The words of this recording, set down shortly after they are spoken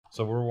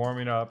So we're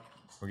warming up.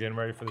 We're getting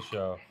ready for the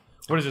show.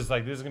 What is this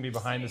like? This is gonna be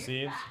behind the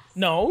scenes?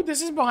 No,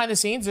 this is behind the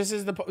scenes. This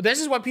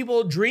is what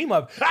people dream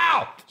of.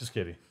 Ow! Just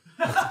kidding.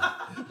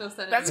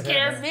 That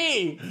scared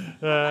me.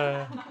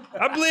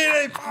 I'm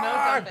bleeding.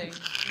 No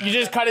You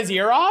just cut his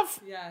ear off?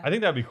 Yeah. I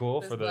think that'd be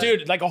cool for the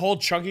Dude, like a whole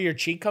chunk of your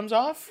cheek comes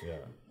off? Yeah.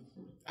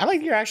 I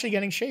like you're actually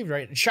getting shaved,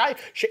 right?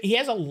 He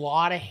has a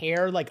lot of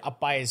hair like up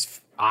by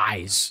his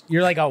eyes.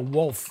 You're like a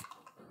wolf.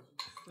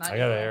 I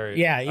got a hairy.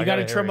 Yeah, you got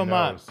to trim him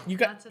up. You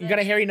got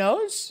a hairy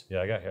nose?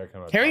 Yeah, I got hair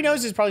coming up. Hairy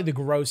nose is probably the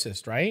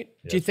grossest, right?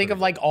 Do you think of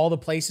like all the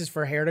places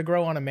for hair to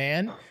grow on a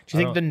man? Do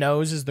you think the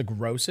nose is the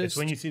grossest? It's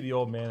when you see the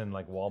old man in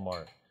like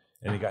Walmart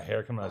and he got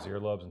hair coming out his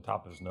earlobes and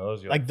top of his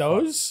nose. You're like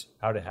those?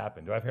 How'd it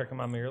happen? Do I have hair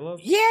coming out my earlobes?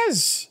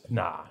 Yes.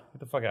 Nah. Get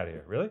the fuck out of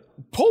here. Really?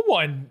 Pull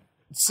one.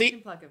 See, I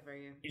can pluck it for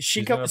you.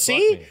 she come.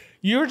 See,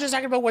 you were just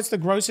talking about what's the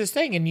grossest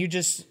thing, and you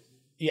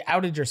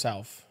outed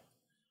yourself.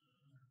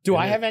 Do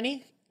I have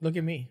any? Look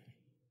at me.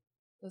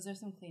 Those are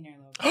some cleaner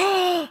lobes.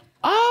 Oh.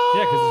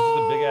 Yeah, because it's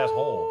just a big ass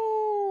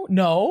hole.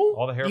 No.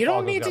 All the hair you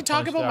don't follicles need to got talk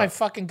punched about my out.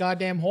 fucking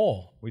goddamn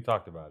hole. We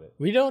talked about it.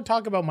 We don't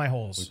talk about my We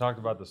holes. talked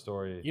about the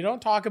story. You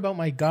don't talk about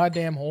my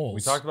goddamn holes.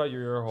 We talked about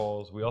your ear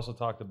holes. We also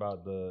talked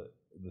about the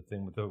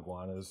thing with the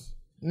iguanas.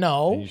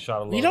 No. And you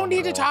shot a load You don't on the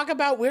need to wall. talk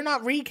about, we're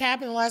not recapping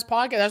the last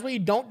podcast. That's what you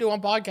don't do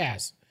on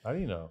podcasts. How do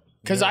you know?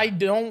 Because I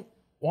don't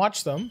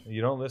watch them.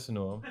 You don't listen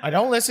to them. I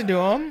don't listen to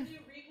them. Do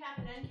recap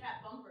and end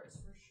cap bumpers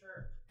for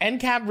sure.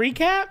 End cap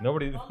recap?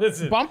 Nobody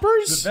listens.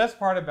 Bumpers? The best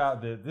part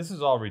about this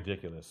is all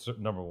ridiculous.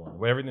 Number one,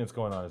 everything that's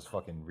going on is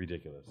fucking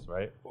ridiculous,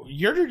 right?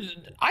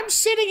 I'm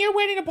sitting here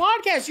waiting to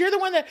podcast. You're the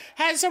one that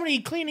has somebody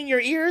cleaning your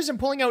ears and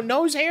pulling out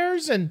nose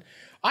hairs, and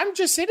I'm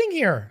just sitting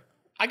here.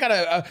 I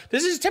got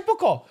this is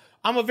typical.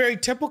 I'm a very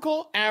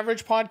typical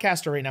average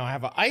podcaster right now. I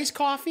have an iced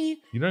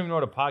coffee. You don't even know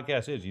what a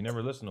podcast is. You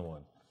never listen to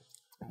one.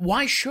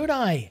 Why should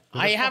I?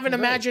 I have an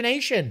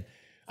imagination.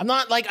 I'm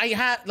not like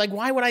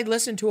why would I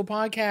listen to a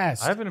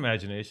podcast? I have an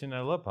imagination.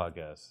 I love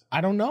podcasts.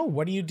 I don't know.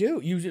 What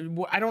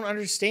do? I don't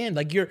understand.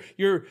 Like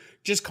you're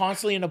just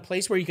constantly in a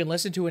place where you can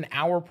listen to an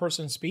hour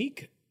person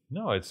speak.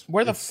 No,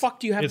 Where the fuck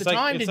do you have the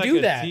time to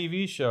do that? It's like a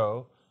TV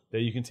show that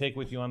you can take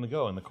with you on the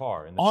go, in the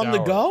car, in the On shower.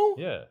 the go?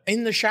 Yeah.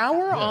 In the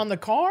shower? Yeah. On the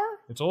car?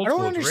 It's old I don't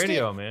school. It's understand.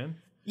 radio, man.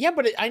 Yeah,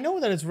 but I know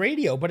that it's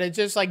radio, but it's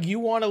just like you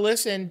want to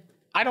listen.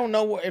 I don't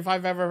know if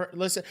I've ever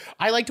listened.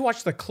 I like to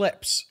watch the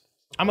clips.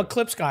 I'm a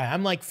clips guy.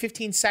 I'm like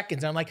 15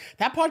 seconds. I'm like,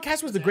 that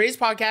podcast was the greatest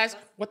podcast.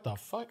 What the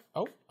fuck?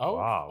 Oh.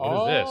 Wow,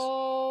 what is this?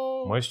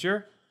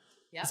 Moisture?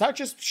 Is that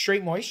just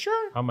straight moisture?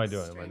 How am I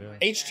doing?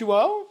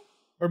 H2O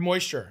or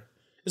moisture?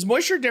 Is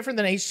moisture different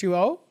than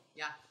H2O?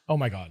 Yeah. Oh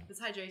my God. It's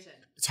hydration.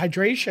 It's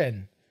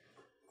hydration.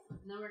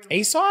 No, we're gonna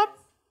Aesop?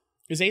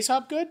 Is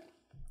Aesop good?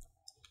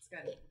 It's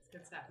good. It's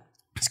good stuff.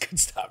 It's good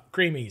stuff.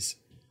 Creamies.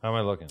 How am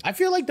I looking? I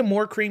feel like the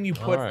more cream you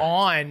put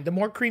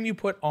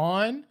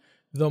on,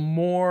 the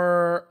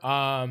more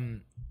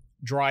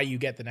dry you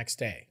get the next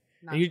day.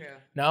 Not true.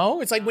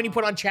 No, it's like when you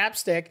put on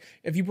chapstick.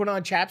 If you put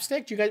on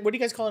chapstick, what do you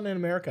guys call it in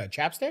America?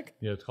 Chapstick?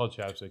 Yeah, it's called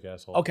chapstick,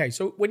 asshole. Okay,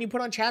 so when you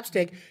put on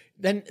chapstick,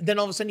 then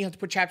all of a sudden you have to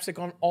put chapstick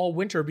on all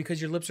winter because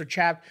your lips are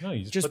chapped No,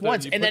 you just put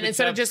once. you And put then the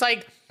instead of just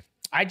like,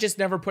 I just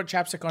never put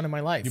chapstick on in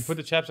my life. You put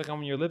the chapstick on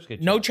when your lips get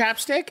dry. No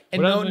chapstick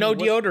and What happens no when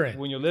deodorant.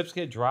 When your lips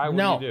get dry, what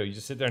No. do? You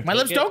just sit there and My take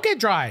lips it? don't get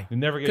dry. You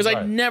never get Because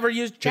dry. I never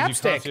used Because you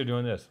chapstick. constantly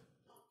doing this.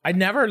 I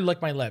never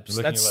lick my lips. You're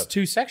licking That's your lips.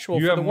 too sexual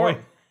You for have the world.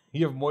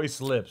 You have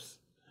moist lips.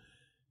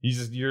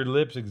 Your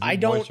lips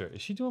exude moisture.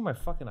 Is she doing my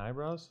fucking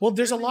eyebrows? Well,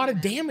 there's a lot of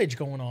damage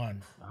going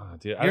on. Oh,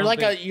 dude, You're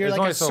like a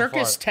only so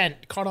circus far.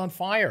 tent caught on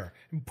fire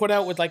and put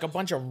out with like a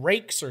bunch of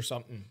rakes or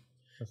something.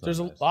 There's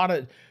nice. a lot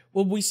of.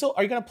 Well,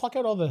 are you gonna pluck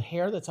out all the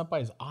hair that's up by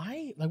his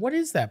eye? Like, what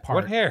is that part?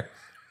 What hair?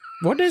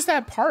 What is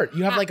that part?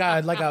 You have like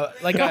a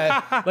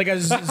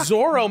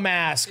Zorro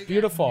mask.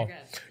 Beautiful. Do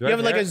You I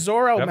have like a hair?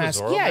 Zorro You have a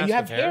mask. Zorro Yeah, mask you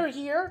have with hair hair?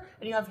 here,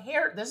 and you have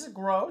hair. This is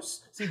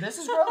gross. See, this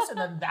is gross, and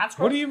then that's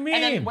gross. What do you And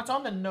then mean? what's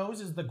on the nose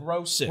is the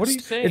grossest. What are you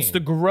saying? It's the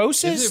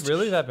grossest. Is it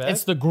really that bad?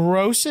 It's the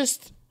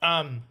grossest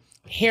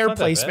hair not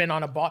that placement bad.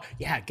 on a ball.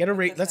 Yeah, get a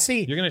rate. Let's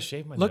see. You're gonna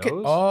shave my Look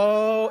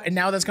nose? and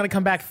now that's gonna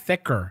come back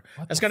thicker.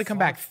 That's gonna come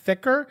back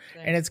thicker,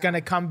 and it's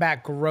gonna come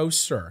back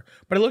grosser.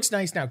 But it looks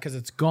nice now because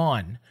it's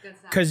gone.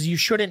 Because you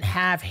shouldn't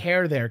have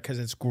hair there because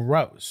it's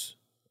gross.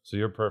 So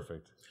you're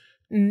perfect.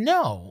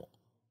 No,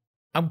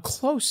 I'm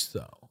close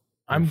though.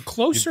 I'm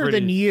closer pretty-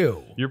 than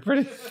you. You're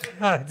pretty.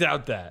 I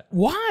doubt that.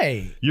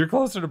 Why? You're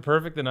closer to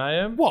perfect than I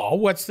am. Well,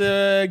 what's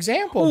the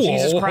example?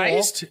 Jesus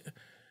Christ.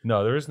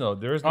 No, there is no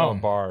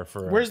bar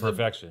for Where's the-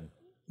 perfection.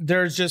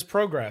 There's just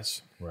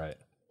progress. Right.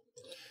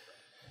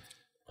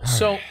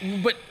 So,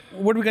 but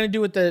what are we going to do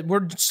with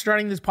we're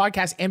starting this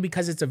podcast, and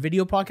because it's a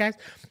video podcast,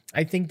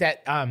 I think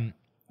that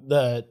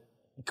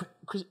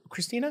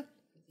Christina,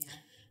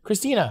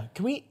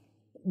 can we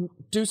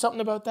do something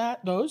about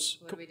that? Those?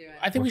 What are we doing?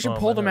 I think we What's should wrong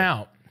pull with my them nose?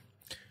 out.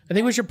 I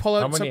think we should pull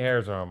out How many some.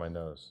 hairs are on my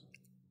nose?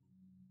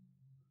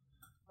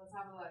 Let's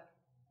have a look.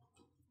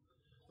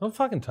 Don't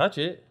fucking touch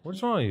it.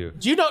 What's wrong with you?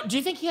 Do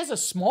you think he has a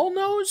small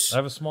nose? I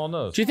have a small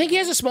nose. Do you think he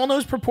has a small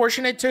nose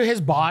proportionate to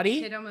his body?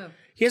 Okay, don't move.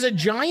 He has a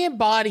giant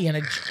body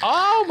and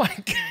oh my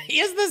god, he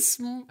has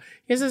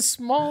a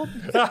small.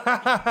 Don't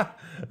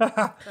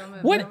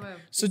move, What? don't move.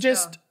 So Keep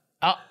just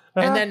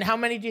and then how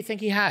many do you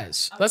think he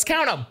has? Let's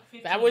count them.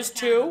 15. That was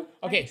 2. Have you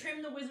Okay,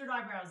 trimmed the wizard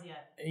eyebrows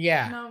yet?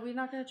 yeah. No, we're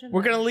not gonna trim.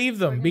 We're them. gonna leave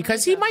them We're gonna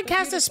because leave he might them.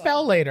 cast They're a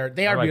spell later.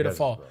 They I are like that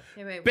beautiful. as well.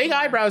 Okay, wait, Big one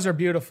more. eyebrows are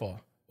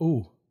beautiful.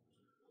 Ooh.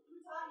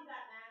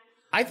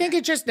 I think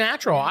it's just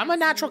natural. I'm a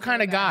natural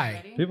kind of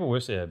guy. Ready? People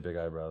wish they had big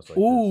eyebrows like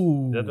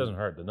Ooh. this. That doesn't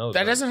hurt. The nose.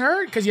 That hurts. doesn't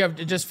hurt because you have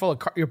just full of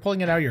you're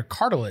pulling it out of your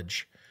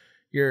cartilage.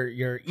 Your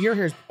ear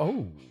hairs. Oh,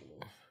 One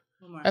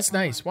more, that's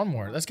one nice. One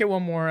more. Let's get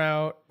one more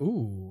out.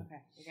 Ooh.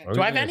 Okay, you Are got we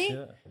Do I have gonna any? see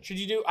that? Should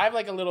you do? I have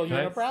like a little Can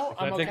I- unibrow.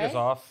 Can I'm I take okay. this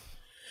off?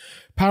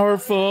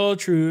 Powerful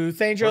truth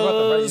What about the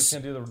right? You angels.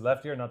 can do the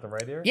left ear, not the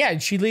right ear. Yeah,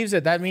 she leaves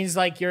it. That means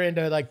like you're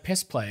into like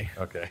piss play.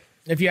 Okay.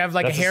 If you have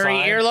like That's a a hairy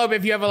sign? earlobe,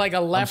 if you have like a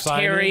left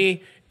signing.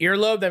 hairy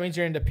earlobe, that means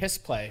you're into piss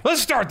play.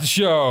 Let's start the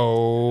show.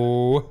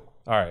 All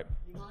right.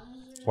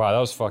 Wow, that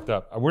was fucked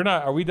up. We're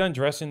not. Are we done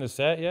dressing the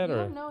set yet, You or?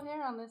 have Of no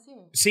hair on this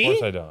ear. See?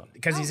 course I don't.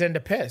 Because he's into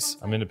piss.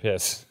 I'm into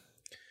piss.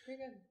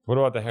 Pretty good. What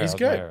about the hair? He's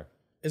How's my good. hair?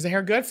 Is the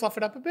hair good? Fluff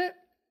it up a bit.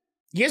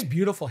 He has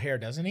beautiful hair,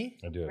 doesn't he?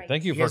 I do it. Right.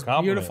 Thank you He for has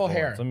complimenting. beautiful for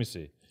hair. once. Let me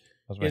see.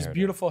 How's my He has hair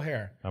beautiful hair.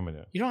 doing? How am I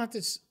doing? You don't have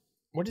to.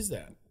 What is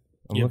that?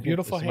 I'm You have looking-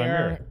 beautiful this is my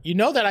hair. mirror. You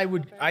know that I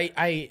would.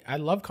 I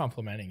love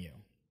complimenting you.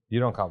 You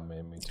don't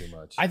compliment me too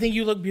much. I think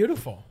you look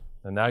beautiful.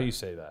 And now you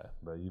say that,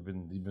 but you've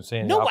been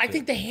saying. the No, I opposite.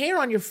 think the hair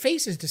on your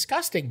face is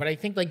disgusting, but I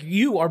think like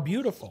you are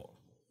beautiful.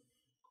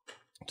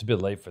 It's a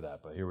bit late for that,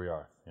 but here we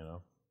are. You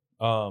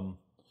know.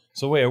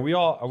 So wait, are we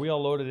all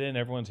loaded in?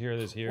 Everyone's here.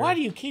 This here. Why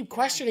do you keep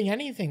questioning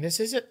anything? This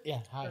isn't.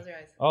 Yeah. Hi. Close your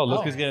eyes. Oh, look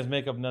Oh. who's getting his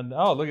makeup done.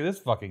 Oh, look at this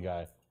fucking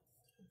guy.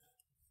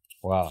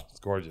 Wow, it's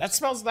gorgeous. That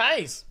smells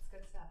nice.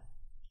 Good stuff.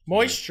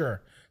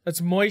 Moisture.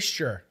 That's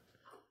moisture.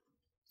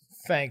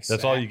 Thanks.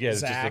 That's all you get. It's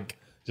Zach.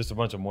 just a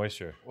bunch of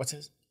moisture.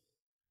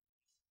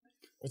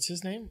 What's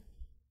his name?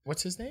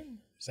 What's his name?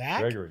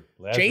 Zach? Gregory.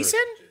 Lazarus.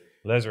 Jason?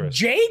 Lazarus.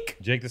 Jake?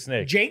 Jake the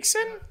Snake.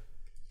 Jason?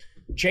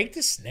 Jake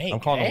the Snake. I'm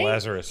calling him eh?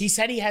 Lazarus. He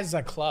said he has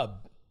a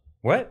club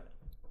What?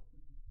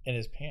 in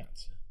his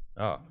pants.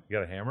 Oh, you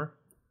got a hammer?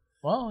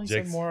 Well, he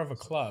Jake's- said more of a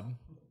club.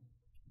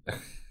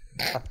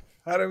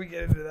 How do we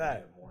get into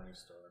that?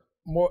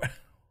 More.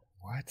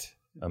 What?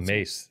 A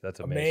mace. That's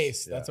a A mace.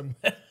 mace. Yeah. That's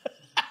a.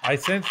 I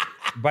sense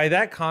by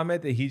that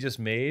comment that he just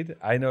made,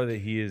 I know that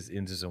he is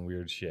into some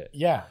weird shit.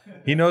 Yeah.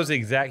 He knows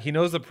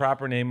the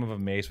proper name of a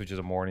mace, which is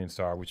a morning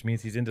star, which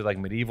means he's into like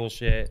medieval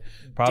shit.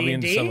 Probably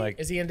into D&D? some like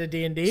Is he into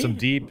D&D?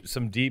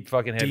 some deep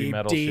fucking heavy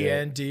metal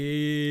shit.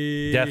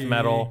 D&D. Death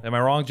metal. Am I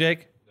wrong,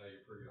 Jake? No, you're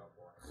pretty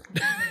on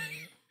point.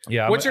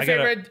 Yeah. What's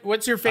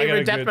your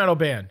favorite death metal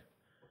band?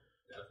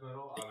 Death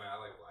metal? I mean, I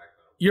like black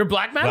metal. You're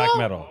black metal? Black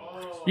metal.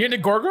 You into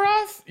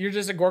Gorgoroth? You're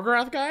just a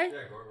Gorgoroth guy? Yeah,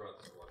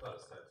 Gorgoroth. I thought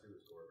his tattoo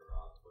was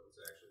Gorgoroth, but it's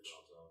actually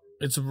Rob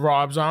Zombie. It's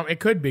Rob Zombie. It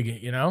could be,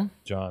 you know?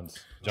 John's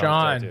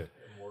John. tattoo.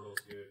 Immortal's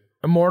good.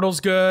 Immortal's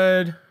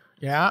good.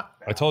 Yeah.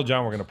 I told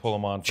John we're gonna pull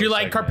him on. Do you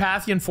like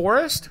Carpathian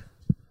Forest?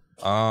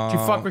 Do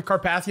you fuck with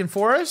Carpathian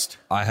Forest?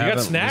 I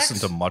haven't snacks?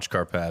 listened to much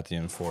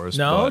Carpathian Forest.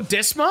 No? but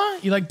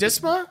Disma? You like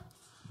Disma?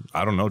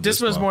 I don't know.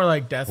 Disma's more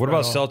like death What about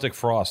metal. Celtic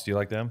Frost? Do you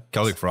like them?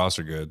 Celtic Frost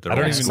are good. They're I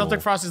don't old even- school.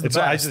 Celtic Frost is the It's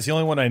best. it's the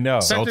only one I know.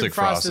 Celtic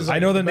Frost is I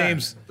know the best.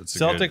 names That's a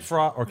Celtic good-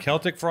 Frost or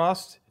Celtic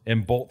Frost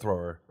and Bolt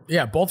Thrower.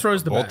 Yeah, Bolt Throw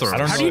is the Bolt best.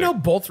 Thrower is How do you sick. know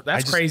Bolt Throw? That's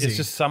I just, crazy. It's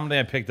just something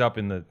I picked up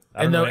in the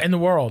in the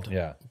world.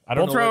 Yeah, I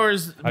don't Bolt know.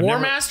 Throwers, I've War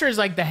never- Master is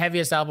like the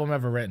heaviest album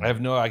ever written. I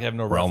have no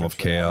Realm reference of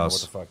for it. I don't know Chaos.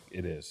 what the fuck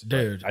it is,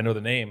 Dude. but I know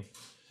the name.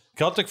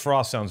 Celtic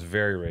Frost sounds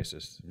very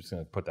racist. I'm just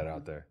gonna put that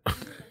out there.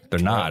 They're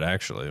not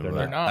actually. but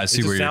not. I It see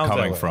just where you're sounds that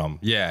coming way. from.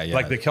 Yeah, yeah.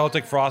 Like the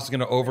Celtic Frost is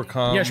gonna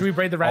overcome. Yeah, should we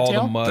braid the rat all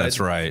tail? the mud That's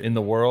right. in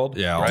the world.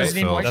 Yeah, all right? the Does it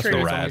need filth. moisture? That's the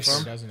It's rats.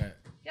 moisture, doesn't it?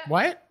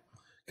 What?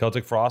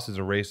 Celtic Frost is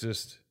a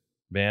racist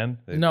band.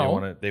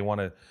 No. They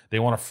want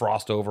to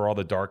frost over all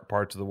the dark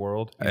parts of the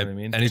world. You know what I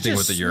mean? Anything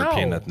with the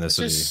European snow. It's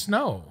ethnicity just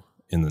snow.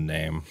 in the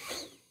name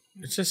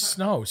It's just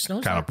snow.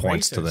 Snow's kind not of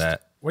points to racist.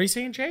 that. What are you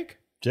saying, Jake?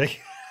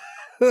 Jake,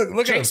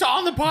 look at Jake's him.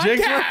 on the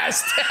Jake's-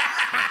 podcast.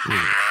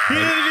 He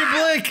didn't even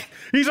blink.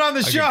 He's on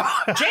the show.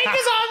 Jake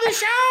is on the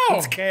show.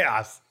 It's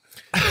chaos.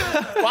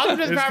 Welcome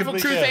to the It's Powerful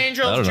complete Truth chaos. I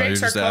Angels. don't know, Jake's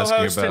you're our just asking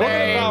co-host about-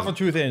 today. Powerful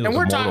Truth Angels. And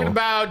we're Immortal. talking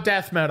about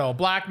death metal,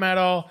 black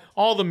metal,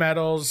 all the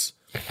metals,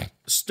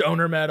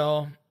 stoner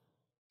metal.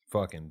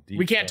 Fucking deep.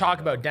 We can't down, talk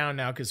though. about down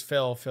now because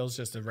Phil's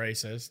just a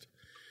racist.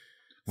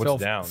 What's Phil,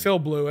 down. Phil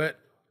blew it.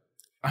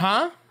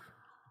 Huh?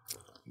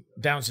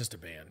 Down's just a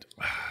band.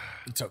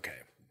 It's okay.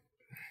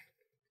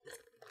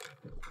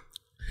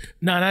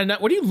 No.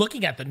 What are you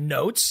looking at? The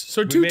notes?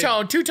 So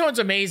Two-Tone's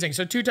amazing.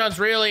 So Two-Tone's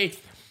really,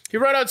 he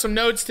wrote out some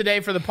notes today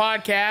for the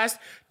podcast.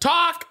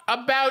 Talk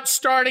about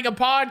starting a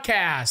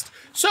podcast.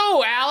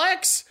 So,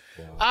 Alex,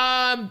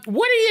 what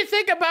do you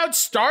think about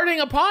starting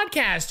a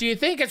podcast? Do you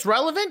think it's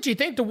relevant? Do you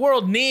think the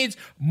world needs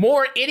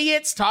more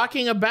idiots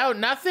talking about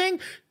nothing?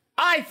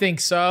 I think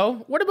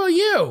so. What about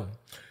you?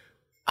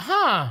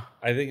 Huh?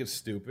 I think it's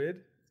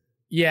stupid.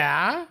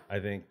 Yeah. I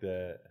think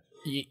that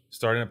Y-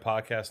 starting a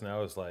podcast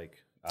now is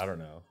like I don't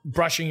know.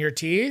 Brushing your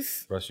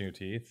teeth. Brushing your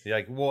teeth. Yeah,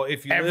 like, well,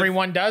 if you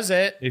Everyone does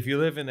it. if you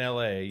live in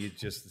LA, you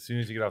just as soon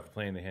as you get off the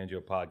plane, they hand you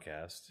a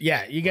podcast.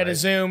 Yeah, you get a Right.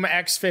 Zoom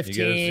X15. You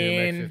get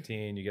a Zoom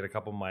X15. You get a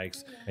couple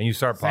mics, and you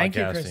start podcasting. Thank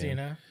you,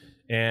 Christina.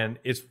 And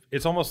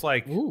it's almost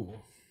like Ooh.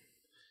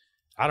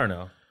 I don't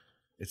know.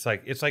 It's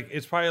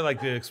probably like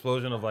the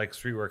explosion of like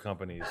streetwear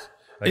companies.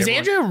 Like Is everyone-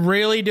 Andrea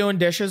really doing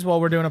dishes while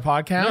we're doing a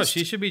podcast? No,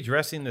 she should be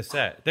dressing the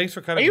set. Thanks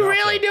for Are cutting. you me off,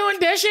 really though. doing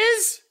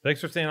dishes?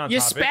 Thanks for staying on You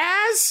topic.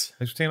 spaz?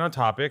 Thanks for staying on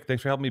topic.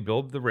 Thanks for helping me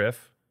build the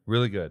riff.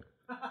 Really good.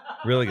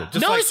 Really good.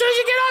 Just No, like, as soon as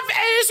you get off,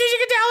 as soon as you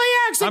get to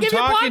LAX, they I'm give you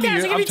a talking podcast. to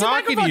you. They give I'm you two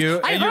talking to microphones. you.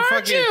 I and you're heard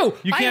fucking, you.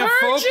 You I can't heard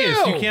focus.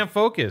 you. You can't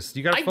focus.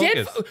 You gotta I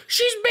focus. did.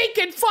 She's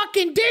making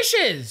fucking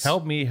dishes.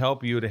 Help me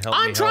help you to help me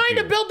I'm help trying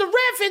to you. build the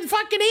riff, and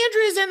fucking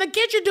Andrea's in the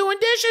kitchen doing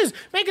dishes,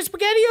 making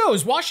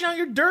SpaghettiOs, washing out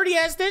your dirty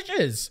ass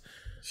dishes.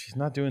 She's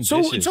not doing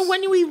So, dishes. so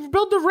when we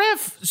build the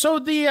riff, so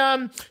on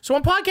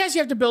podcasts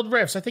you have to build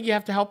riffs. I think you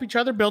have to help each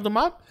other build them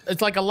up.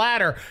 It's like a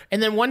ladder,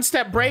 and then one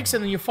step breaks,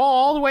 and then you fall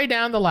all the way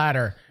down the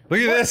ladder. Look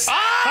at this.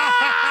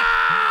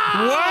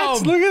 Ah!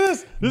 What? Look at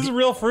this. This is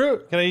real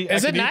fruit. Can I?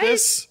 Is I it can eat nice?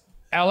 This?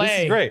 LA. This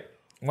is great.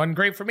 One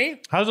great for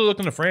me. How's it look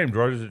in the frame,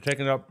 George? Is it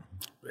taking up?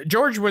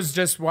 George was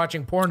just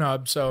watching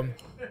Pornhub, so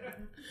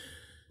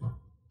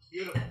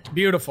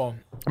beautiful.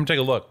 I'm gonna take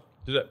a look.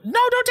 Is it? No,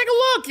 don't take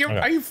a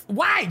look. Are you?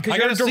 Why? Because I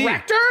you're a gotta see.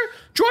 director.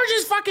 George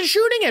is fucking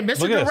shooting it,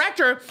 Mr. Look at this.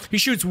 Director. He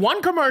shoots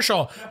one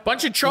commercial.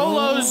 Bunch of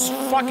cholos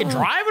fucking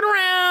driving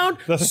around,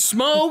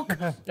 smoke.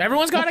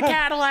 Everyone's got a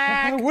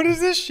Cadillac. What is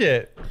this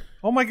shit?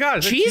 Oh my god!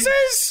 Is that cheese?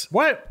 Cheeses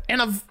What?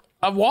 and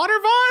a water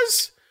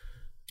vase.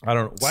 I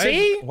don't know. Why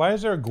See? why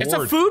is there a gourd? It's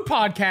a food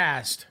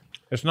podcast.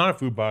 It's not a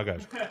food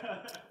podcast.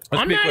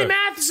 I'm be Matty clear.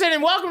 Matheson,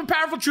 and welcome to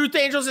Powerful Truth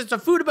Angels. It's a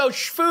food about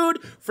food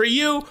for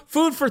you,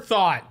 food for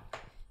thought.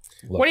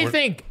 Look, What do you we're-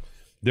 think?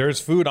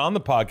 There's food on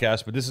the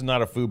podcast, but this is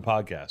not a food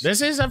podcast.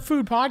 This is a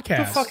food podcast.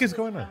 What the fuck is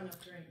going on?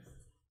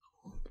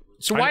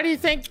 So why do you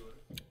think?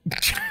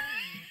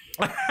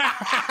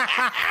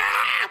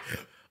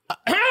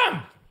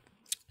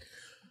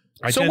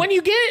 So when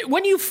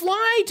you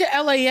fly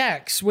to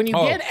LAX, when you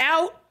Oh. get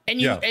out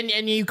and you Yeah.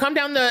 and you come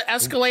down the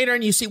escalator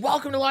and you see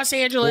 "Welcome to Los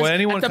Angeles" Well,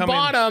 anyone at the coming-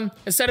 bottom,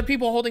 instead of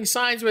people holding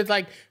signs with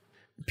like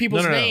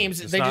people's No.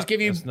 names, It's they not- just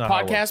give you that's not how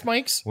it podcast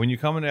mics. When you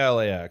come into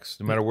LAX,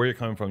 no matter where you're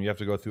coming from, you have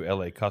to go through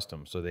LA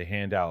Customs. So they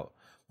hand out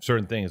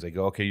certain things. They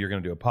go, okay, you're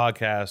going to do a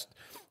podcast.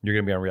 You're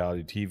going to be on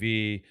reality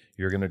TV.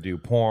 You're going to do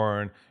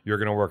porn. You're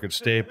going to work at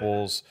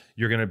Staples.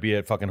 You're going to be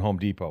at fucking Home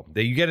Depot.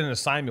 You get an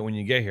assignment when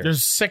you get here.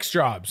 There's 6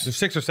 jobs. There's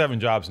 6 or 7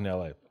 jobs in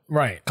LA.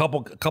 Right.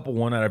 Couple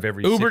one out of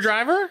every Uber 6.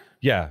 driver?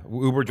 Yeah,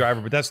 Uber driver,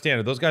 but that's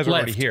standard. Those guys are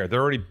already Lyft. here.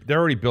 They're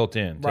already built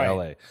in to Right.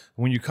 LA.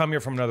 When you come here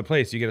from another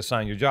place, you get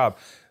assigned your job.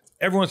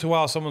 Every once in a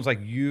while, someone's like,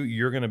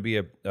 you're going to be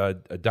a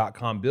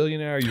 .com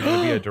billionaire. You're going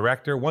to be a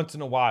director. Once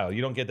in a while,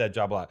 you don't get that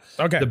job a lot.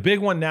 Okay. The big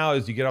one now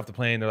is you get off the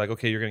plane. They're like,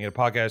 okay, you're going to get a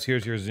podcast.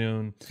 Here's your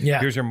Zoom. Yeah.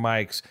 Here's your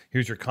mics.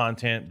 Here's your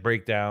content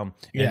breakdown.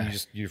 And Yeah.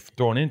 you're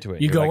thrown into it.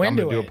 You You're go like, I'm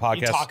into gonna it. do a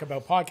podcast. You talk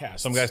about podcasts.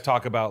 Some guys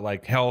talk about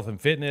like health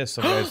and fitness.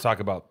 Some guys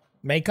talk about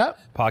makeup.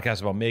 podcasts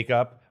about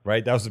makeup.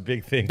 Right, that was a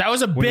big thing. That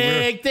was a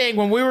big thing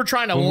when we were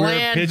trying to when we were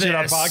land pitching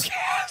this. on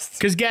podcasts.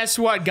 Because guess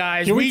what,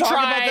 guys? Can we talk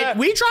about tried. that?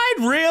 We tried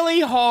really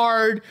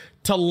hard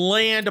to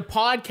land a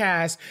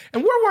podcast,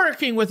 and we're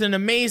working with an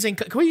amazing.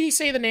 Can we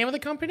say the name of the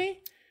company?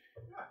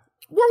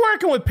 We're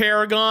working with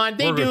Paragon.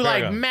 They We're do with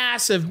like Paragon.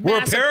 massive. We're a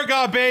massive-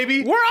 Paragon,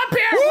 baby. We're up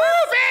here.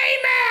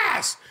 We're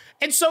famous.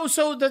 And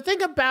so the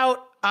thing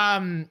about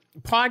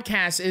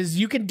podcasts is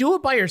you can do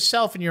it by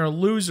yourself and you're a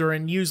loser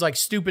and use like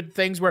stupid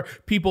things where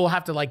people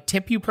have to like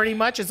tip you pretty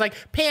much. It's like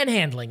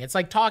panhandling. It's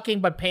like talking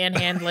but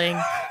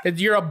panhandling.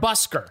 You're a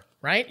busker,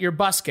 right? You're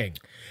busking.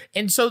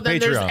 And so then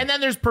Patreon.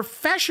 there's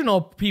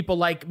professional people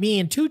like me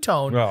and Two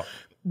Tone Well.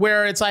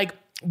 where it's like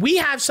we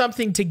have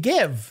something to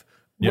give.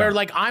 Where Yeah.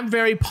 like I'm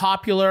very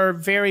popular,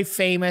 very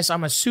famous.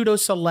 I'm a pseudo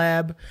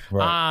celeb.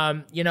 Right.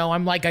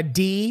 I'm like a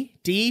D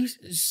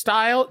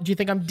style. Do you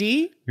think I'm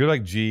D? You're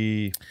like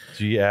G,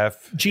 GF,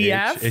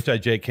 GF?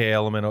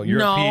 HIJK, You're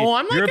No, a P.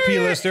 I'm like You're a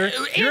P-lister.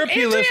 You're a Andrea's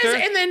P-lister.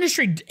 in the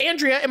industry.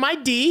 Andrea, am I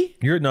D?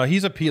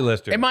 He's a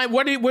P-lister. Am I?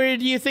 Where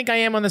do you think I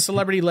am on the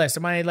celebrity list?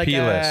 Am I like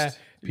P-list.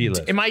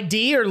 P-list. Am I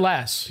D or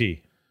less?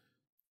 P.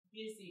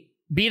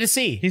 B to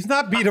C. He's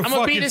not B to I'm a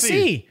fucking B to C.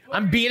 C.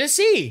 I'm B to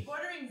C.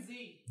 Bordering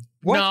Z.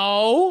 What?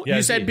 No, Yeah,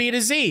 you said Z. B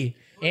to Z.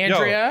 Yo,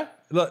 Andrea.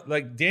 look,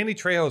 like Danny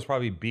Trejo is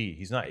probably B.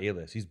 He's not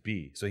A-list. He's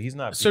B. So he's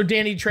not B. So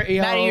Danny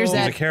Trejo. Matty, you're he's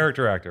Zed. a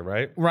character actor,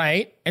 right?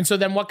 Right. And so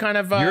then what kind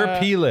of You're a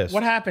P-list.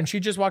 What happened? She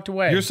just walked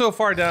away. You're so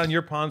far down,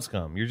 you're pond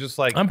scum. You're just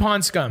like I'm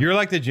Pond Scum. you're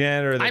like the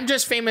janitor. That, I'm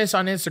just famous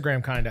on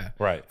Instagram, kind of.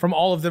 Right. From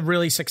all of the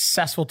really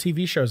successful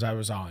TV shows I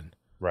was on.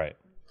 right.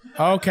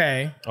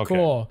 Okay.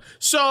 Cool.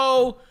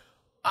 So.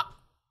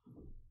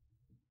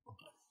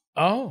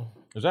 Oh.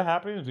 Is that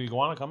happening? Do you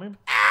want to come in?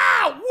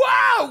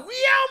 Whoa!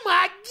 Oh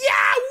my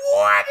God!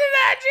 What did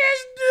I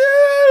just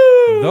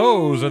do?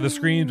 Those are the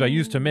screams I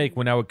used to make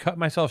when I would cut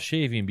myself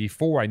shaving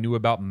before I knew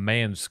about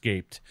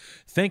Manscaped.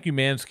 Thank you,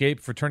 Manscaped,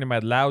 for turning my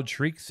loud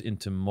shrieks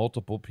into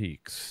multiple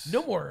peaks.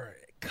 No more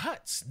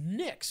cuts,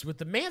 nicks with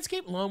the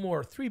Manscaped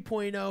Lawnmower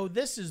 3.0.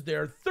 This is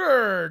their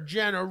third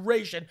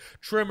generation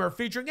trimmer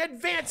featuring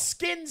advanced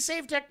skin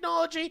safe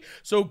technology.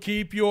 So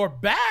keep your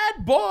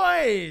bad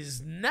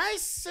boys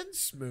nice and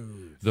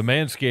smooth. The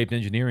Manscaped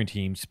engineering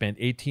team spent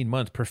 18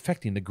 months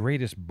perfecting the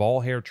greatest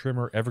ball hair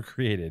trimmer ever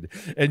created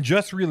and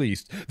just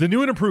released the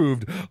new and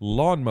improved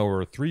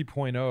Lawnmower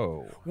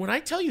 3.0. When I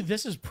tell you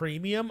this is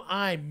premium,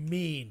 I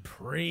mean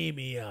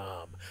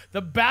premium.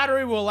 The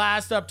battery will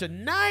last up to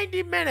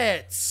 90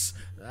 minutes.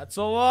 That's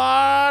a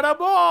lot of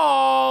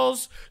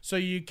balls, so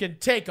you can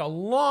take a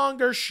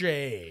longer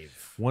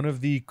shave. One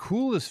of the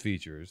coolest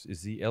features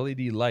is the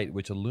LED light,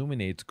 which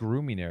illuminates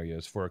grooming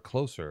areas for a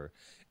closer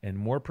and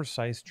more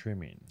precise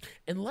trimming.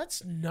 And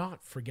let's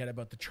not forget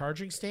about the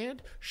charging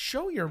stand.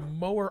 Show your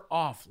mower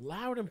off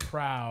loud and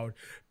proud,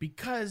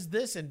 because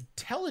this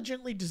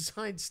intelligently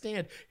designed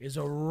stand is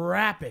a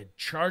rapid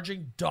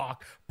charging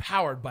dock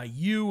powered by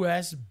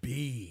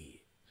USB.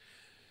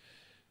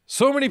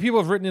 So many people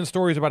have written in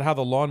stories about how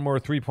the Lawnmower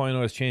 3.0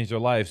 has changed their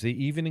lives. They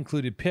even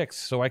included pics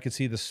so I could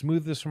see the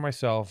smoothness for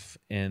myself,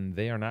 and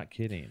they are not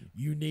kidding.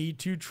 You need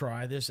to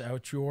try this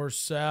out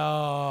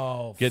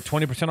yourself. Get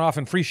 20% off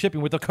and free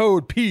shipping with the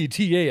code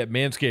PTA at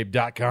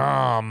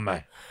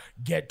manscaped.com.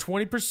 Get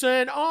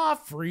 20%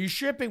 off free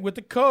shipping with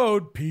the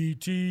code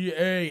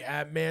PTA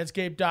at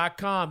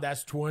manscaped.com.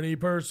 That's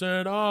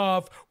 20%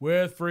 off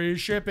with free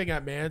shipping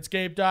at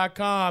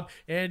manscaped.com,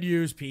 and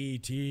use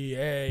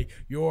PTA.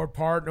 Your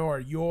partner,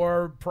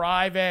 your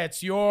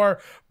privates,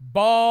 your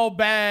ball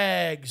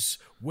bags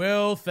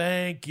will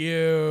thank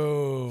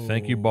you.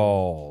 Thank you,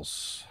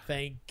 balls.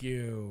 Thank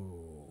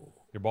you.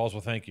 Your balls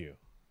will thank you.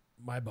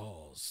 My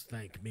balls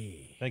thank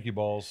me. Thank you,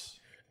 balls.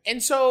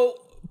 And so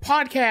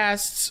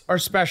podcasts are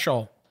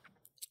special,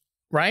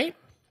 right?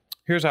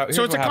 Here's So it's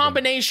what a happened.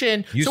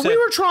 combination. You So said- we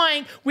were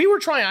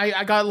trying,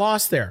 I got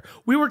lost there.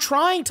 We were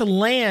trying to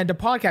land a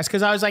podcast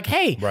because I was like,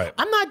 hey, Right.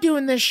 I'm not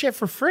doing this shit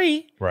for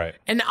free. Right.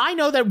 And I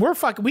know that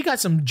we got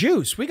some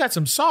juice. We got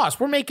some sauce.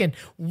 We're making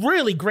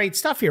really great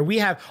stuff here. We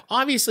have,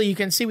 obviously you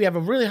can see we have a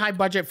really high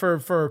budget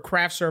for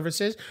craft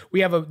services. We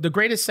have the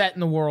greatest set in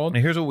the world.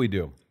 And here's what we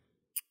do.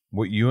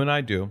 What you and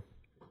I do,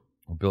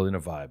 we're building a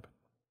vibe.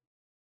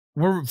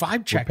 We're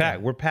vibe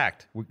checking. We're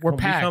packed. We're packed. We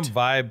become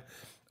vibe.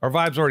 Our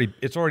vibe's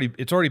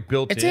already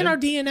built It's in. in our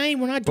DNA.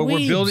 We're not dweebs. But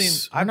we're building.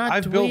 We're not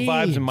I've built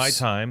vibes in my dweebs.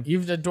 time.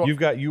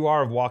 You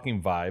are a walking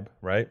vibe,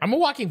 right? I'm a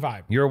walking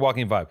vibe. You're a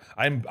walking vibe.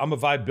 I'm a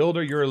vibe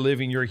builder. You're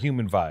a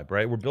human vibe,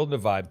 right? We're building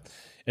a vibe,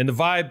 and the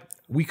vibe,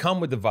 we come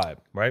with the vibe,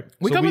 right?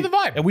 We come with the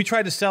vibe. and we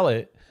tried to sell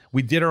it.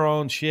 We did our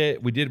own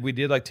shit. We did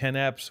like 10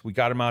 eps. We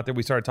got them out there.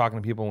 We started talking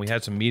to people, and we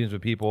had some meetings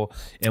with people,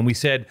 and we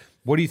said,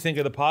 "What do you think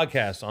of the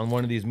podcast?" on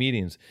one of these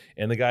meetings,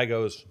 and the guy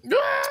goes,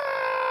 "Well,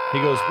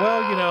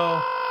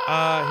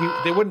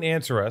 they wouldn't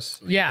answer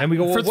us." Yeah. and we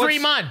go, well, for 3 what's-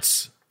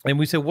 months. And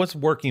we said, "What's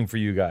working for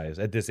you guys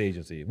at this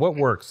agency? What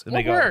works?" And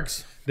What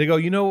works? They go,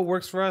 "You know what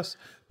works for us?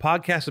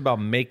 Podcasts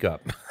about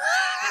makeup."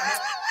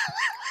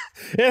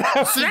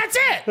 So that's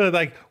it. They're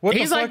like, what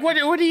He's the like,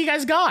 fuck? what do you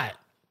guys got?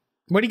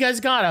 What do you guys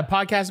got? A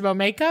podcast about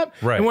makeup?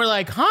 Right. And we're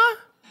like, huh?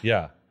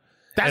 Yeah.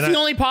 That's And the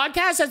only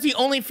podcast? That's the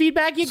only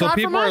feedback you So got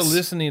people from are us?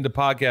 listening to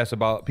podcasts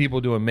about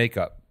people doing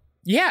makeup.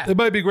 Yeah. It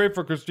might be great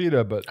for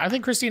Christina, but I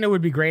think Christina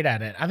would be great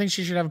at it. I think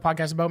she should have a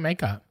podcast about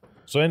makeup.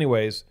 so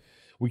anyways,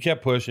 we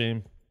kept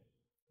pushing.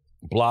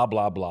 Blah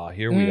blah blah.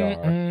 Here we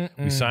are.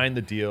 We signed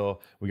the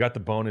deal. We got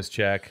the bonus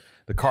check.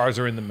 The cars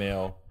are in the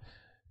mail.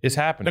 It's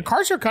happening. The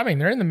cars are coming.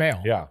 They're in the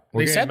mail. Yeah.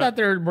 They said that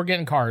we're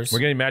getting cars. We're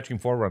getting matching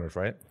Forerunners,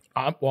 right?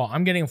 Well,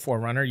 I'm getting a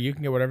 4Runner. You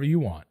can get whatever you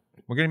want.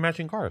 We're getting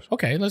matching cars.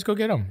 Okay, let's go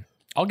get them.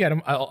 I'll get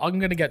them. I'm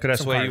going to get Could I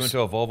some sway you cars. into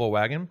a Volvo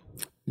wagon?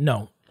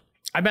 No.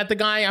 I met the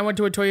guy. I went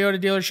to a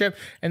Toyota dealership,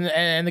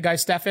 and the guy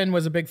Stefan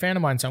was a big fan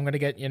of mine, so I'm going to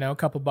get a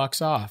couple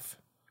bucks off.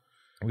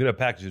 I'm gonna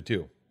package of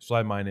 2.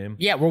 Slide my name.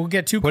 Yeah, we'll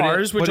get 2 Put it-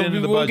 cars, which put it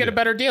into the we'll get a budget.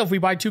 better deal if we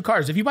buy 2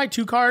 cars. If you buy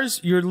 2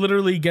 cars, you're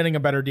literally getting a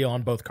better deal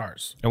on both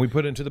cars. And we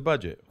put it into the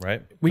budget,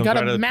 right? We Comes got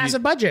out of a the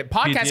massive budget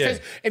podcast. PTA. Because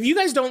if you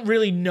guys don't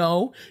really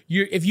know,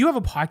 if you have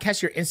a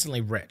podcast, you're instantly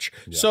rich.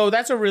 So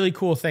that's a really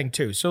cool thing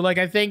too. So like,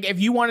 I think if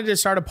you wanted to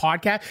start a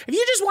podcast, if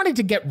you just wanted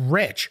to get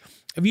rich,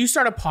 if you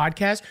start a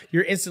podcast,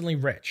 you're instantly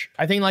rich.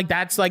 I think like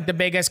that's like the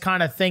biggest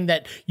kind of thing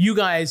that you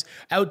guys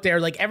out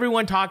there, like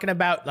everyone talking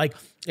about, like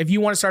if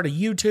you want to start a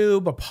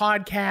YouTube, a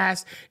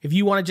podcast, if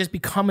you want to just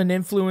become an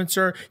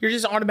influencer, you're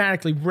just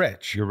automatically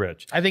rich. You're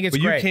rich. I think it's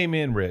but great. you came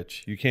in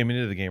rich. You came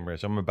into the game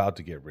rich. I'm about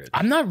to get rich.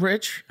 I'm not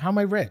rich. How am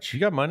I rich? You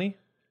got money?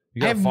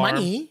 You got I have a farm?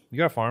 money. You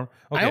got a farm?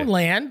 Okay. I own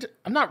land.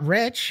 I'm not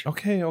rich.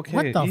 Okay. What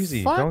the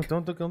Easy. fuck?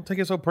 Don't take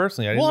it so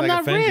personally. I didn't Well, I'm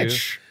like not offend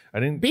rich. you. I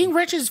didn't. Being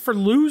rich is for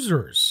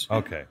losers.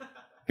 Okay.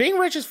 Being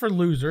rich is for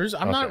losers.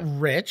 I'm not Okay.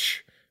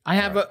 rich. I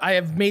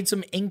have made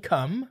some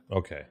income,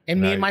 Okay.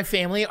 and me Now, and my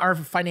family are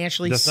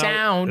financially That's not-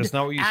 sound that's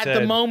not what you at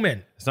said. the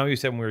moment. It's not what you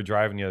said when we were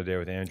driving the other day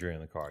with Andrea in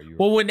the car. You were,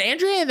 Well, when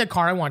Andrea in the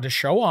car, I wanted to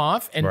show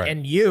off, and Right.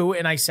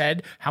 and I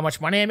said how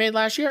much money I made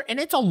last year, and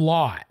it's a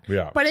lot.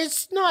 Yeah. But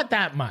it's not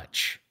that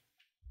much.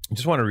 I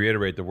just want to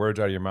reiterate the words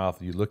out of your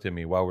mouth. You looked at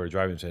me while we were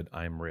driving and said,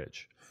 "I'm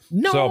rich."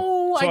 No,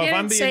 So I if didn't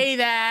I'm being- say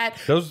that.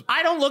 Those-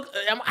 I don't look.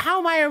 How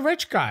am I a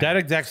rich guy? That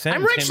exact I'm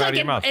sentence rich came out like of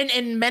your mouth.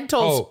 in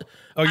mental.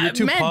 Oh, you're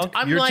too punk.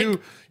 I'm You're like,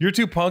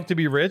 too punk to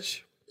be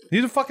rich.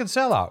 He's a fucking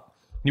sellout.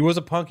 He was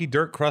a punky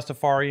dirt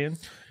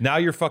crustafarian. Now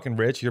you're fucking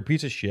rich. You're a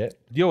piece of shit.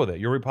 Deal with it.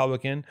 You're a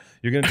Republican.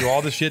 You're gonna do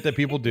all the shit that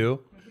people do.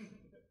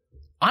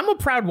 I'm a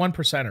proud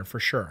 1%er for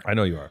sure. I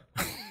know you are.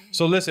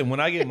 So listen, when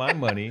I get my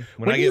money,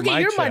 when I you get my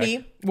your check,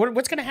 money,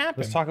 what's going to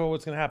happen? let's talk about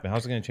what's gonna happen.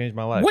 How's it gonna change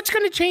my life? What's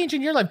going to change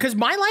in your life? Because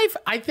my life,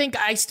 I think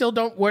I still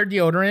don't wear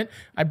deodorant.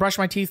 I brush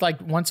my teeth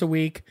like once a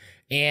week,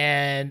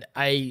 and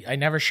I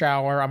never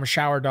shower. I'm a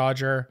shower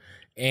dodger,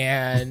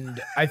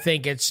 and I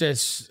think it's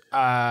just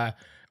I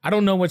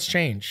don't know what's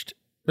changed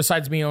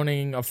besides me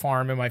owning a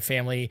farm and my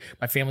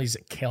family's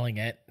killing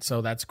it,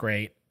 so that's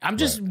great. I'm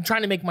just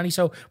trying to make money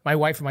so my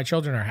wife and my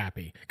children are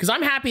happy because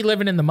I'm happy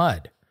living in the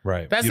mud.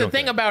 Right. That's You the don't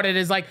thing care. about it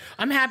is like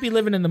I'm happy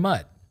living in the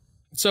mud.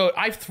 So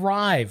I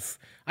thrive.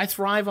 I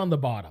thrive on the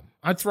bottom.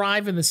 I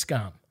thrive in the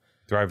scum.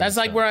 That's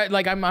like where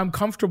I'm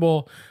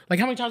comfortable. Like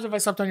how many times have I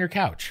slept on your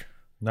couch?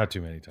 Not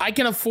too many times. I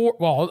can afford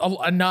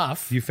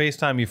enough. You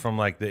FaceTime me from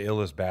like the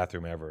illest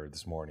bathroom ever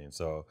this morning.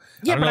 So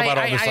Yeah, I don't know but about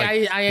all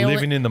this I only-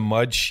 living in the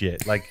mud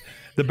shit. Like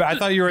I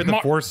thought you were at the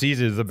Four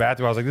Seasons, the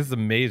bathroom. I was like, this is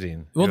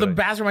amazing. Well, You're the like,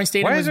 bathroom I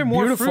stayed in why was is there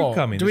more beautiful. fruit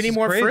coming? Do we This need is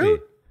more crazy.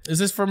 fruit? Is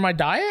this for my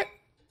diet?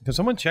 Can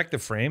someone check the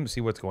frame to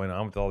see what's going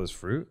on with all this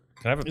fruit?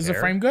 Can I have a Is the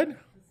pear? frame good?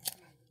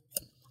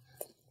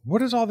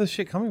 What is all this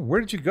shit coming? Where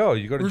did you go?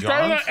 You go to We're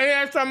starting John's?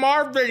 an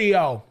ASMR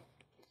video.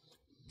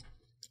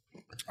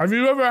 Have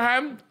you ever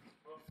had?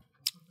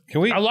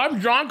 Can we? I love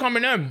John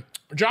coming in.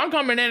 John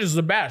coming in is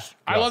the best.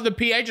 I Yeah. love the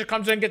PA just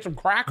comes in and gets some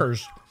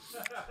crackers.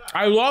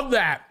 I love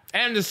that.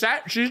 And the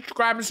set, she's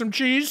grabbing some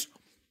cheese.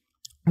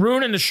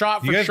 Ruining the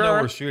shot for You guys know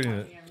sure. we're shooting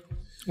it.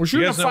 We're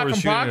shooting a guys know we're fucking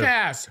shooting it.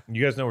 podcast.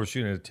 You guys know we're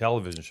shooting a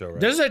television show, right?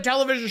 This is a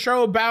television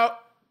show about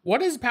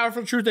what is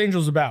Powerful Truth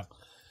Angels about?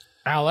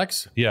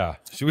 Alex. Yeah.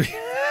 Should we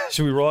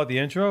should we roll out the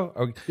intro?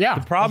 Okay. Yeah,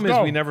 The problem let's is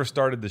go. we never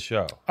started the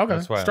show. Okay,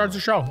 That's why start the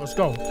show. Let's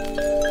go.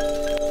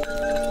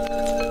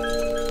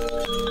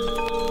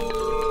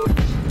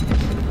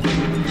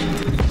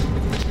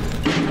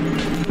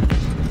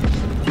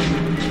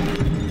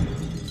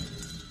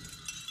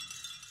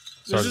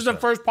 This is the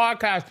first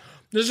podcast.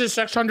 This is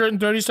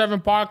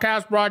 637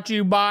 podcast brought to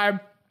you by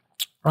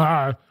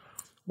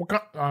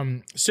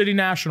City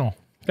National.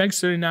 Thanks,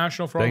 City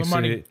National, for all the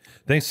money.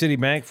 Thanks,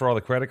 Citibank, for all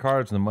the credit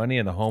cards and the money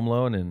and the home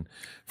loan and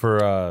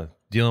for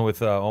dealing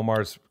with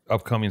Omar's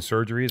upcoming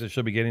surgeries that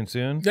she'll be getting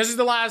soon. This is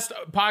the last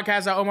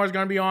podcast that Omar's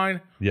going to be on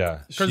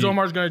Yeah. because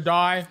Omar's going to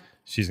die.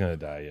 She's going to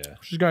die, yeah.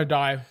 She's going to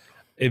die.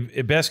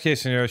 In best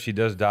case scenario, she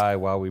does die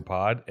while we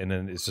pod, and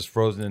then it's just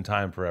frozen in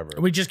time forever.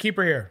 We just keep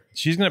her here.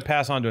 She's going to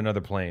pass on to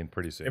another plane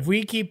pretty soon. If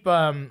we keep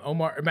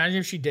Omar, imagine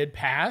if she did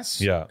pass.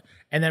 Yeah.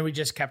 And then we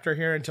just kept her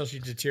here until she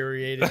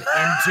deteriorated into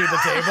the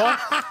table,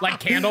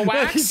 like candle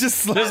wax.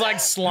 Just like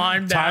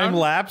slime down. Time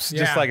lapse,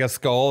 just Yeah. like a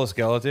skull, a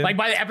skeleton. Like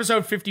by the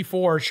episode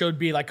 54, she would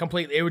be like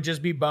completely. It would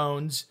just be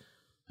bones.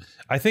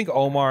 I think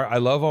I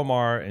love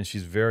Omar, and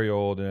she's very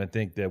old, and I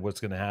think that what's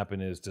going to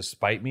happen is,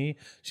 despite me,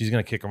 she's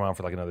going to kick around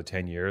for like another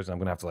 10 years, and I'm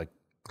going to have to like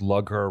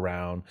lug her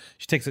around.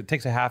 She takes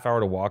a half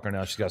hour to walk her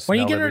now. She's got to When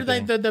smell you get her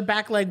everything. the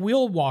back leg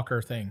wheel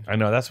walker thing. I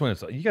know, that's when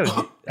it's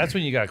that's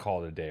when you got to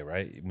call it a day,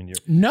 right? When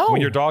No. when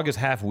your dog is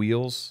half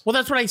wheels. Well,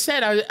 that's what I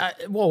said.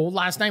 Well,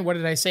 last night, what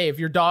did I say? If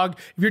your dog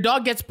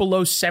gets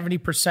below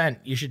 70%,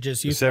 you should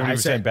just use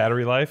 70%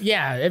 battery life.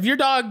 Yeah, if your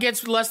dog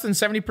gets less than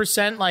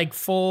 70% like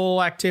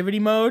full activity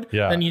mode,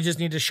 Yeah. then you just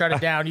need to shut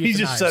it down. He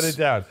just euthanize. shut it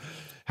down.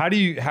 How do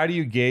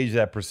you gauge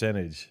that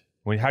percentage?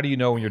 How do you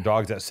know when your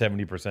dog's at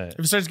 70%? If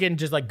it starts getting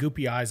just like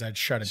goopy eyes, I'd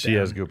shut it down. She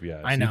has goopy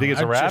eyes. I know. You think it's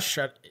a I'd wrap? just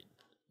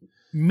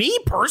Me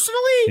personally?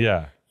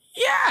 Yeah.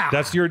 Yeah.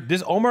 That's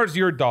Omar's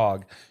your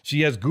dog.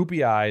 She has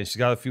goopy eyes. She's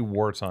got a few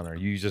warts on her.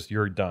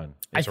 You're done.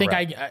 I It's a think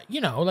wrap.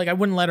 I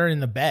wouldn't let her in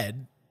the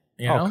bed.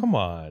 You know? Oh, come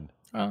on.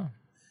 Oh.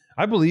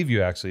 I believe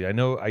you, actually.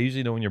 I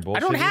usually know when you're bullshitting. I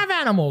don't have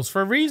animals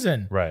for a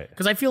reason. Right.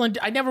 Because I feel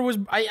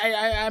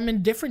I'm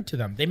indifferent to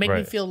them. They make me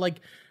Right. feel like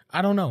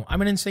I don't know.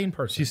 I'm an insane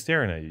person. She's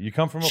staring at you. You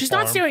come from a She's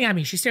farm. not staring at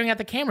me. She's staring at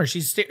the camera.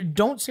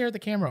 Don't stare at the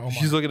camera, Omar.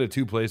 She's looking at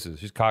two places.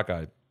 She's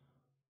cockeyed.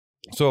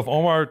 So if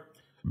Omar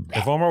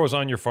was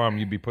on your farm,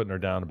 you'd be putting her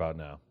down about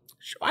now.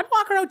 I'd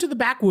walk her out to the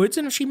backwoods,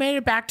 and if she made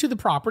it back to the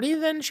property,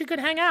 then she could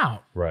hang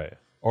out. Right.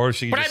 Or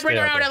she could But just I'd bring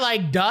stay her out there. at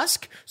like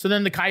dusk, so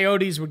then the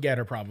coyotes would get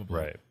her probably.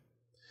 Right.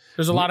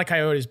 There's a lot of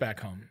coyotes back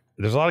home.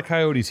 There's a lot of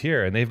coyotes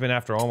here, and they've been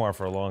after Omar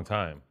for a long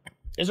time.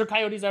 Is there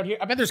coyotes out here?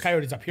 I bet there's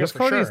coyotes up here There's for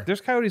coyotes. sure.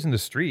 There's coyotes in the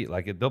street.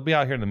 Like they'll be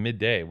out here in the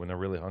midday when they're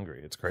really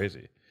hungry. It's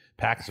crazy.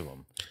 Packs of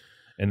them,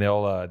 and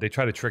they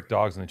try to trick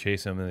dogs and they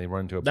chase them, and they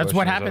run into a. That's bush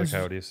what and there's happens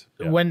other coyotes.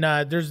 Yeah.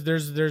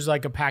 when there's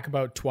like a pack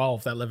about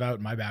 12 that live out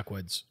in my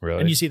backwoods. Really?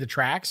 And you see the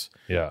tracks.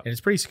 Yeah. And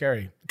it's pretty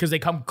scary because they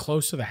come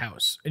close to the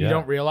house and Yeah. you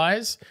don't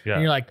realize. Yeah.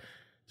 And you're like,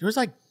 there was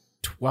like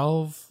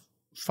 12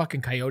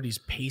 fucking coyotes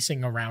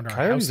pacing around our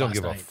Coyotes house don't last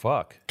give night. a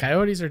fuck.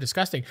 Coyotes are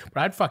disgusting,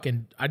 but I'd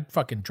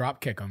fucking drop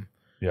kick them.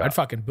 Yeah. I'd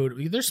fucking boot.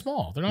 They're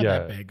small. They're not Yeah,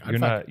 that big.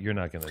 you're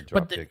not going to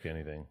drop kick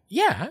anything.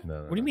 Yeah.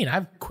 No, What do you mean? I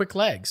have quick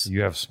legs.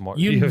 You have smart.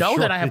 You have know short-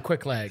 that I have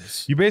quick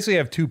legs. You basically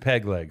have 2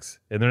 peg legs,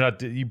 and they're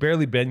not. You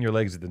barely bend your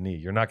legs at the knee.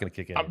 You're not going to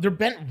kick anything. They're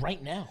bent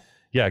right now.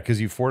 Yeah,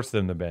 because you force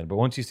them to bend. But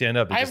once you stand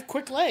up, I have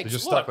quick legs. they're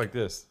just Look. stuck like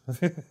this.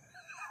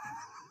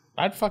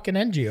 I'd fucking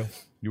end you.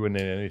 You wouldn't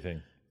need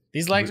anything.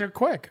 These legs are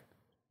quick.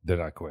 They're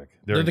not quick.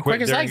 They're the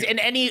quickest legs in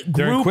any in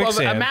group of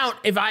quicksand. amount.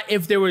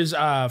 If there was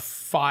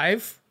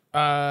 5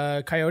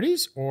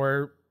 coyotes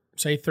or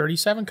say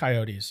 37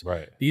 coyotes,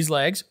 Right. These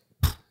legs,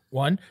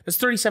 one, that's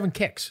 37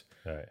 kicks.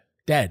 Right.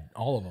 Dead,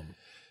 all of them.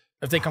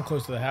 If they come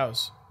close to the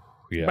house.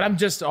 Yeah. But I'm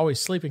just always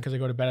sleeping because I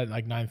go to bed at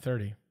like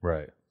 9:30.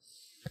 right.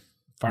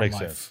 Farm Makes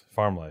life. sense.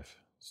 Farm life.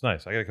 It's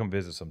nice. I got to come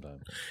visit sometime.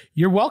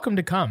 You're welcome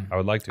to come. I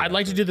would like to. I'd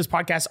like to do this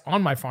podcast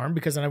on my farm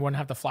because then I wouldn't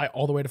have to fly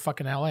all the way to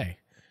fucking LA.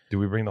 Do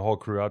we bring the whole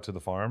crew out to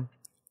the farm?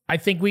 I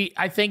think we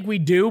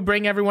do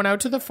bring everyone out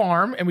to the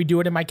farm and we do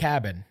it in my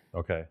cabin.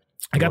 Okay.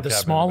 I got Little this cabin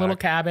in small the little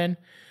back. cabin,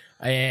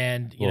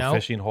 and you Little know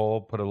fishing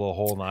hole. Put a little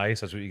hole in the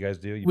ice. That's what you guys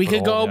do. You we put a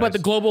could hole go, in but the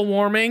ice. global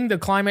warming, the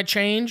climate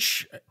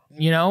change,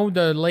 you know,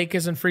 the lake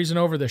isn't freezing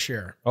over this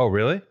year. Oh,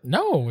 really?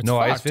 No, it's No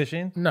fucked. ice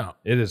fishing? No,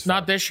 It is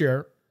not fucked. this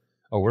year,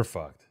 Oh, we're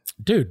fucked.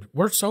 dude.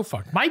 We're so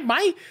fucked.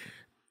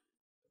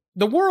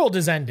 The world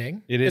is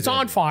ending. It is It's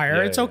on ending. fire.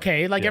 Yeah, it's yeah,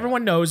 okay. Like yeah.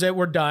 everyone knows it.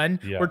 We're done.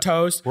 Yeah. We're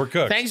toast. We're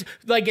cooked. Thanks.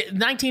 Like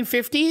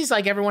 1950s,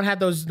 like everyone had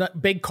those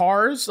big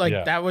cars. Like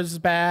Yeah. that was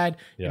bad.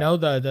 Yeah. You know,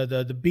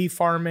 the bee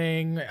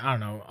farming. I don't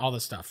know, all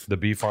this stuff. The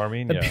bee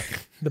farming? Yeah.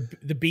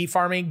 The bee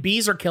farming.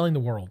 Bees are killing the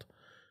world.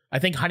 I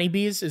think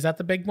honeybees, is that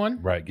the big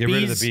one? Right. Get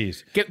rid of the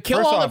bees. Kill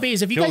First all the off,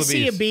 bees. If you kill guys the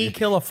see a bees. bee,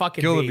 kill a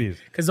fucking Kill the bee.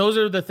 bees. Because those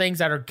are the things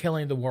that are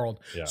killing the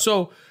world. Yeah.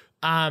 So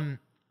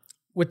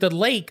with the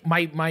lake,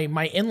 my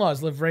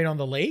in-laws live right on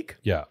the lake.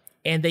 Yeah.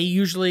 And they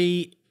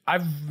usually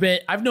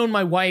I've known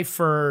my wife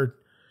for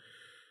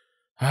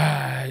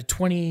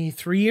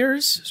 23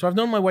 years. So I've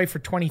known my wife for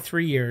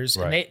 23 years.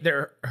 Right.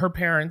 And her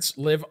parents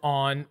live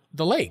on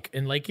the lake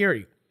in Lake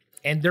Erie.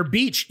 And their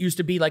beach used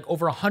to be like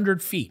over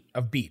 100 feet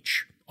of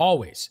beach,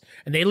 always.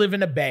 And they live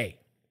in a bay.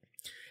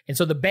 And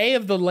so the bay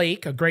of the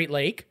lake, a great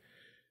lake,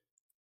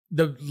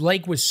 the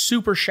lake was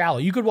super shallow.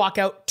 You could walk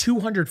out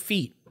 200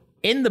 feet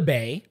in the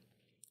bay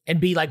and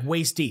be like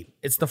waist deep.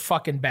 It's the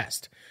fucking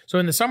best. So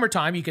in the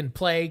summertime, you can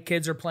play,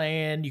 kids are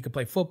playing, you can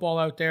play football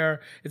out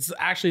there. It's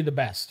actually the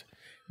best.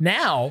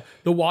 Now,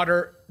 the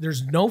water,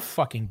 there's no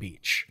fucking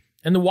beach.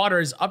 And the water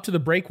is up to the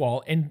break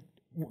wall. And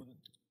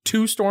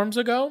 2 storms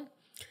ago,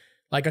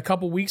 like a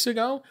couple weeks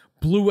ago,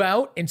 blew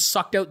out and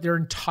sucked out their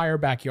entire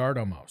backyard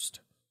almost.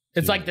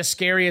 It's like the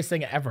scariest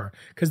thing ever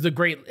because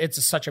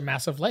it's such a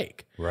massive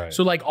lake. Right.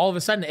 So like all of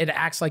a sudden it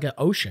acts like an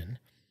ocean.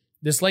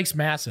 This lake's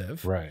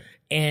massive. Right.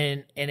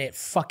 And it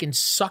fucking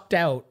sucked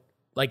out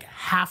like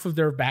half of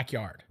their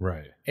backyard.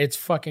 Right. It's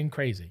fucking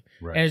crazy.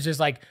 Right. And it's just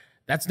like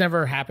that's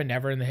never happened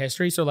ever in the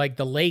history. So like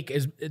the lake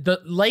is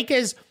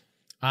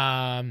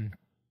I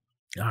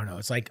don't know,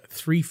 it's like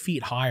 3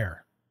 feet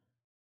higher.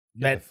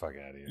 Get the fuck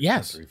out of here.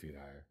 Yes. Not 3 feet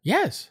higher.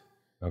 Yes.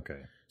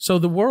 Okay. So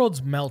the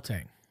world's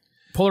melting.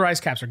 Polar ice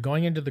caps are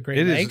going into the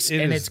Great Lakes,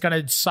 and it's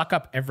going to suck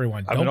up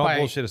everyone. I mean, all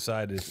bullshit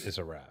aside, it's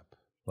a wrap.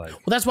 Like,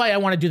 Well, that's why I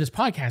want to do this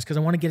podcast because I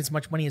want to get as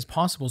much money as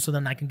possible so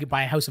then I can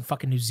buy a house in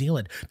fucking New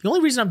Zealand. The only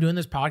reason I'm doing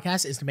this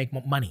podcast is to make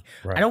money.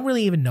 Right. I don't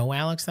really even know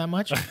Alex that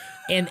much.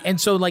 and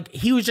so like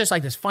he was just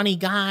like this funny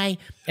guy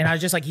and I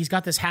was just like he's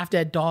got this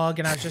half-dead dog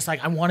and I was just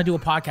like I want to do a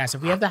podcast.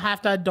 If we have the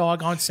half-dead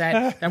dog on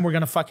set, then we're going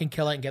to fucking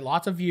kill it and get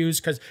lots of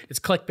views because it's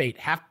clickbait.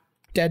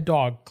 Half-dead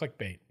dog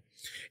clickbait.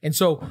 And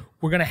so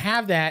we're going to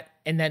have that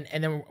and then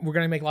we're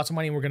going to make lots of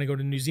money and we're going to go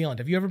to New Zealand.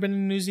 Have you ever been to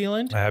New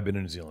Zealand? I have been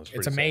in New Zealand. It's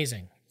pretty sick.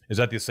 amazing. Is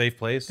that the safe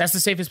place? That's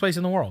the safest place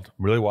in the world.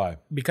 Really? Why?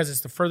 Because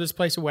it's the furthest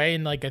place away,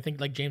 and like I think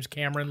like James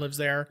Cameron lives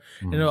there,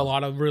 and a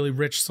lot of really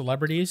rich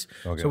celebrities.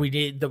 Okay. So we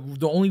did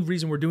the only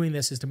reason we're doing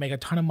this is to make a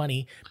ton of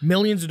money,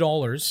 millions of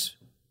dollars,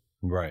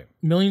 Right.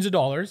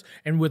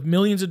 and with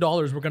millions of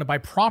dollars, we're going to buy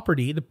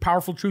property. The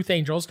Powerful Truth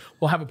Angels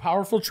will have a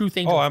Powerful Truth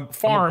Angel Oh, I'm a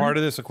farm. part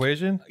of this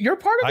equation? You're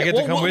part of I it. get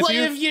to come with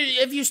you?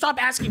 If you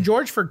stop asking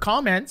George for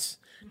comments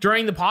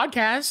during the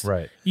podcast,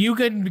 Right. you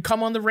can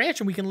come on the ranch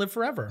and we can live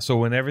forever. So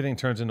when everything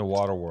turns into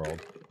Waterworld,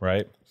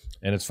 right?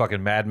 And it's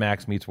fucking Mad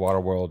Max meets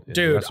Waterworld. in the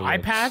Dude, rest of the eye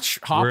world. patch,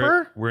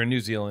 Hopper. We're in New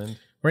Zealand.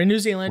 We're in New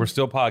Zealand. We're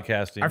still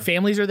podcasting. Our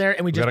families are there,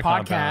 and we We just got a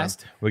compound.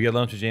 podcast. We get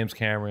lunch with James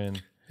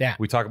Cameron. Yeah.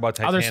 We talk about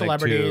Titanic Other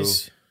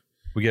celebrities. 2.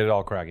 We get it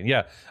all cracking.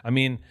 Yeah. I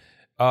mean,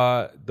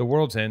 the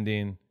world's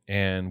ending,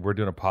 and we're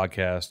doing a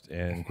podcast,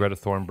 and Greta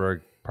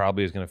Thunberg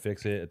probably is going to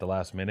fix it at the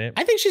last minute.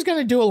 I think she's going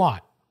to do a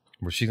lot.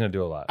 Where she's going to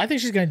do a lot. I think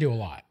she's going to do a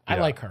lot. I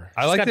Yeah. like her.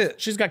 I like that.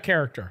 She's got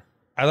character.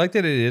 I like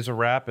that it is a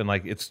rap and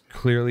like it's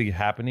clearly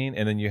happening,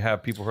 and then you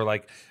have people who are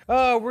like,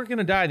 "Oh, we're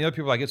gonna die," and the other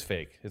people are like, "It's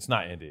fake. It's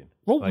not ending."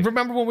 Well, Like-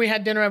 remember when we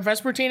had dinner at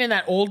Vespertine and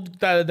that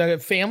the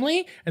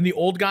family and the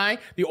old guy,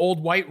 the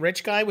old white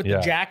rich guy with Yeah.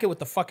 the jacket with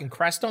the fucking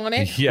crest on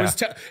it? Yeah.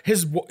 Was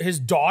his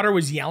daughter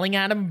was yelling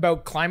at him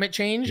about climate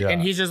change, Yeah.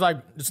 and he's just like,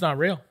 "It's not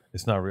real.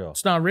 It's not real.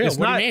 It's not real. It's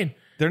What not- do you mean?"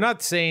 they're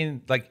not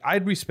saying like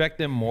I'd respect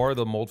them more,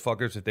 the mold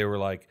fuckers, if they were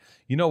like,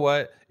 you know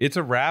what, it's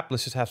a wrap.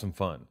 Let's just have some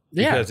fun.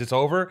 Yeah. Because it's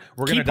over.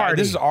 We're gonna die. party.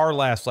 This is our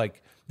last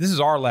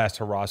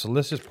hurrah. So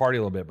let's just party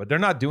a little bit. But they're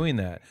not doing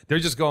that. They're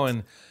just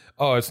going,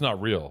 oh, it's not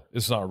real.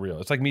 It's not real.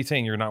 It's like me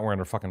saying you're not wearing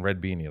a fucking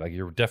red beanie. Like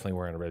you're definitely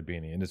wearing a red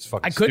beanie, and it's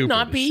fucking. I could stupid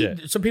not as be.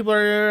 shit. Some people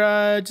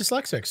are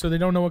dyslexic, so they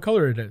don't know what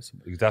color it is.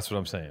 That's what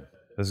I'm saying.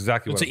 That's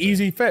exactly It's what an I'm saying.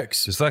 easy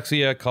fix.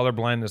 Dyslexia, color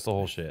blindness, the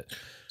whole shit.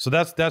 So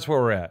that's where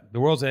we're at. The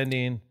world's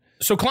ending.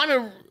 So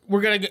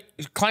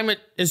climate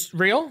is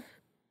real.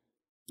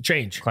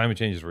 Change. Climate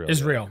change is real.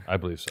 Is yeah. real. I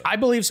believe so. I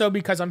believe so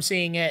because I'm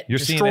seeing it You're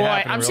seeing destroy. it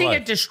happen in I'm real seeing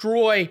life. it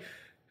destroy.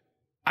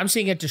 I'm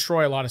seeing it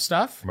destroy a lot of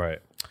stuff, Right.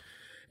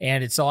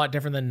 and it's a lot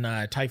different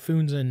than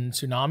typhoons and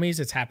tsunamis.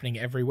 It's happening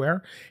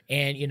everywhere,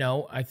 and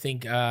I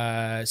think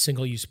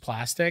single-use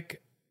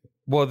plastic.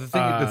 Well, the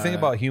thing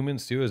about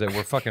humans too is that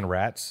we're fucking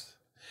rats.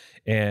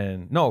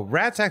 And no,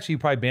 rats actually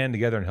probably band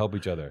together and help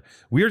each other.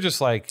 We're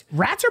just like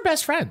Rats are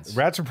best friends.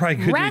 rats are probably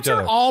good Rats to each are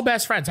other. all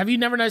best friends. Have you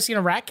never seen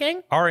a rat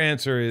king? Our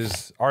answer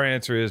is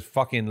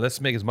fucking let's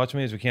make as much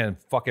money as we can and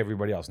fuck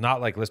everybody else. Not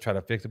like let's try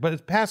to fix it. But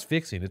it's past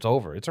fixing. It's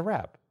over. It's a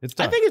wrap. It's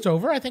done. I think it's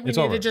over. I think we It's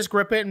need over. to just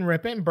grip it and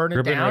rip it and burn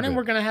Grip it it and down, rip and it.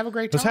 we're gonna have a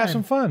great time. Let's have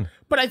some fun.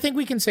 But I think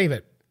we can save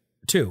it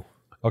too.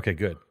 Okay,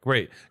 good.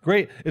 Great.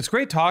 It's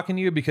great talking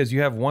to you because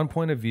you have one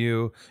point of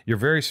view. You're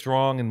very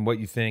strong in what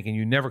you think, and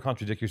you never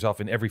contradict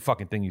yourself in every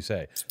fucking thing you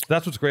say.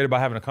 That's what's great about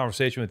having a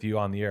conversation with you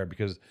on the air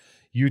because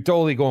you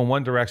totally go in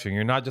one direction.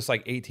 You're not just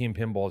like 18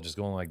 pinballs just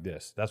going like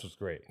this. That's what's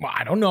great. Well,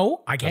 I don't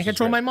know. I can't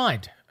control great. my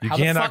mind. You How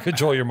the cannot fuck-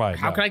 control your mind.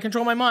 How no. can I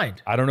control my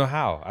mind? I don't know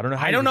how. I don't know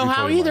how. I you don't can know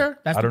how control your either. mind.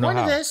 That's I the don't know point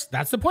of how. this.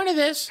 That's the point of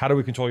this. How do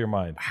we control your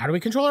mind? How do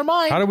we control our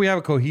mind? How do we have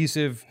a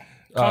cohesive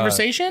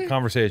Conversation?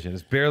 Conversation.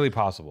 It's barely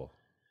possible.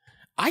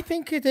 I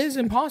think it is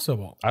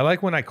impossible. I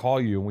like when I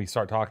call you and we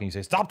start talking. You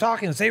say, "Stop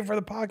talking, save it for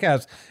the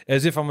podcast,"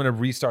 as if I'm going to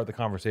restart the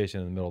conversation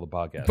in the middle of the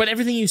podcast. But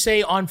everything you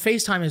say on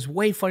FaceTime is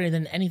way funnier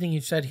than anything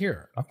you've said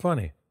here. I'm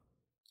funny.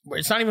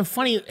 It's not even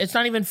funny. It's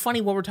not even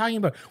funny what we're talking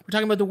about. We're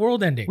talking about the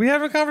world ending. We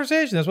have a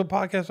conversation. That's what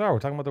podcasts are. We're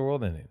talking about the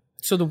world ending.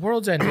 So the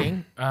world's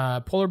ending.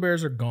 Polar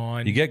bears are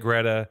gone. You get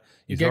Greta.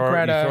 You get throw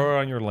Greta. You throw her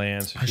on your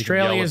land. So she can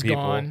Australia yell at is people.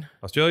 gone.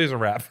 Australia's a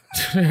wrap.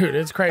 Dude,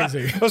 it's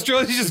crazy.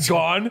 Australia's just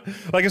gone.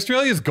 Like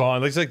Australia's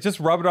gone. Like, it's like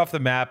just rub it off the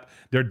map.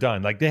 They're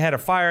done. Like they had a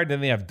fire,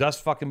 then they have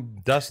dust.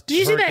 Did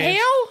you see the hurricanes.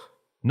 hail?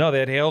 No, they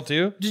had hail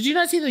too. Did you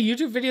not see the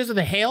YouTube videos of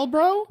the hail,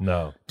 bro?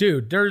 No.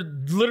 Dude, they're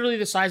literally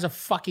the size of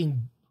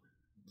fucking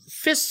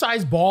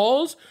fist-sized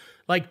balls,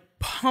 like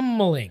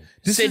pummeling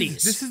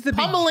cities. this is the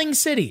pummeling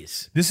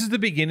cities. This is the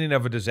beginning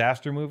of a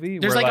disaster movie.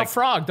 There's where, like a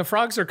frog. The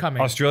frogs are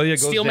coming. Australia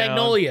goes Steel down.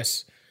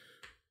 Magnolias.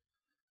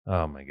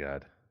 Oh my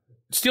god.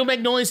 Steel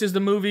Magnolias is the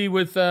movie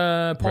with Paul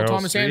Meryl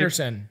Thomas Streep?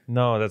 Anderson.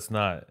 No, that's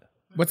not.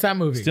 What's that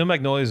movie? Steel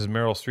Magnolias is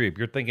Meryl Streep.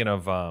 You're thinking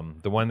of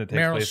the one that takes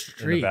Meryl place in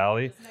Streep. the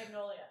valley.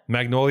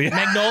 Magnolia.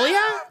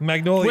 Magnolia.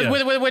 Magnolia?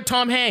 Magnolia. With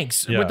Tom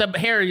Hanks. Yeah. With the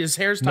hair, his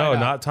hair's tied no, up.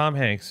 not Tom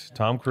Hanks.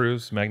 Tom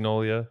Cruise.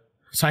 Magnolia.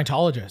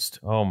 Scientologist.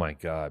 Oh my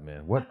god,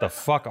 man! What the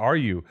fuck are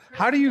you?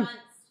 How do you?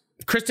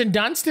 Kristen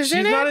Dunst is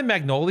She's in not it? in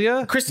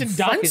Magnolia. Kristen You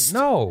fucking- Dunst?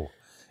 No,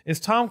 it's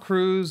Tom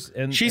Cruise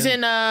and She's and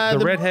in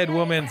the redhead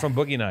woman from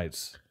Boogie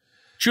Nights.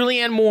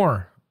 Julianne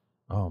Moore.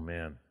 Oh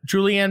man,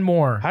 Julianne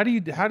Moore. how do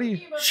you?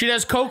 She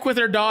does coke with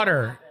her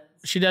daughter.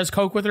 She does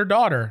coke with her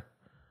daughter.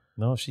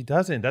 No, she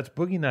doesn't. That's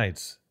Boogie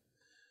Nights.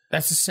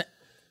 That's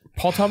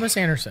Paul Thomas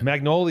Anderson.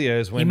 Magnolia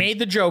is when He made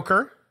the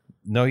Joker.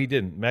 No, he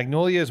didn't.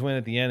 Magnolia is when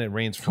at the end it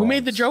rains. Who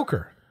made the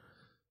Joker?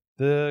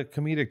 The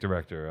comedic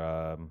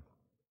director.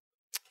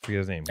 Forget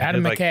his name.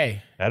 Adam He did,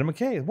 McKay. Adam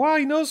McKay. Wow,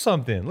 he knows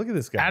something. Look at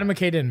this guy. Adam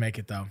McKay didn't make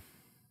it though.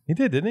 He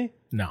did, didn't he?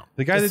 No,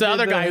 The guy it's that the did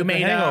other guy who the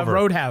made Hangover.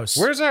 Roadhouse.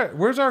 Where's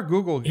our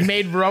Google? He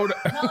made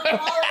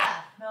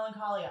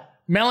Melancholia.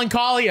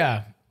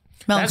 Melancholia.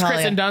 That's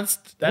Kristen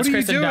Dunst. That's what are you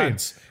Kristen doing?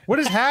 Dunst. What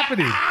is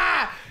happening?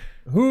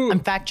 Who? I'm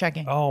fact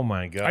checking. Oh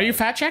my god. Are you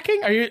fact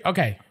checking? Are you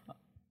okay?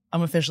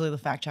 I'm officially the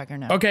fact checker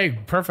now. Okay,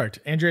 perfect.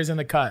 Andrea's in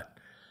the cut.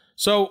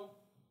 So,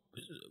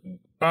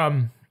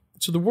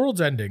 so the world's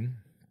ending,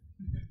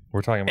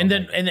 We're talking about. and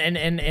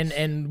then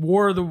and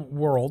War of the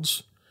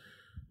Worlds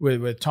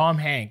with Tom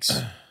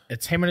Hanks.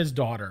 It's him and his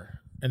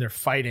daughter, and they're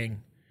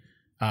fighting.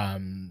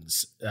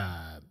 Cylons,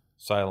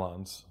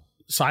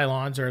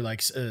 Cylons or like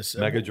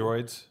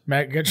Megadroids.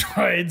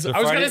 Megadroids. I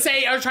was fighting- gonna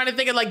say. I was trying to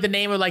think of like the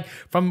name of like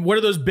from what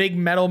are those big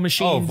metal Oh,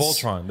 machines?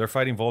 Voltron. They're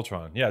fighting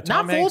Voltron. Yeah, Not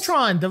Tom Hanks.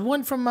 Voltron. The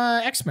one from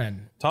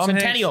X-Men. Tom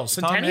Centennials. Hanks,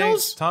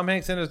 Centennials. Tom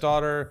Hanks and his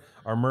daughter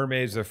are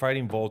mermaids. They're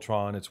fighting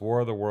Voltron. It's War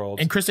of the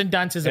Worlds. And Kristen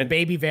Dunst is a And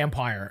baby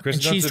vampire.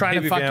 Kristen and she's Dunst is a trying to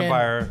baby fucking.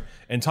 vampire.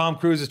 And Tom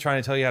Cruise is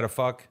trying to tell you how to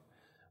fuck.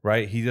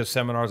 Right? He does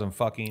seminars on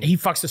fucking. He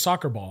fucks the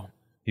soccer ball.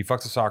 He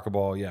fucks a soccer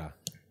ball. Yeah.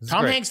 This is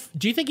Tom great. Hanks.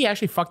 Do you think he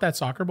actually fucked that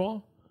soccer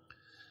ball?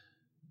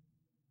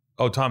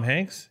 Oh, Tom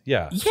Hanks?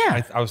 Yeah.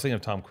 Yeah. I was thinking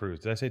of Tom Cruise.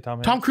 Did I say Tom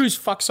Hanks? Tom Cruise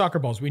fucks soccer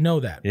balls. We know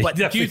that. Yeah, he But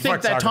do you definitely think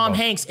fucks that soccer Tom balls.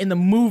 Hanks in the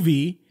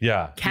movie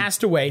Yeah.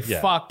 Castaway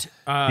Yeah. fucked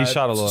He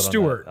shot a load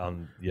Stewart?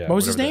 on yeah, What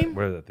was his whatever name?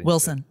 whatever that thing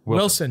Wilson. is.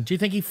 Wilson. Do you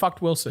think he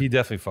fucked Wilson? He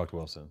definitely fucked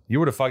Wilson. You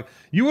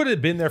would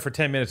have been there for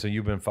 10 minutes and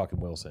you've been fucking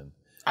Wilson.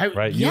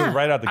 Right? You would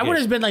right out the I would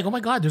gate. have been like, oh my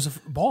God, there's a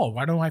ball.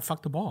 Why don't I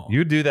fuck the ball?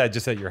 You do that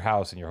just at your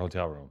house in your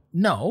hotel room.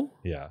 No.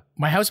 Yeah.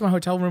 My house and my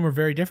hotel room are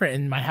very different,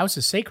 and my house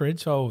is sacred.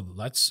 So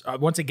let's,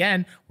 once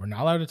again, we're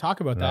not allowed to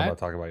talk about We're not that. allowed to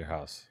talk about your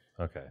house.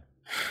 Okay.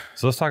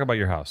 So let's talk about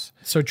your house.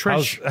 So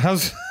Trish,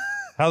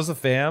 How's the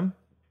fam?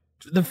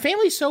 the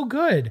family's so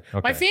good.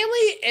 Okay. My family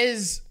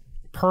is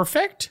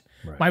perfect.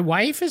 Right. My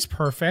wife is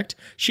perfect.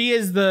 She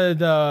is the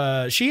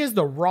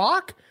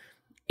rock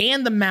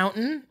and the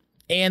mountain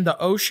and the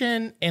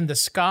ocean and the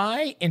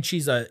sky, and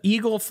she's an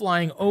eagle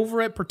flying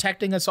over it,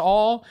 protecting us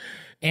all.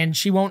 And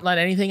she won't let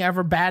anything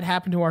ever bad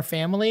happen to our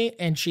family.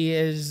 And she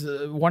is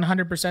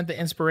 100% the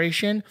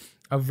inspiration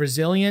of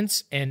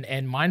resilience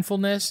and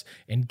mindfulness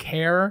and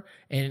care,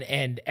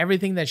 and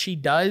everything that she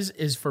does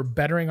is for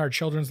bettering our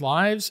children's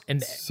lives.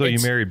 And So you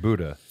married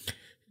Buddha.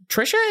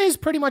 Trisha is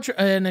pretty much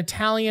an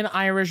Italian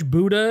Irish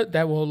Buddha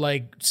that will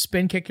like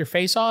spin kick your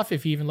face off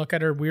if you even look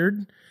at her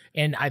weird.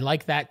 And I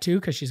like that too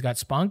because she's got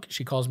spunk.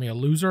 She calls me a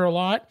loser a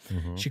lot.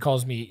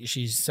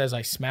 She says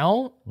I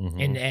smell,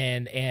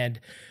 and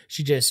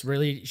she just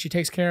really, she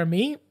takes care of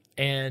me,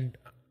 and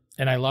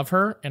I love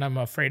her, and I'm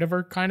afraid of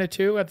her kind of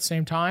too at the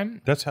same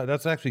time. That's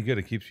actually good.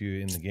 It keeps you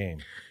in the game.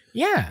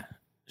 Yeah,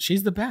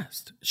 she's the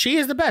best. She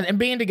is the best. And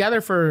being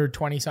together for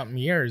 20 something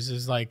years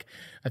is like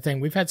a thing.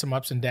 We've had some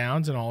ups and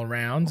downs and all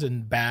arounds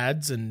and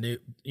bads, and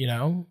you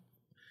know.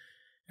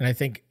 And I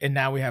think, and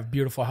now we have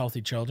beautiful,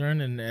 healthy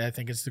children. And I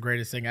think it's the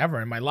greatest thing ever.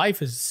 And my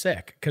life is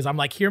sick because I'm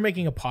like here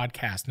making a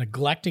podcast,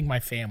 neglecting my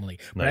family.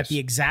 But at the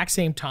exact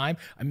same time,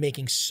 I'm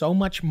making so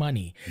much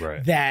money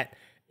that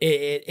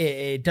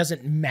it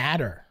doesn't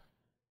matter,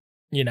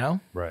 you know?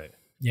 Right.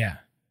 Yeah.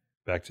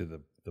 Back to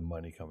the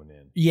money coming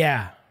in.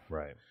 Yeah.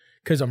 Right.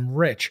 Because I'm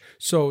rich.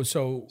 So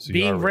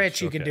being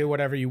rich, you can okay. do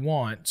whatever you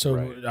want.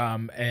 So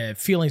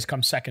feelings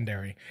come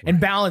secondary. And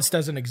balance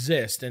doesn't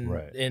exist. And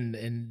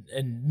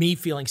me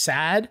feeling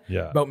sad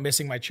about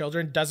missing my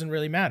children doesn't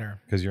really matter.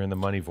 Because you're in the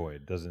money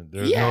void.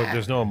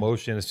 There's no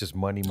emotion. It's just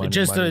money.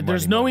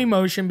 There's no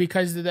emotion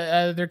because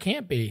there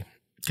can't be.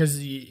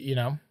 Because, you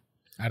know,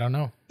 I don't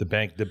know. The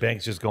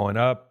bank's just going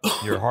up.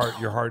 Your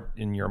heart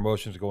and your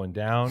emotions are going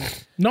down.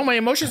 No, my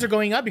emotions are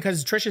going up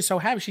because Trisha's so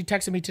happy. She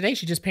texted me today.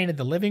 She just painted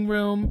the living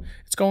room.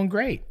 It's going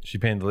great. She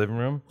painted the living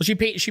room? Well,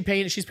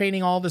 she's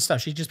painting all this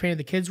stuff. She just painted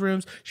the kids'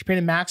 rooms. She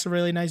painted Max a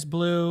really nice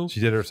blue. She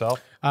did it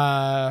herself?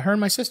 Her and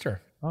my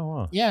sister. Oh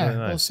wow. Yeah, really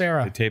nice. little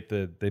Sarah.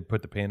 They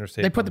put the painter's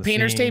tape. They put the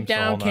painter's tape seams,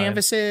 down, all nine.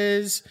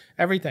 canvases,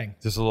 everything.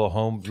 Just a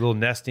little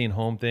nesting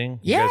home thing.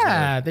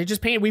 Yeah, they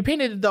just painted. We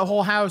painted the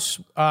whole house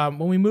when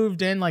we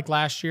moved in like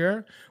last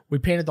year. We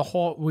painted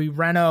we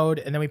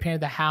renoed, and then we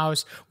painted the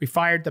house. We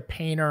fired the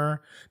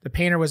painter. The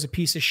painter was a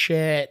piece of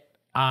shit.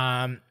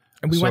 And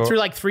we went through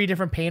like 3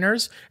 different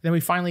painters. And then we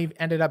finally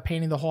ended up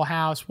painting the whole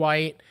house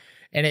white.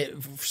 And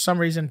it, for some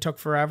reason, took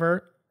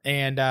forever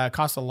and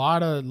cost a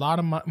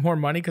lot more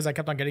money because I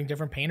kept on getting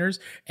different painters.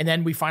 And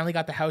then we finally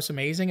got the house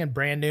amazing and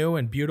brand new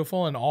and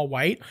beautiful and all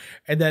white.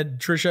 And then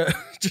Trisha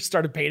just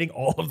started painting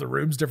all of the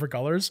rooms different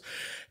colors.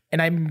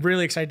 And I'm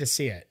really excited to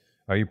see it.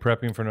 Are you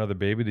prepping for another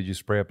baby? Did you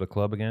spray up the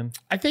club again?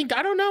 I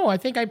don't know. I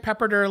think I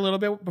peppered her a little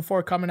bit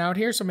before coming out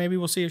here, so maybe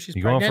we'll see if she's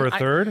You pregnant. going for a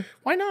third?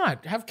 Why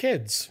not? Have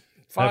kids.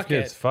 Have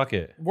kids. Fuck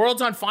it.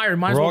 World's on fire.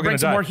 Might as We're all well bring gonna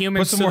some die. more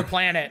humans Put some to more- the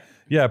planet.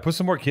 Yeah, put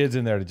some more kids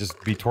in there to just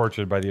be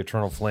tortured by the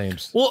eternal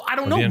flames. Well, I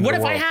don't of know. the end of What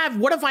the if world.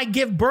 what if I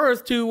give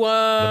birth to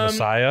The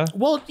Messiah?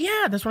 Well,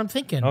 yeah, that's what I'm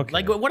thinking. Okay.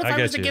 Like, what if I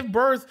I was get to you. give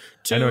birth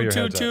I know your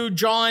to head's up.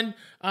 John?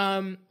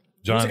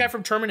 Who's the guy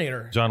from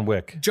Terminator? John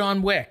Wick.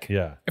 John Wick.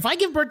 Yeah. If I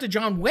give birth to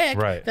John Wick,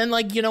 Right. then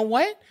like you know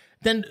what?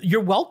 Then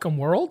you're welcome,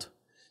 world.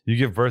 You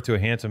give birth to a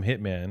handsome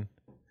hitman.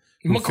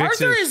 who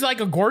MacArthur fixes- is like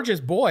a gorgeous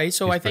boy,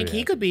 so I think pretty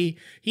he could be.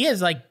 He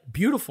has like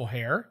beautiful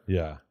hair.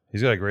 Yeah.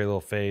 He's got a great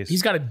little face.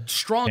 He's got a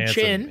strong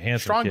chin.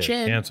 Handsome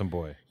kid. Handsome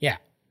boy. Yeah,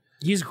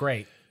 he's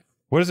great.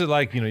 What is it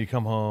like? You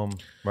come home,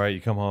 right?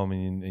 You come home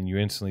and you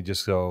instantly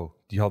just go,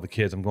 you tell the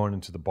kids, I'm going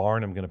into the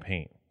barn, I'm going to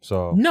paint.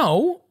 So,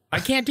 No,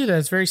 I can't do that.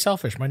 It's very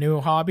selfish. My new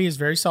hobby is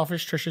very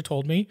selfish. Trisha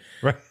told me.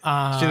 right?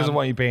 She doesn't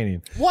want you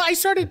painting. Well, I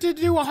started to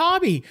do a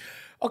hobby.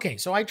 Okay,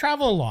 so I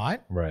travel a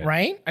lot. Right.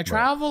 Right? I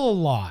travel a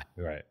lot.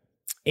 Right.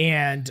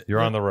 And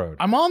You're on the road.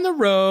 I'm on the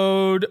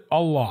road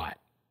a lot.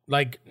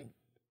 Like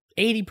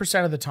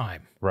 80% of the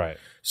time. Right.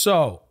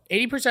 So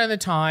 80% of the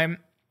time,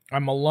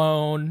 I'm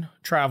alone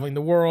traveling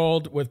the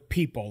world with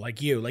people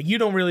like you. Like you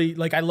don't really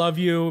like. I love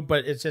you,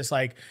 but it's just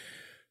like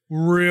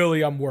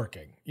really, I'm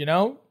working. You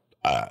know.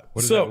 What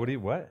is So- that? What do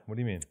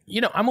you mean?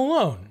 You know, I'm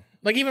alone.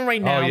 Like even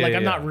right now, yeah, like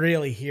I'm yeah. not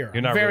really here.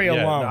 You're not I'm very really-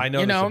 yeah, alone. I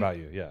know you this know? about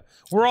you. Yeah.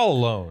 We're all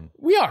alone.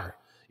 We are.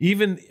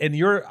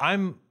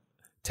 I'm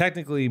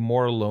technically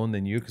more alone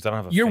than you because I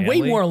don't have a You're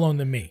family. way more alone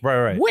than me.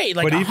 Right. Wait,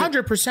 like But even-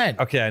 100%.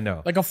 Okay, I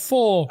know. Like a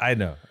full. I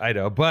know.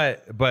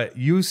 But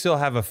you still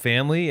have a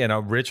family and a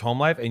rich home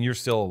life, and you're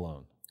still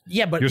alone.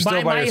 Yeah, but You're still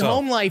by my yourself.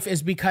 home life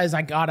is because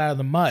I got out of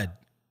the mud.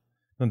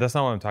 No, that's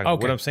not what I'm talking about.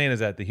 Okay. What I'm saying is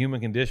that the human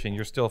condition,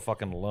 you're still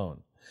fucking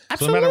alone.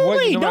 Absolutely.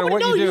 So no matter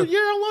Nobody what you do,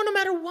 you're alone no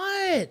matter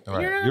what. all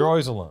right, you're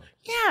always alone.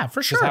 Yeah,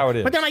 for sure. how it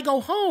is. But then I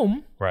go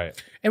home.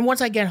 Right. And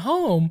once I get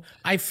home,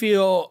 I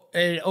feel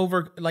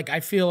I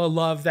feel a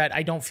love that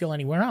I don't feel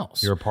anywhere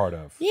else. You're a part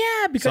of.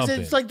 Yeah, because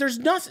Something. it's like there's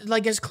nothing,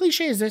 like as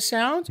cliche as this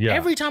sounds, Yeah.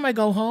 every time I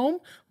go home,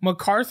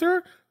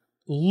 MacArthur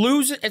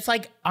loses. It's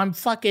like I'm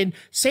fucking,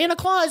 Santa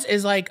Claus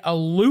is like a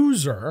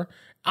loser.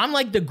 I'm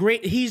like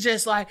he's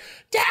just like,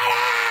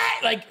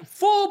 Daddy! Like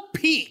full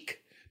peak.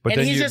 But And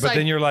then he's you just but like,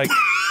 then you're like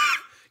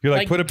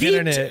put a pin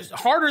in geeked it.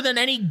 harder than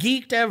any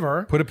geeked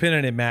ever. Put a pin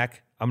in it,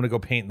 Mac. I'm gonna go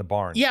paint in the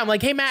barn. Yeah, I'm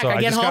like, hey, Mac, So I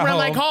I get just home got and I'm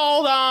like, home.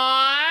 hold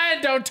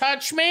on, don't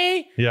touch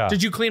me. Yeah.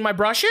 Did you clean my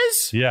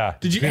brushes? Yeah.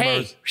 Did you, Clean my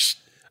hey, brushes.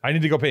 I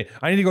need to go paint.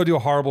 I need to go do a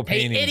horrible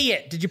hey, painting.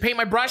 idiot, did you paint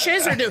my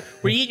brushes? Or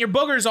were you eating your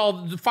boogers all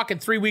the fucking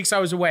 3 weeks I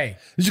was away?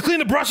 Did you clean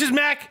the brushes,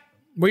 Mac?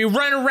 Were you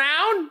running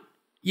around?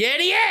 You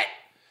idiot.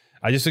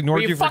 I just Were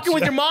ignored you you for fucking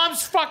with your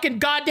mom's fucking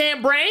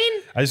goddamn brain?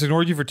 I just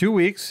ignored you for 2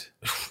 weeks.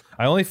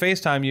 I only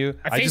FaceTime you.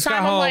 I just FaceTime got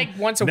him, home. like,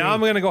 once a now week. I'm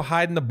gonna go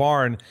hide in the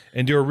barn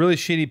and do a really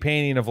shitty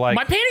painting of like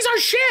My paintings are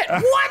shit.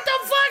 What the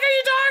fuck are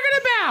you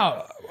talking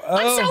about?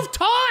 I'm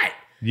self-taught.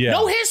 Yeah,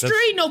 No that's-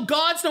 history, no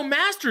gods, no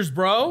masters,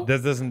 bro.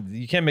 that doesn't.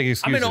 You can't make I'm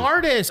excuses. an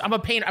artist. I'm a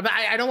painter.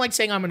 I don't like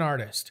saying I'm an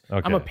artist.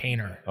 Okay. I'm a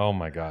painter. Oh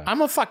my god.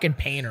 I'm a fucking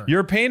painter.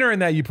 You're a painter in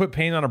that you put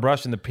paint on a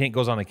brush and the paint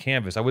goes on a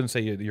canvas. I wouldn't say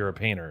you're a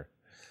painter.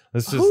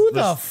 Who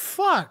the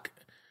fuck?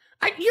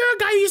 You're a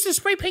guy who used to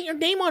spray paint your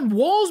name on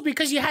walls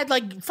because you had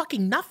like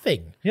fucking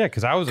nothing. Yeah,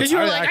 because I was. Because you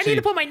were like, actually, I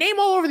need to put my name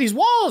all over these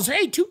walls.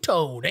 Hey,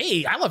 two-tone.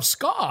 Hey, I love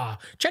ska.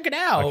 Check it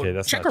out. Okay,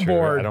 that's not true.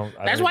 Checkerboard. I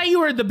That's don't- why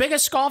you were the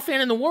biggest ska fan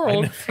in the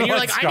world. never And you're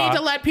liked like, I need ska.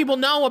 to let people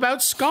know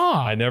about ska.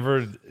 I never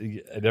gave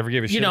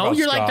a shit. You know, about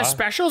you're like, the ska.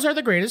 Specials are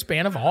the greatest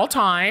band of all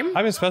time.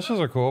 I mean, specials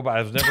are cool, but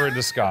I was never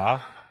into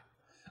ska.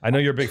 I know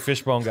you're a big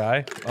Fishbone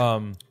guy.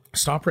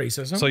 Stop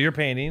racism. So your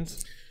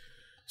paintings,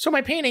 So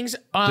my paintings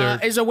They're-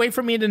 is a way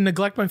for me to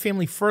neglect my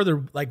family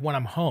further, like when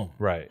I'm home.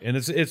 right? And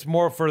it's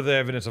more for the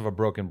evidence of a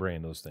broken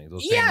brain. Those things.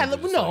 Those Yeah, paintings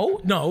are just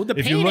like- no. The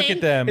If painting you look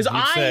at them, is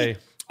you'd say-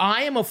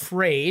 I am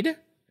afraid.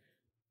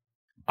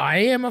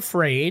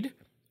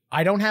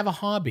 I don't have a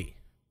hobby.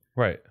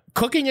 right.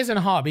 Cooking isn't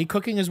a hobby.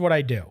 Cooking is what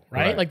I do,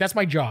 right? Right. Like that's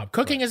my job.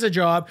 Cooking is a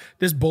job.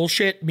 This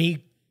bullshit,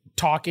 me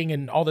talking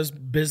and all this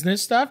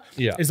business stuff,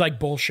 Yeah. is like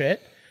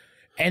bullshit.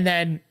 And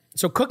then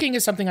so cooking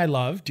is something I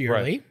love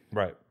dearly.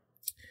 Right.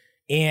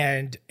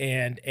 And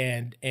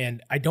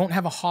I don't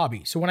have a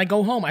hobby. So when I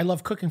go home, I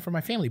love cooking for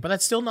my family, but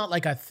that's still not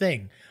like a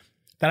thing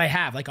that I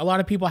have. Like a lot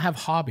of people have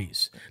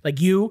hobbies.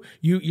 Like you're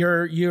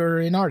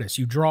an artist.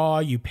 You draw,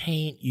 you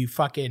paint, you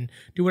fucking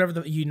do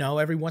whatever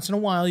every once in a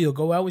while you'll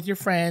go out with your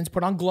friends,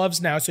 put on gloves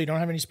now so you don't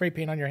have any spray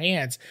paint on your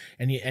hands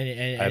and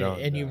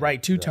you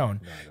write two-tone.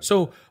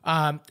 So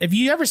if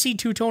you ever see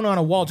two-tone on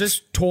a wall,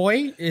 just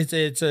toy,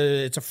 it's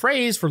a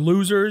phrase for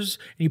losers,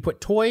 and you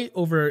put toy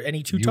over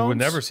any two-tones. You would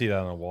never see that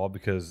on a wall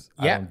because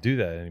I Yeah. don't do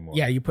that anymore.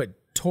 Yeah, you put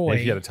toy.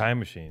 If you had a time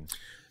machine.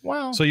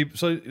 Well,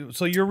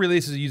 So your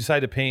releases, you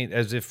decide to paint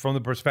as if from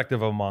the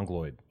perspective of a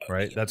Mongoloid,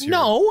 right? That's your,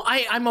 no,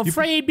 I'm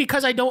afraid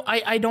because I don't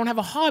have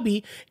a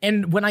hobby,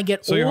 and when I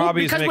get So old, your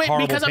hobby is to because make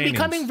horrible because I'm paintings.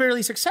 becoming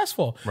very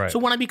successful. Right. So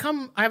when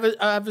I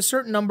have a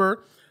certain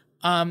number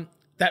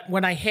that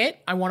when I hit,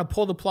 I want to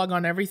pull the plug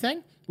on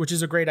everything, which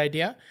is a great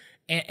idea,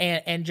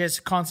 and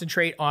just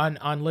concentrate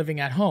on living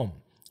at home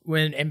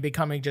and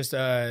becoming just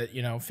a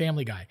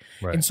family guy.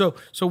 Right. And so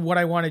what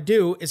I want to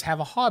do is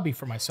have a hobby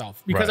for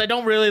myself because Right. I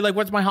don't really like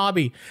what's my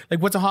hobby?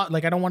 Like what's a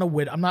like I don't want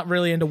to I'm not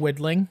really into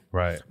whittling.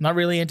 Right. I'm not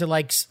really into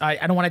like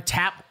I don't want to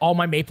tap all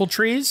my maple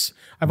trees.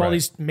 I have all Right.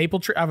 these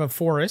maple trees. I have a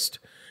forest,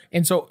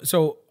 and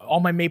so all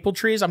my maple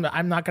trees. I'm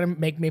not going to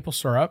make maple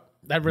syrup.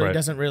 That really Right.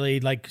 doesn't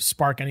really like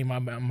spark any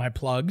of my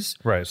plugs.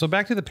 Right. So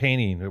back to the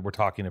painting that we're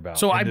talking about.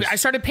 So And I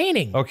started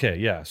painting. Okay,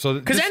 yeah.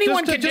 So 'Cause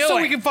anyone can just do so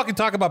it. we can fucking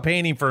talk about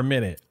painting for a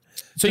minute.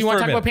 So you Just want for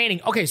to a talk about minute.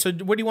 painting? Okay. So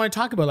what do you want to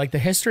talk about? Like the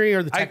history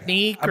or the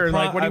technique or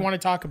like what do you want to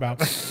talk about?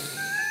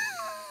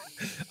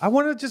 I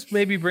want to just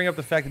maybe bring up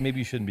the fact that maybe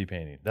you shouldn't be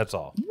painting. That's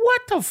all.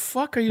 What the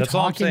fuck are you That's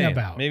all I'm talking saying.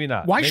 about? Maybe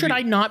not. Why Maybe- should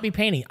I not be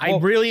painting? Well,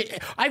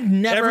 I've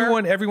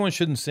never. Everyone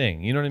shouldn't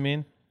sing. You know what I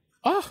mean?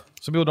 Oh,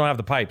 Some people don't have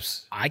the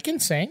pipes. I can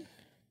sing.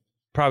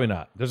 Probably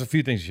not. There's a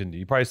few things you shouldn't do.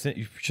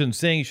 You shouldn't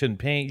sing. You shouldn't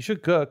paint. You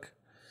should cook.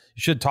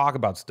 You should talk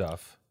about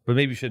stuff, but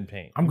maybe you shouldn't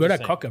paint. I'm good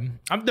just at saying.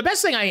 cooking. The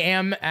best thing I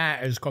am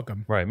at is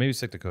cooking. Right. Maybe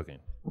stick to cooking.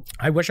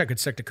 I wish I could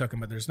stick to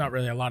cooking, but there's not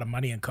really a lot of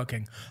money in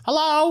cooking.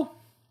 Hello.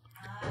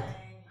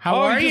 How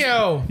Oh, are you you?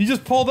 just- You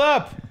just pulled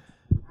up.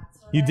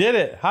 You did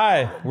it.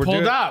 Hi.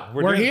 Pulled up.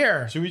 We're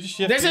here. Should we just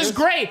shift This is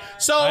great.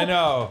 So I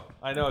know.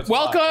 It's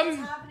welcome.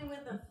 What's happening with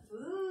the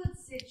food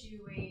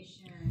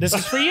situation? This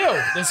is for you.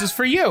 This is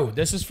for you.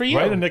 This is for you.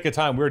 Right in the nick of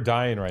time. We're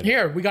dying right now.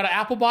 Here, we got an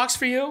apple box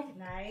for you.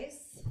 Nice.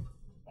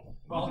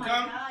 Welcome. Oh my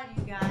god,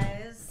 you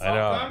guys. I know.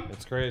 Welcome.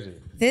 It's crazy.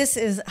 This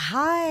is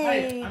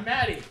Hi, I'm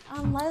Maddie.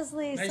 I'm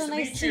Leslie. Nice so to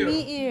nice meet to you.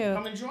 meet you.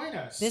 Come and join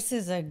us. This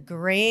is a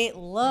great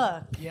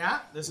look. Yeah,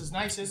 this is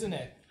nice, isn't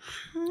it?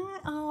 Hi.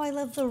 Oh, I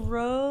love the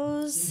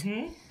rose.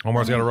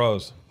 Omar's got a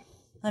rose.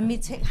 Let me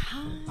take.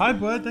 Hi. Hi,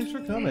 bud. Thanks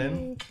for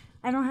coming.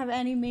 I don't have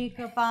any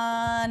makeup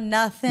on,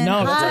 nothing.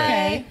 No, that's Hi.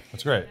 okay.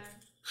 That's great.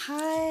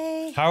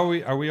 Hi. How are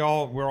we? Are we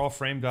all? We're all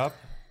framed up.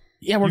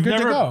 Yeah, we're You've good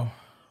never- to go.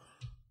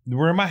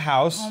 We're in my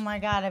house. Oh my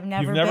God, I've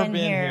never, never been,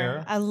 been here.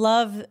 here. I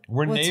love.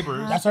 We're what's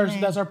neighbors. That's our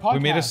happening. podcast. We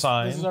made a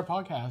sign. This is our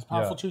podcast.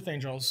 Powerful Yeah. Truth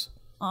Angels.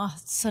 Oh,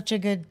 it's such a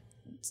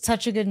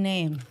good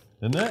name.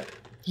 Isn't it?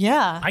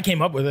 Yeah. I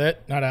came up with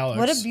it, not Alex.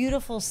 What a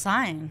beautiful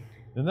sign.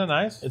 Isn't that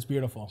nice? It's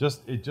beautiful.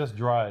 It just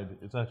dried.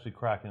 It's actually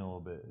cracking a little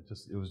bit.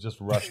 It was just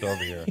rushed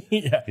over here. yeah.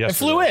 It yesterday.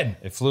 flew in.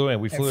 It flew in.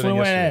 We It flew, flew it in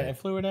in. yesterday. It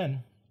flew it in.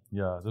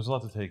 Yeah, there's a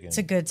lot to take in. It's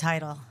a good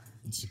title.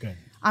 It's good.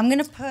 I'm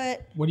going to put,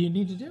 What do you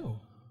need to do?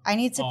 I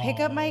need to pick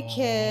up my You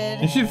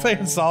kid. should play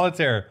in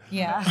solitaire.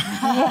 Yeah.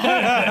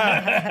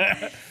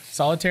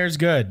 Solitaire's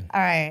good.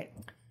 All right.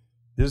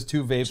 There's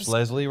 2 vapes,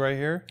 Lesley, right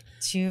here.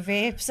 2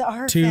 vapes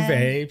are 2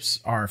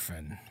 vapes,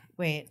 Arfin.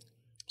 Wait.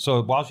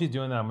 So while she's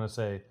doing that, I'm going to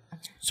say,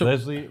 So-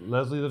 Lesley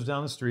lives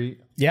down the street.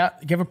 Yeah,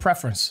 give a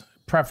preference.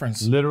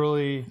 Preference.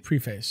 Literally,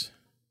 Preface.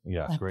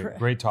 yeah,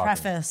 great talking.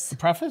 Preface.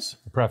 Preface?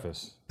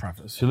 Preface.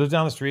 Preface. She lives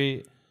down the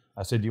street.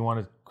 I said, do you want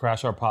to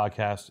crash our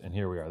podcast? And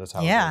here we are. That's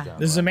how Yeah. it goes down.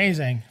 This is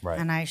amazing. Right.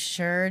 And I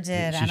sure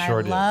did. She And sure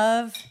I did.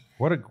 love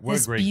What a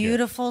this great gift.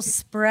 beautiful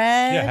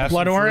spread. Yeah, have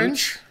Blood some fruit.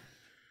 orange.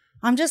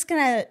 I'm just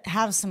going to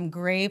have some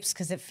grapes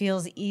because it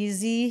feels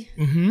easy.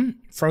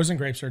 Frozen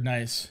grapes are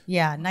nice.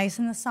 Yeah, nice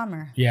in the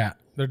summer. Yeah,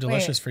 they're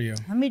delicious Wait. for you.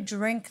 Let me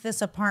drink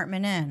this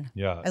apartment in.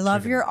 Yeah, I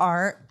love drink it. your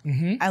art.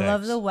 I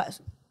love Thanks.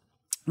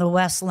 the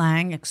West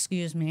Lang,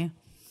 excuse me.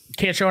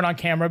 Can't show it on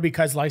camera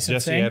because Jesse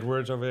licensing.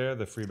 Edwards over there,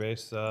 the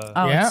freebase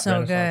Oh, Yeah. it's so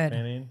Renaissance good.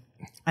 painting.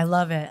 I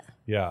love it.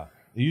 Yeah.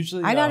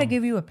 Usually, I got to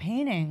give you a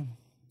painting.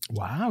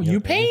 Wow, you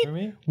painting for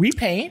paint? me? We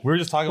paint. we were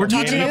just talking We're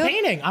about talking painting. about do?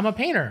 painting. I'm a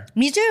painter.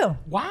 Me too.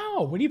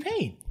 Wow, what do you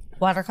paint?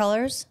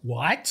 Watercolors.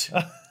 What?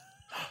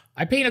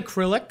 I paint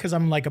acrylic because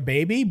I'm like a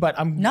baby, but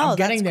I'm No,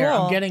 getting that's there.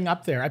 cool. I'm getting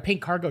up there. I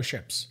paint cargo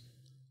ships.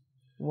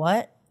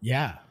 What?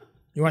 Yeah.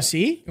 You want to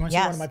see? You want to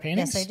see one Yes. of my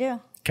paintings? Yes, I do.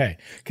 Okay.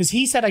 Because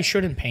he said I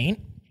shouldn't paint,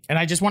 and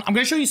I'm going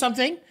to show you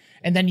something,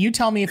 and then you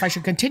tell me if I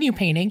should continue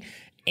painting,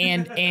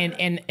 and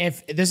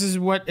if this is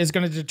what is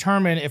going to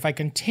determine if I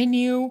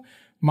continue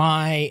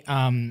my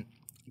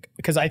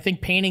because I think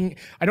painting.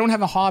 I don't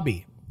have a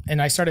hobby,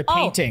 and I started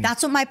painting. Oh,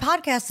 that's what my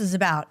podcast is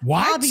about.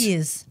 What?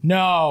 Hobbies.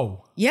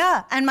 No.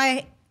 Yeah, and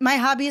my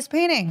hobby is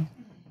painting.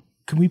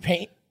 Can we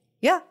paint?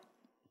 Yeah.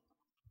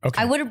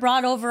 Okay. I would have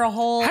brought over a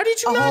whole How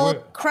did you a know? whole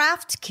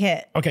craft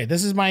kit. Okay.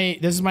 This is my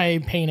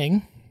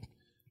painting.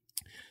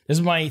 This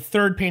is my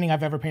 3rd painting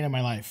I've ever painted in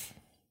my life.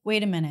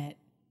 Wait a minute.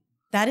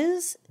 That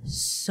is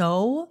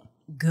so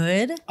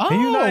good. Can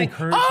you not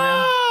encourage him?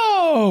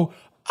 Oh.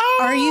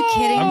 Are you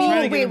kidding I'm me?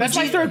 trying to get Wait, him That's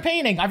my 3rd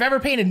painting I've ever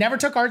painted. Never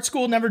took art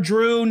school, never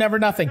drew, never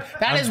nothing.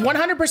 That is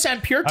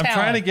 100% pure I'm talent.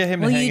 trying to get him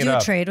to will hang you it do a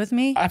up. trade with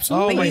me?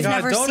 Absolutely. Oh my But you've God,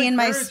 never don't seen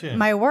encourage him.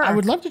 my work. I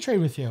would love to trade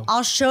with you.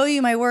 I'll show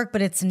you my work,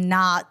 but it's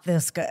not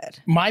this good.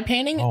 My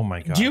painting? Oh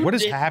my God. Do you- What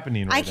is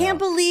happening right I can't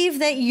now? believe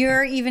that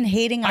you're even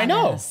hating on I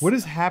know. this. What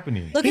is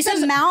happening? Look He at the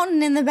says-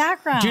 mountain in the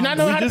background. Do you not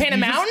know You how to just- paint a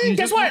you just- mountain? you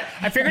Guess just- what?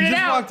 I figured You it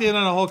just out. walked in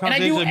on a whole I do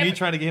conversation of me every-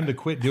 trying to get him to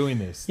quit doing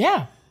this.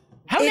 Yeah.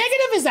 How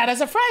negative is that as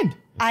a friend?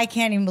 I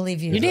can't even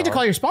believe you. You need to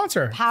call your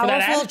sponsor for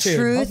that Powerful attitude.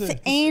 truth,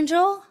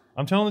 Angel.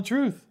 I'm telling the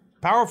truth.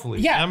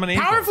 Powerfully. Yeah, I'm an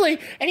angel. powerfully.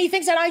 And he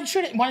thinks that I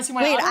shouldn't want to see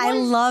my Wait, other I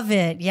ones? love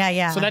it. Yeah,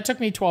 yeah. So that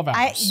took me 12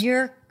 hours.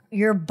 You're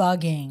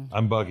bugging.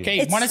 I'm bugging. Okay,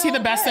 It's want to see so the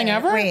best thing good.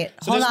 ever? Wait,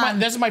 so hold this on.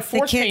 This is my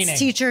 4th The kids' painting.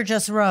 teacher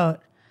just wrote.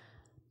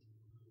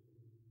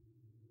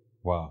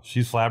 Wow.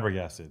 She's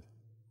flabbergasted.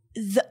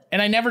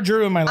 And I never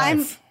drew in my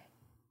life.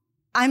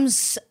 I'm not.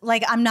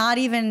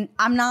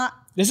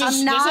 This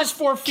I'm not is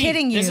 4 feet.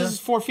 kidding you. This is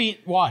 4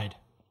 feet wide.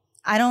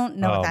 I don't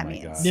know Oh what that my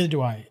means. God. Neither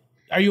do I.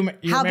 You're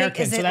How American,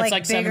 big is so it? that's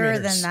Like bigger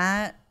centimeters. than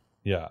that?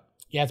 Yeah.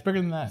 Yeah, it's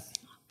bigger than that.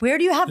 Where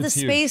do you have It's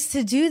the huge. space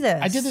to do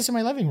this? I did this in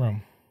my living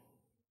room.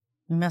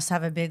 You must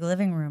have a big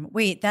living room.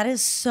 Wait, that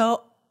is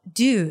so,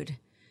 dude.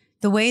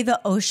 The way the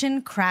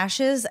ocean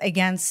crashes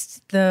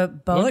against the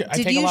boat. Look,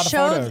 I take a lot of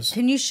photos.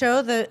 Can you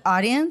show the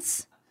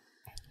audience?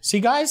 See,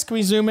 guys, can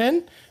we zoom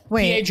in?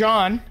 Wait. PA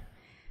John.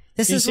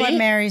 This You is see what it?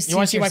 Mary's You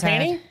want to see teacher my said.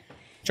 painting?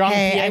 John,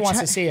 Hey, the I PA wants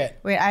try- to see it.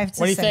 Wait, I have to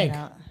What do you send think? it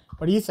out.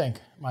 What do you think,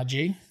 my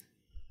G?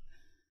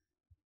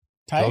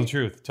 Tight? Tell the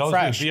truth. Tell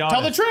Fresh. the truth. Be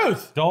Tell the honest.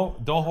 truth.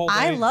 Don't hold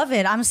I any- love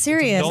it. I'm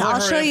serious. Don't let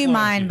I'll her show you influence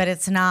mine, you. but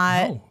it's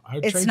not. No, I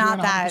would trade it's you not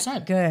in that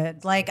 100%.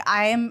 good. Like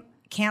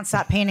can't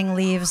stop painting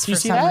leaves Do you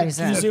for see some that?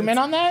 reason. Can you zoom in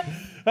on that?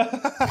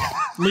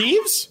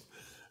 Leaves?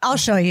 I'll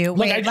show you. Look,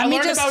 Wait, I let me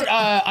learned just.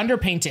 about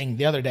underpainting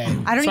the other day.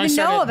 I don't even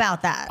know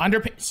about that.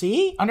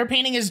 See,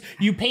 underpainting is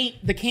you paint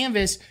the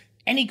canvas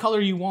any color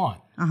you want.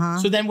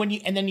 So then when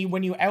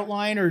you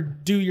outline or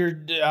do your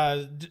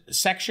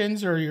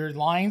sections or your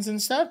lines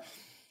and stuff,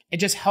 it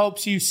just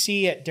helps you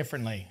see it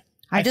differently.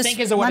 I think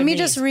is what let it me means.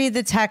 just read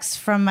the text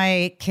from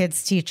my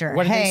kid's teacher.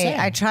 What did they Hey, say?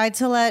 I tried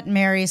to let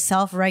Mary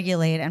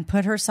self-regulate and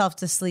put herself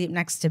to sleep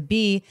next to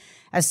B.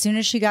 As soon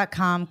as she got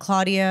calm,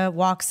 Claudia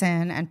walks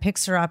in and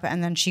picks her up,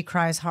 and then she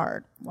cries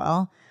hard.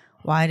 Well,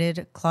 Why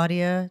did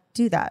Claudia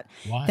do that?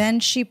 Why? Then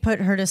she put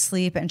her to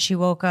sleep and she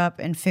woke up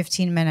in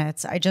 15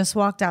 minutes. I just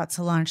walked out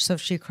to lunch, so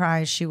if she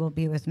cries, she will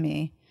be with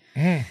me.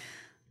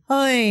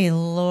 Oh,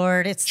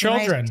 Lord. It's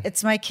Children.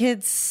 it's my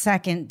kid's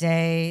second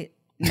day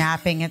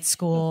napping at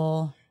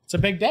school. It's a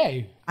big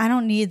day. I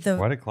don't need the...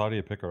 Why did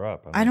Claudia pick her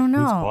up? I don't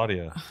Who's know.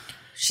 Claudia?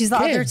 She's the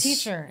other Kids.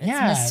 teacher. It's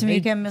Yeah, Miss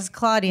Tamika and Miss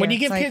Claudia. When you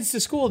It's give like- kids to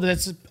school,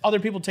 that's other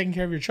people taking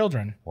care of your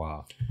children.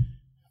 Wow.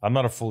 I'm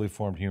not a fully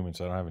formed human,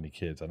 so I don't have any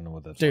kids. I don't know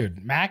what that's like.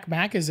 Dude,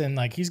 Mac is in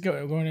like, he's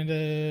going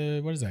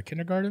into, what is that,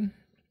 kindergarten?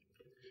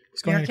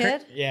 He's Your into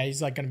kid? Yeah,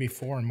 he's like going to be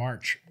 4 in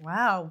March.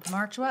 Wow.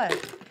 March what?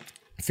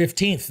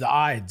 15th, the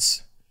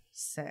Ides.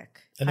 Sick.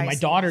 And then my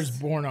Pisces. daughter's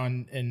born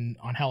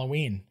on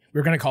Halloween. We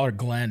were going to call her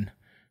Glenn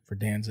for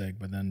Danzig,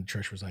 but then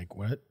Trish was like,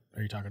 what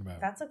are you talking about?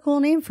 That's a cool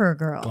name for a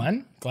girl.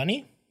 Glenn?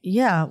 Glenny?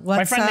 Yeah. My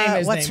What's, friend named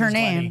his what's name her is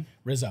name? Glenny.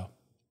 Rizzo.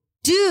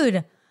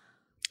 Dude,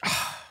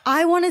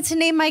 I wanted to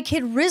name my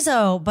kid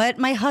Rizzo, but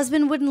my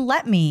husband wouldn't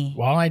let me.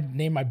 Well, I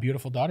named my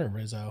beautiful daughter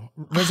Rizzo.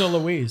 Rizzo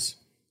Louise.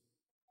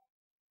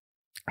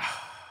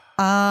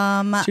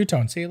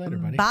 Two-tone. See you later,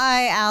 buddy.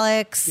 Bye,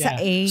 Alex. Yeah.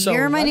 So,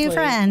 You're my new Lesley,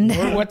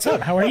 friend. What's up?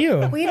 How are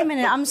you? Wait a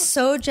minute. I'm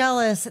so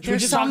jealous. we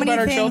There's just so talk many about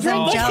our things children?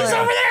 I'm Look, jealous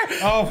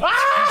he's over of. there.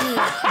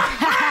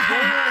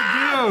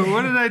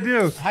 What did I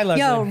do? Hi,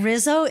 Lesley. Yo,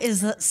 Rizzo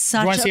is you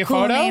such want to see a a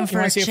cool photo? name You for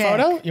want a to see chick. a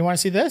photo? You want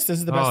to see this? This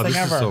is the best Oh, thing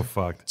this ever. is so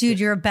fucked. Dude,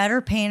 you're a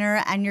better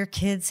painter, and your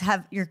kids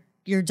have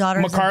your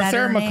daughter's a MacArthur.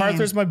 better name.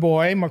 MacArthur's my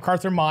boy.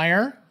 MacArthur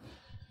Meyer.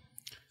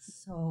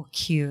 So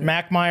cute.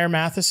 Mac Meyer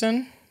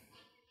Matheson.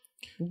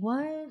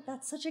 What?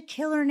 That's such a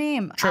killer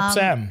name. Trips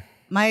M.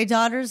 My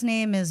daughter's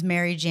name is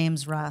Mary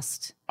James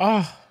Rust.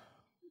 Oh,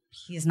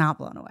 He's not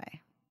blown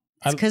away.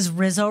 It's because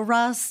Rizzo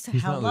Rust,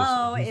 He's not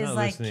hello, listening. He's is not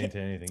like, listening to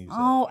anything you said.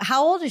 oh,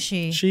 how old is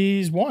she?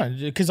 she's 1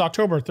 because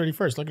October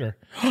 31st. Look at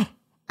her.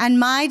 And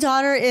my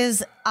daughter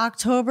is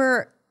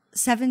October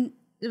 10th,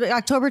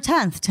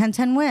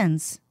 10-10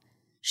 wins.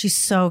 She's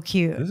so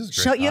cute. This is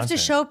great You have to content.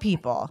 show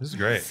people. This is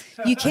great.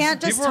 You can't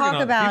just People are talk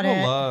gonna- about people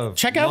it. Love,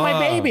 Check out my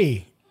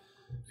baby.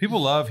 People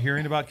love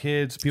hearing about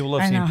kids. People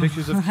love I seeing know.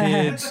 pictures of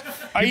kids.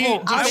 Are you?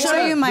 People- I'll I show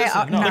wanna- you my.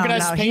 listen, no, Look at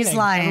us no, painting. he's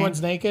lying.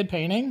 Everyone's naked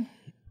painting.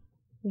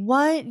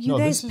 What? You No,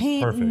 guys this is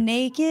paint perfect.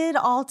 naked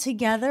all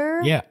together?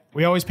 Yeah,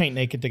 we always paint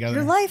naked together.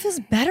 Your life is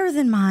better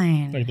than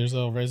mine. Like there's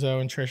little Rizzo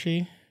and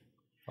Trishy.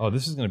 Oh,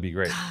 this is going to be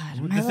great.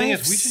 my The thing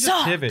life is, we should sucks.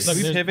 just pivot. Look,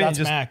 we there's- pivot and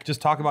that's Mac.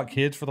 just talk about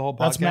kids for the whole podcast.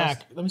 That's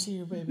Mac. Let me see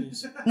your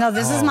babies. No,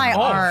 this is my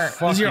art.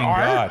 This is your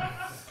Fucking art?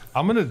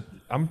 God.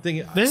 I'm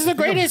thinking. This is the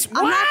greatest. I'm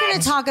not What? going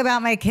to talk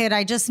about my kid.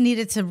 I just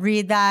needed to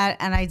read that,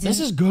 and I didn't. This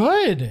is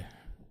good.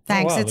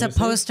 Thanks. wow, It's a let me see.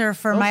 poster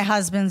for my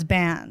husband's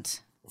band.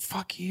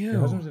 Fuck Your you.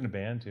 husband's in a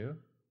band too.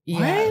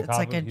 Yeah, it's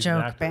like a He's an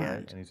joke actor, band.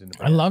 right? And he's in the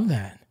I band. love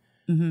that.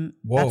 Whoa.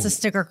 That's a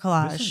sticker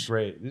collage. This is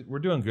great. We're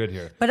doing good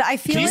here. But I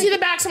feel Can you like see the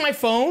backs of my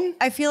phone?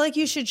 I feel like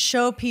you should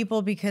show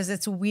people because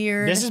it's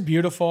weird This is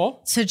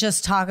beautiful. to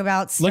just talk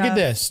about stuff. Look at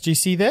this. Do you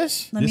see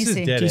this? Let This me is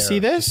see. dead Do you air, see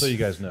this? just so you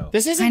guys know.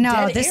 This isn't I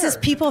know. dead This is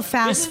air. people This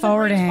fast is the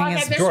forwarding.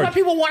 greatest podcast. This is what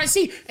people want to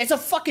see. It's a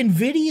fucking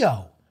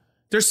video.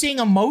 They're seeing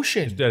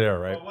emotion. Dead air,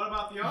 right? But what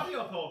about the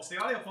audio folks? The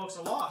audio folks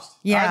are lost.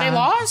 Yeah. Are they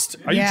lost?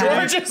 Are you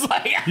Yeah. George is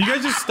like, You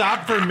guys just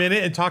stopped for a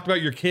minute and talked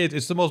about your kids.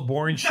 It's the most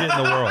boring shit in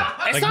the world.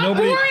 It's not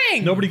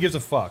boring. Nobody gives a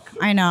fuck.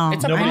 I know.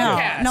 It's a I know.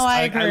 podcast. No, I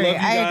I agree. love you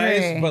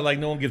guys, agree. but like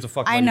no one gives a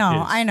fuck. I about know.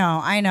 your kids. I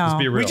know. I know. Let's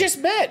be real. we just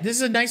met. This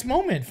is a nice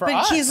moment for But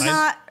us. he's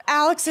not.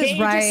 Alex is Can't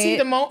you right. just see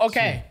the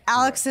okay.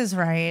 Alex is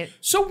right.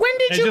 So when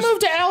did And you just- move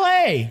to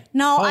LA?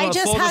 No, Hold I on,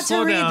 just slow- had to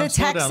slow read down, the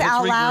slow text down.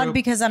 out Let's loud regroup.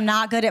 because I'm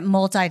not good at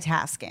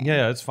multitasking.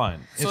 Yeah, it's fine.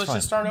 It's So let's fine.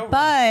 just start over.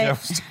 But Yeah,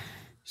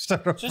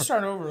 start over. Just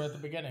start over at the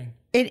beginning.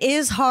 it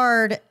is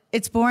hard.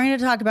 It's boring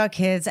to talk about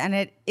kids, and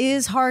it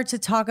is hard to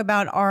talk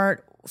about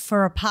art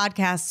for a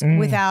podcast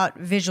without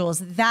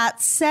visuals. That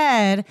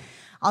said,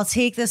 I'll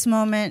take this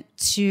moment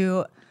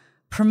to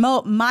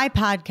promote my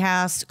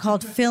podcast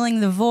called Filling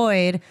the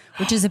Void,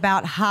 which is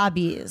about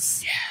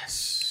hobbies.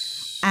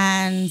 Yes.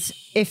 And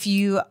if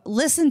you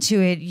listen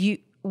to it,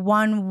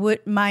 one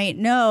might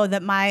know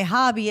that my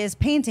hobby is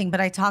painting, but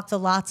I talk to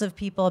lots of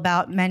people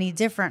about many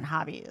different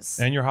hobbies.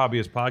 And your hobby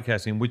is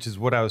podcasting, which is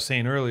what I was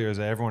saying earlier. Is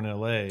that everyone in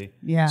LA,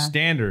 Yeah.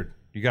 standard.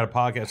 You got a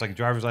podcast, like a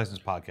driver's license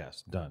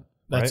podcast, done.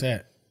 That's right?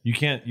 it. You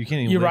can't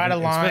even. You live ride a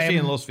especially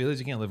Lime. in Los Feliz.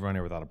 You can't live around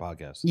here without a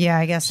podcast. Yeah,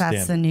 I guess that's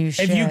the Standard. new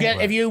shit.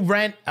 If you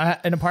rent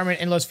an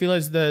apartment in Los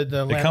Feliz, the It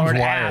comes landlord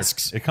wired.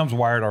 asks It comes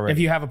wired already. if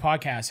you have a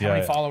podcast, how Yeah.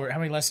 many followers, how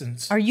many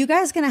listens. Are you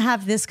guys going to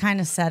have this kind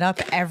of setup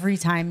every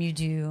time you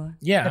do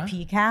Yeah. the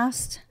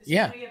PCast?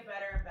 Yeah,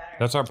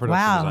 That's our production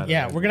Wow. designer.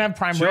 yeah. We're gonna have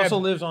prime She rib. also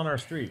lives on our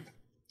street.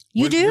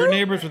 You do? You're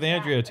neighbors with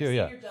Andrea too.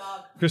 Yeah.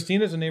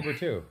 Christina's a neighbor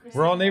too.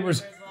 We're all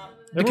neighbors.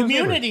 The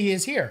community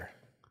is here.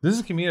 This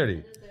is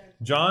community.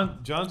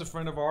 John's a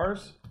friend of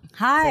ours.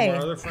 Hi. From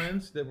our other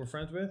friends that we're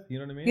friends with. You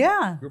know what I mean?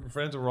 Yeah. Group of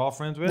friends that we're all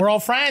friends with. We're all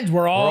friends.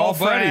 We're all all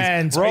buddies.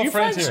 friends. We're Are all you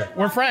friends here.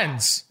 We're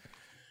friends.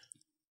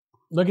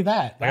 Look at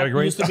that. I got a That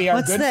great- used to be our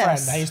What's good this? friend.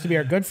 That used to be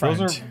our good friend.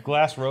 Those are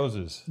glass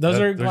roses. Those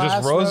are They're glass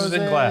just roses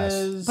in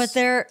glass. But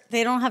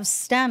they don't have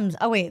stems.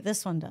 Oh wait,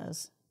 this one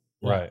does.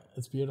 Right.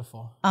 It's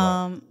beautiful.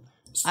 I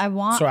So,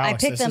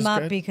 Alex, picked this them is up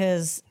good?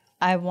 because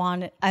I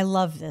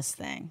love this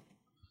thing.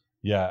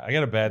 Yeah, I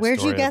got a bad Where'd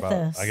you story get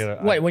about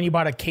this? Wait, when you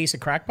bought a case of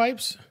crack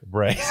pipes?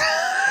 Right.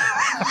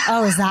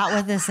 Oh, is that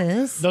what this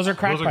is? Those are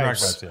crack Those are crack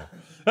pipes. pipes,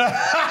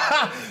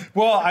 yeah.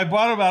 Well, I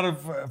bought them out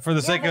of for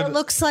the sake But of it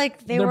looks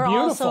like they They're were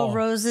also beautiful.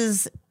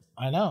 roses.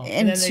 I know. In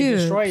And then they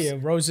tubes. destroy you.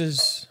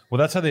 Roses. well,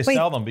 that's how they Wait.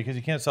 sell them because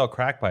you can't sell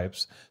crack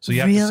pipes. So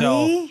you have to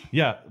sell. Really?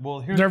 Yeah. Well,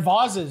 here's They're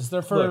vases.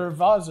 They're for look,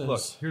 vases.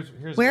 Look,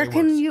 here's Where the way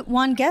it can works.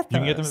 one get those? You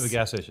can get them at the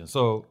gas station.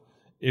 So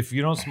if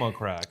you don't smoke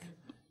crack,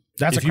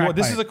 That's if a you crack want,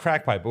 this pipe. is a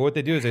crack pipe. But what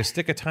they do is they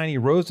stick a tiny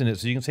rose in it,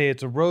 so you can say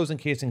it's a rose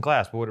encased in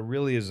glass. But what it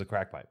really is a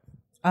crack pipe.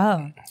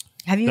 Oh,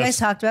 have you guys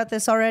talked about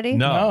this already?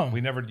 No, No.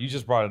 we never. You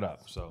just brought it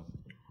up. So.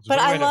 it's a But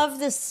great I way to- love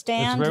this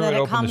stand great way that to it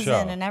open the comes show.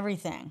 in and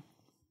everything.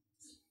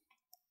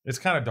 It's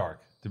kind of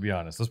dark, to be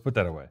honest. Let's put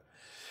that away.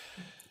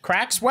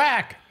 Crack's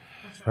whack.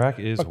 Crack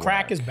is. But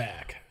crack whack. is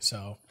back.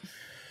 So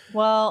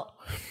Well,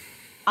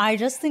 I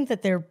just think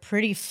that they're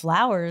pretty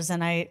flowers,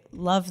 and I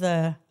love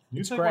the.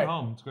 You take great.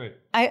 one home. It's great.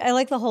 I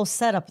like the whole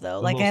setup though.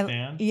 The like little I,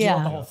 stand? you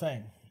want the yeah. whole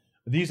thing.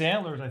 These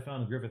antlers I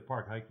found in Griffith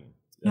Park hiking.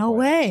 No FYI.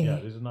 way. Yeah,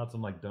 this is not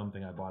some like dumb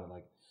thing I bought at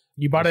like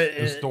You bought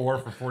the it store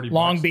for 40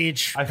 Long bucks.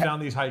 Beach. I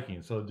found these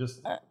hiking. So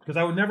just because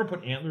I would never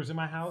put antlers in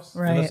my house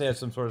Right. unless they had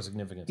some sort of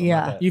significance. I'm Yeah.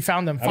 not that- You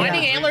found them.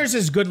 Finding Yeah. antlers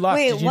is good luck.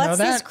 Wait, Did you know what's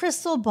that? this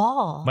crystal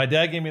ball? My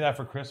dad gave me that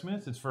for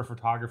Christmas. It's for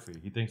photography.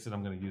 He thinks that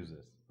I'm going to use this.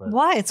 But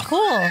Why? It's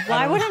cool.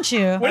 Why wouldn't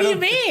you? What do you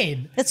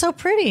mean? It's so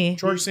pretty.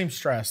 George seems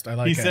stressed. I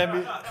like he it. sent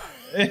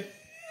me.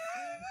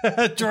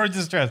 George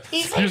is stressed.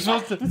 You're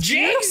supposed to.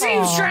 Jake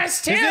seems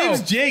stressed too. His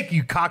name's Jake.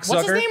 You cocksucker.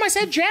 What's his name? I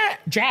said Jack.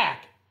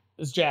 Jack.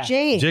 It's Jack.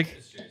 Jake. Jake.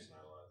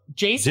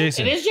 Jason?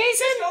 Jason. It is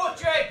Jason? Oh,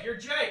 Jake, you're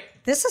Jake.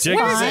 This is Jake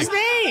What is fun. his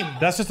name?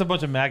 That's just a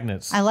bunch of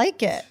magnets. I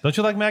like it. Don't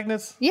you like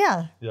magnets?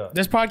 Yeah. Yeah.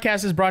 This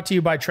podcast is brought to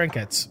you by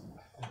Trinkets.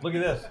 Look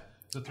at this.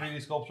 It's a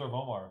 3D sculpture of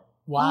Omar.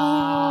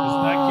 Wow.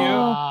 Isn't that cute?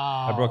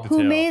 I broke the Who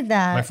tail. made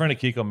that? My friend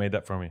Akiko made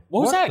that for me.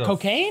 What was that? the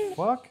Cocaine?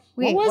 Fuck.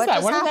 Wait, what was that?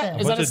 just What did that?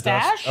 happened? Is that a Bunch of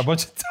dust- stash? A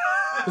bunch of.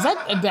 Is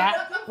that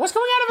a what's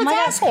coming out Oh of my its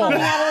God, it's asshole?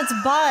 coming out of its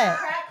butt.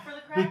 Crack for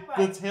the crack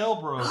The pipe.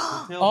 tail broke. The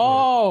tail broke.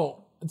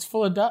 Oh, it's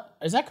full of dust.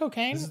 Is that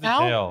cocaine? This is the Al?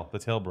 tail. The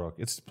tail broke.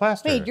 It's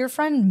plaster. Wait, your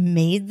friend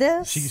made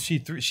this? She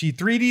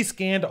 3D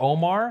scanned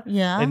Omar.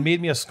 Yeah. And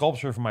made me a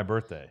sculpture for my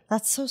birthday.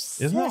 That's so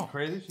sick. Isn't that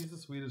crazy? She's the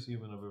sweetest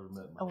human I've ever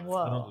met. In my life. Whoa.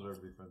 I don't deserve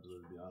to be friends with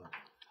her, to be honest.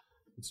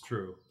 It's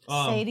true.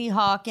 Sadie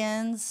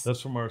Hawkins.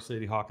 That's from our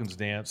Sadie Hawkins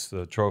dance,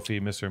 the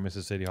trophy, Mr. and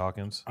Mrs. Sadie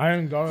Hawkins. I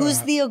didn't go. to Who's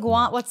that. the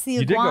iguana? What's the You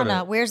did go iguana?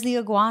 to- Where's the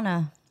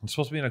iguana? I'm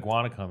supposed to be an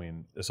iguana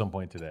coming at some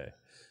point today,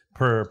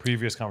 per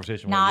previous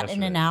conversation. we had Not in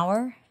yesterday. an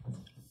hour.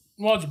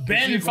 Well, it's Is the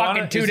been iguana-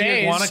 fucking 2 is the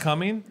days. iguana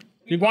coming?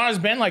 The iguana's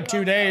been like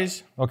 2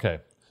 days. Okay.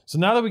 So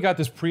now that we got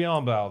this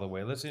preamble out of the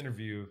way, let's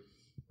interview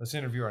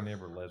our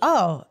neighbor Lesley.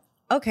 Oh,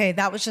 okay.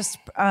 That was just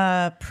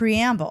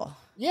preamble.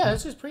 Yeah,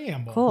 this is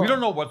preamble. Cool. We don't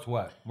know what's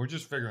what. We're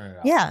just figuring it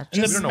out. Yeah. And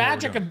Just the don't know what we're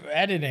magic doing. of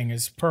editing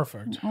is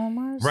perfect.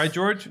 Omar's. Right,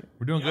 George?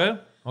 We're doing good?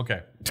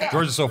 Okay.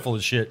 George is so full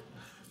of shit.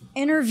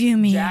 Interview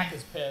me. Jack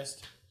is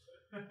pissed.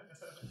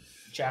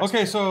 Jack's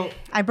Okay, so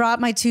I brought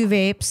my 2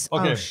 vapes.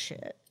 Okay. Oh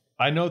shit.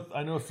 I know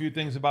a few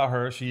things about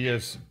her. She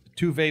is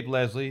 2 vape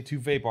Lesley, 2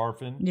 vape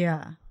Arfin.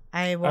 Yeah.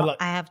 I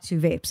have 2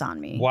 vapes on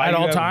me. Why At do you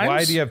all have- times?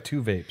 Why do you have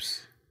 2 vapes?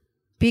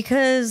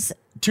 Because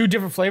 2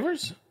 different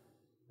flavors?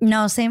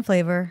 no, same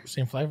flavor.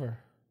 Same flavor.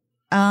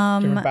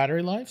 Different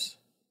battery lives?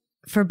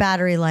 For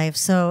battery life.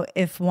 So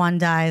if one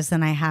dies,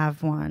 then I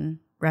have one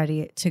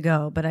ready to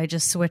go. But I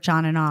just switch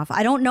on and off.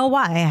 I don't know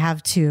why I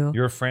have 2.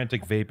 You're a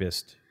frantic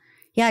vapist.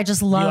 Yeah, I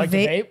just You love like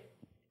the vape?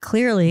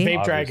 Clearly. Vape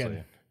Obviously.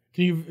 Dragon.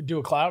 Can you do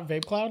a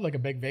vape cloud, like a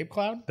big vape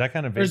cloud? That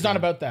kind of vape. Or it's not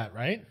about that,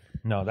 right?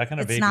 No, that kind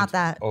of It's vape not is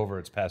that. over.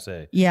 It's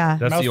passe. Yeah.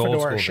 That's Mouth the old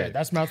fedora school shit. vape.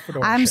 That's mouth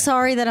fedora I'm shit.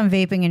 sorry that I'm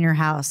vaping in your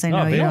house. I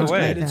know you vape don't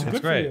away. like It's that.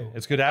 good for great. you.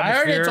 It's good I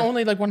atmosphere. heard it's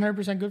only like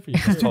 100% good for you.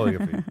 It's totally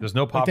good for you. There's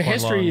no popcorn The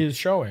history lung. is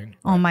showing.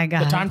 Oh my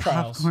God. time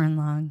trials. Popcorn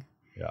lung.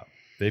 Yeah,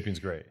 vaping's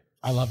great.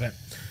 I love it.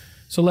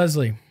 So,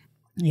 Lesley,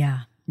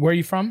 Yeah. where are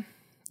you from?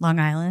 Long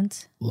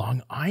Island.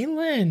 Long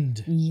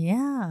Island.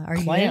 Yeah. Are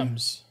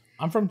Clams.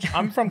 I'm from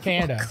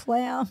Canada. you?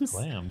 Clams.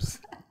 Lambs.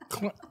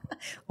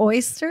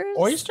 Oysters.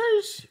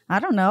 Oysters? I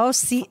don't know.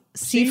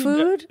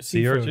 Seafood.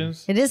 Sea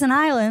urchins. It is an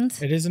island.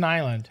 It is an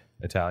island.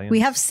 Italian. We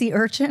have sea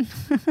urchin.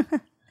 Sea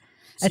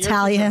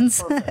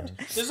Italians. urchins are perfect.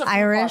 This is a food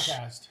Irish.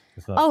 podcast.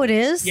 It's not- Oh, it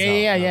is?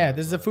 Yeah.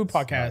 This is a food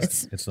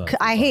podcast. It's not.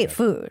 I hate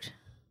food.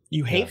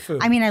 You hate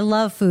food. I mean, I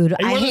love food. Are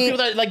you I one of those hate people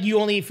that like you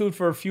only eat food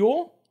for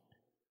fuel?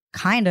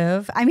 kind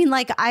of. I mean,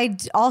 like I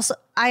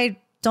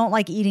don't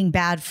like eating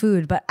bad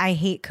food, but I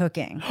hate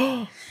cooking.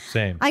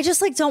 Same. I just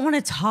like don't want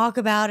to talk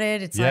about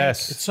it. It's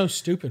Yes. It's so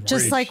stupid. like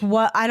just Preach. like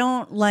what I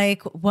don't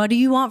like. What do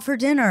you want for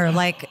dinner?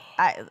 Like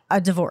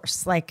a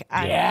divorce. Like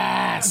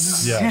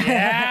yes. Yeah.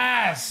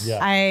 Yes. Yeah.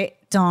 I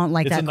don't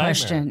like It's a that nightmare.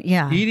 question.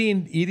 Yeah.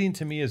 Eating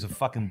to me is a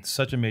fucking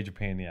such a major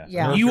pain in the ass.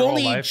 Yeah. I've You lived your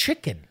only whole eat life.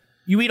 chicken.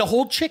 You eat a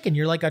whole chicken.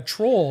 You're like a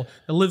troll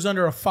that lives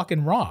under a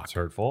fucking rock. It's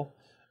hurtful.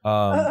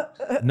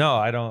 No,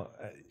 I don't.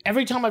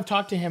 Every time I've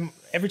talked to him,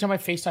 every time I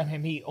FaceTime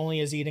him, he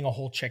only is eating a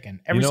whole chicken.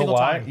 Every You know single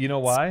why? time. You know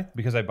why?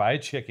 Because I buy a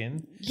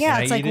chicken. Yeah,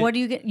 and it's I like, eat what it. do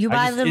you get? You I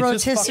buy just- the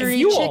it's just fucking rotisserie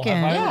fuel. chicken.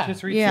 I buy Yeah.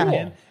 rotisserie Yeah.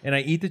 chicken, and I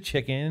eat the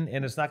chicken,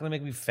 and it's not going to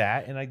make me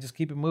fat, and I just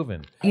keep it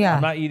moving. Yeah.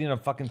 I'm not eating a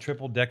fucking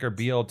triple decker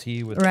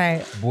BLT with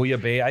Right.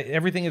 bouillabaisse.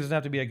 Everything doesn't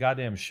have to be a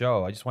goddamn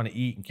show. I just want to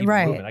eat and keep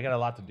Right. it moving. I got a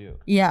lot to do.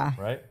 Yeah.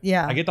 Right?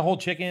 Yeah. I get the whole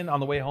chicken on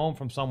the way home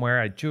from somewhere.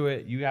 I chew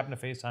it. You happen to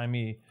FaceTime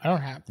me. I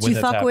don't have. Do you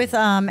that's fuck with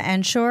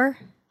Ensure?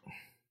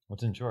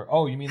 What's in short?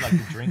 Oh, you mean like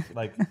the drink?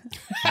 Like,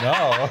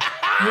 no.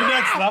 You're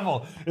next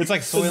level. It's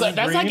like Soylent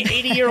That's Green. like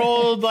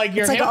 80-year-old, like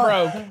your It's like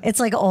hip broke. it's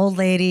like old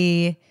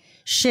lady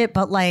shit,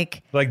 but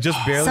like Like just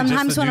barely.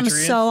 sometimes just the when I'm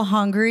nutrients? so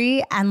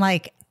hungry and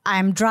like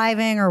I'm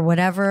driving or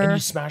whatever, And you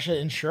smash it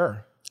in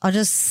Sure. I'll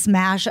just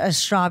smash a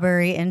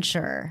strawberry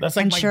Ensure. That's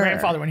like Ensure. my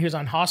grandfather when he was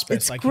on hospice.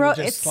 It's Like he was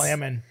gro- just it's-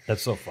 slamming,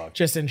 That's so fucked.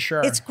 just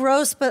Ensure. It's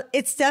gross, but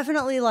it's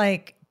definitely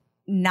like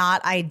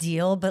not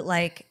ideal, but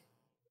like,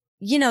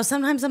 you know,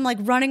 sometimes I'm like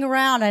running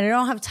around and I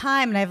don't have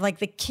time and I have like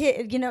the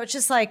kid, you know, it's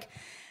just like,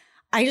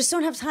 I just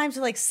don't have time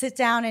to like sit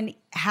down and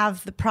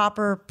have the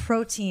proper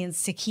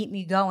proteins to keep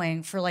me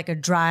going for like a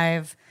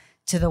drive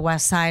to the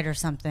west side or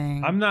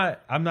something. I'm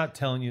not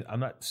telling you, I'm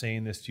not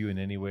saying this to you in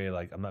any way.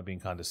 Like, I'm not being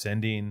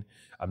condescending.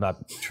 I'm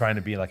not trying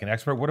to be like an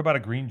expert. What about a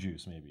green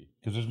juice maybe?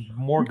 Because there's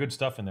more good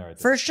stuff in there, I think.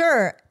 For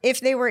sure,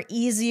 if they were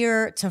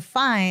easier to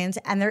find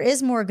and there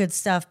is more good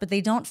stuff, but they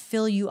don't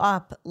fill you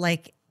up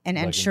like an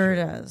Ensure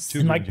does. Two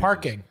and green like juices.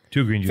 parking.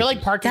 2 green I juices. feel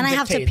like parking Then I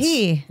have to dictates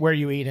pee. where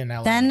you eat in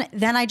LA.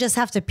 Then I just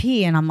have to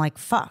pee and I'm like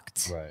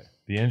fucked. Right.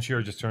 The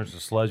Ensure just turns to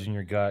sludge in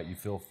your gut. You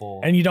feel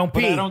full. And you don't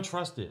But pee. I don't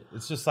trust it.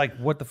 It's just like,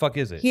 what the fuck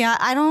is it? Yeah,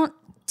 I don't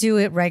do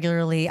it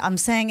regularly. I'm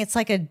saying it's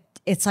like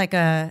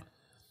a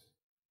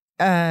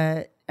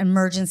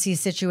emergency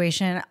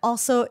situation.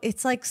 Also,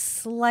 it's like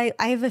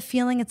I have a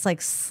feeling it's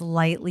like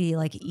slightly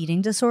like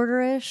eating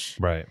disorder-ish.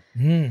 Right.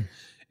 And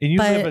you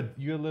But- I don't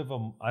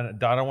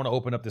want to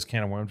open up this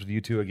can of worms with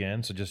you two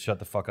again, so just shut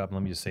the fuck up and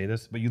let me just say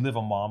this. But you live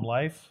a mom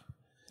life,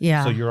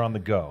 Yeah. so you're on the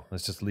go.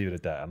 Let's just leave it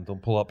at that.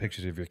 Don't pull up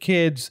pictures of your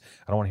kids.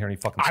 I don't want to hear any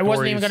fucking I stories.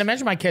 wasn't even going to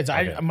mention my kids.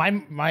 Okay. My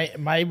But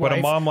a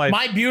wife, mom life-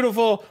 my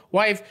beautiful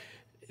wife,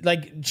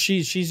 like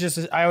she's just.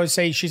 I always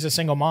say she's a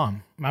single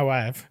mom. My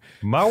wife.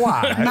 My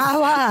wife. My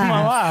wife.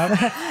 My wife.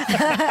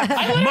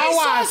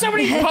 I saw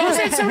somebody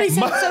posted. Somebody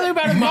said something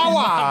about a my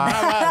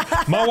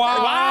wife. My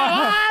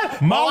wife.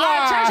 My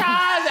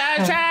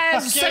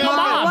wife. Single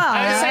mom. wife.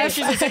 I would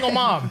say she's a single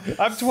mom.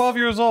 I'm 12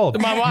 years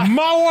old. My wife.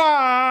 My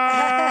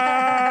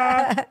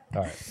wife.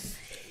 All right.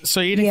 So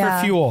eating Yeah.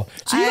 for fuel.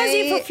 So you guys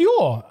eat I- for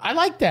fuel. I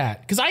like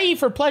that because I eat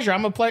for pleasure.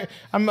 I'm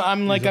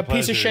like a a piece of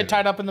pleasure shit eater.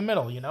 tied up in the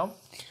middle. You know.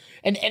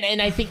 And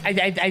I think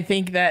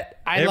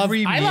that I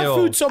Every love meal-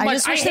 food so I much.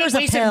 just I wish hate there was a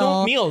wasted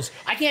pill meals.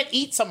 I can't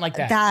eat something like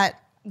that. That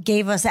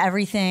gave us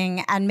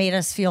everything and made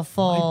us feel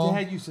full.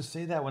 My dad used to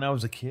say that when I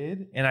was a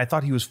kid, and I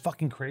thought he was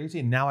fucking crazy,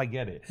 and now I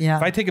get it. Yeah.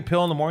 If I take a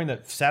pill in the morning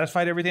that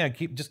satisfied everything, I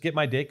just get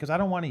my day because I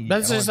don't want to eat.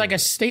 That's I don't just wanna like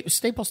do a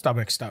staple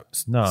stomach stuff.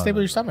 No, staple no,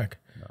 your no, stomach,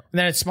 and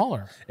then it's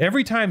smaller.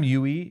 Every time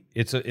you eat,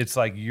 it's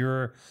like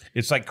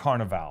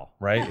carnival,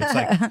 right?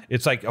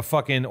 It's like a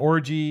fucking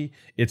orgy.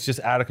 It's just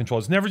out of control.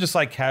 It's never just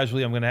like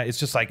casually. It's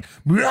just like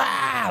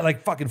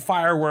like fucking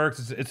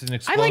fireworks. It's an I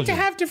explosion. like to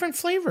have different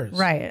flavors.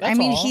 Right. That's I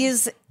mean, all.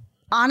 he's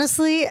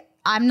honestly,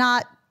 I'm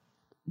not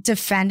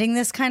defending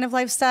this kind of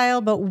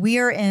lifestyle, but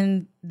we're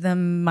in the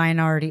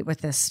minority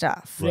with this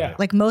stuff. Yeah.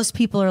 Like most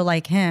people are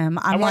like him.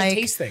 I I'm want to like,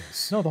 taste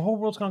things. No, the whole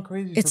world's gone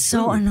crazy. it's for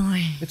so food.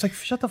 annoying. It's like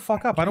shut the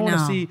fuck up. I don't want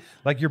to No. see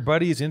like your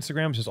buddy's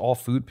Instagram is just all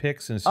food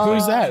pics and it's just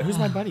Who's like, that? Who's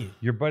my buddy?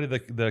 your buddy,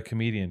 the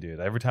comedian dude.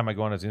 Every time I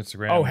go on his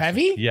Instagram, Oh, it's just-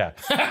 Heavy? yeah.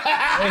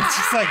 It's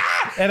just like,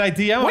 and I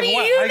DM. What him, do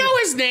 "What?" you I- know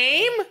his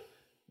name?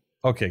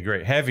 Okay,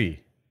 great,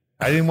 Heavy.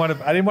 I didn't want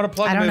to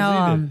plug I him don't in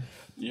know. either.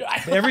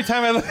 Every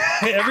time I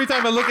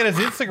look at his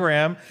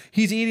Instagram,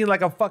 he's eating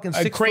like a fucking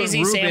 6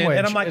 crazy foot Reuben, sandwich.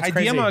 and I'm like, It's I DM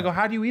crazy. him. I go,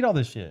 how do you eat all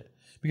this shit?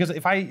 Because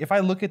if I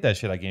look at that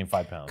shit, I gain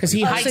 5 pounds. Because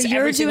he Oh, hikes so you're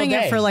every single doing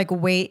it day. for like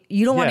weight.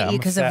 You don't want Yeah, to I'm eat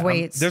because fat. of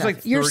weight. There's stuff. like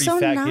 30 You're so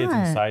fat not. kids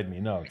inside me.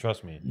 No,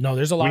 trust me. No,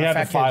 there's a lot We of have fat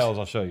the kids. files.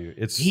 I'll show you.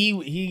 It's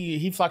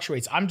He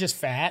fluctuates. I'm just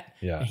fat.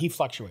 Yeah. And he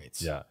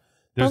fluctuates. yeah.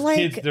 There's like-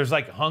 kids. There's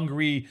like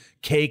hungry,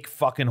 cake,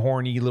 fucking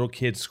horny little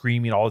kids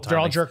screaming all the time. They're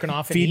all like, jerking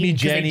off. And Feed me eating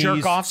 'cause they Jenny's.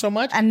 jerk off so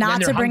much. And then not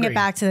to they're bring hungry. it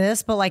back to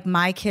this, but like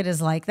my kid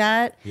is like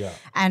that. Yeah.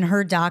 And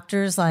her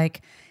doctor's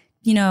like,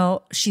 you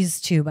know, she's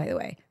 2, by the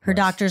way. Her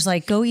doctor's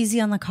like, go easy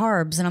on the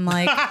carbs. And I'm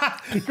like,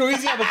 Go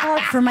easy on the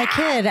carb. for my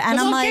kid. And I'm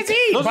Little like, kids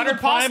eat Those are buttered the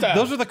prime- pasta.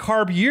 Those are the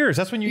carb years.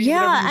 That's when you eat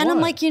whatever yeah. you And I'm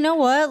want. like, you know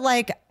what?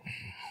 Like,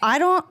 I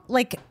don't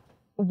like,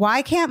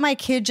 why can't my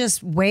kid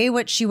just weigh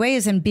what she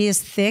weighs and be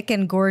as thick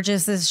and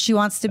gorgeous as she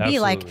wants to be?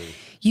 Like, Absolutely.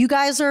 you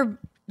guys are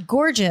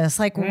gorgeous.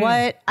 Like,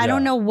 what? I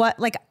don't Yeah. know what,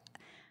 like,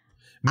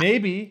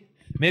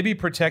 maybe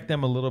protect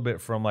them a little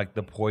bit from like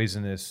the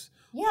poisonous,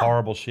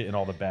 horrible shit in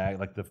all the bag,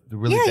 like the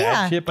really Yeah, bad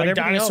yeah. shit. But Like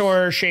everything else,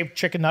 dinosaur-shaped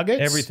chicken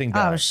nuggets. everything oh,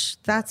 bad.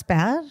 that's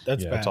bad.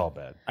 That's Yeah, bad. it's all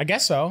bad. I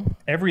guess so.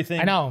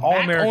 Everything. I know. All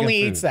Mac American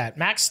only food. eats that.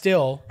 Mac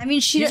still. I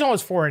mean, He's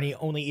almost 4 and he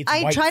only eats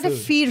I white try to food.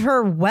 feed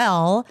her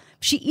well,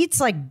 she eats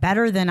like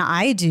better than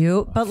I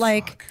do, but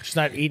like She's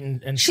not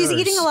eating. And she's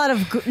eating a lot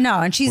of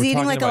and she's eating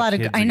talking like a about lot of.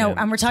 kids I know, again.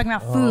 and we're talking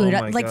about food,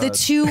 my like God.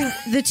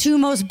 the two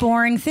most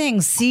boring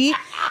things. See,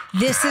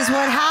 this is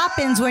what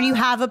happens when you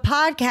have a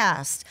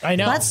podcast. I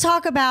know. Let's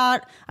talk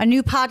about a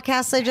new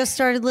podcast I just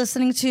started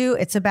listening to.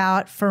 It's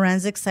about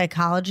forensic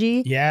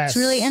psychology. Yes. it's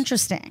really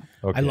interesting.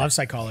 Okay. I love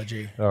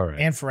psychology. All right.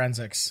 And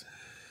forensics.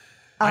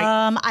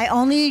 I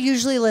only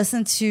usually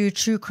listen to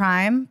true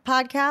crime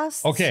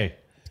podcasts. Okay.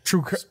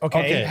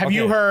 Okay. Have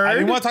you heard? I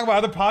didn't want to talk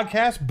about other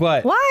podcasts,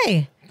 but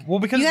Why? well,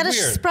 because You got to it's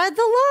weird. spread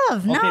the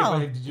love. Okay, No,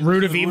 but did you Root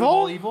listen of to Evil?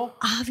 all Evil?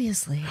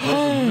 obviously. You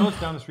know it's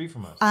down the street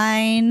from us.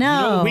 I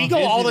know. we go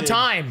all the visited-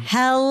 time.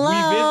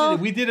 Hello.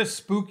 We did a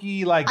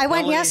spooky like. I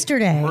went LA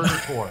yesterday.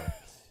 Murder tour.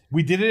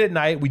 We did it at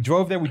night. We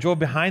drove there. We drove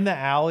behind the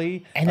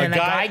alley. And then a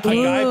guy pulled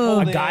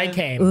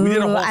came. in. We did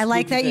a Ooh, whole I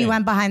like spooky that you thing.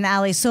 went behind the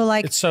alley. So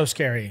like, It's so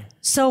scary.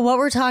 so what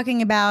we're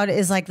talking about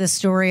is like the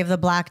story of the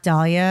Black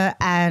Dahlia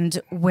and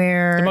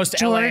where most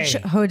George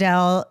LA.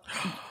 Hodel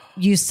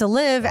used to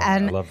live. I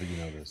And love that you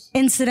know this.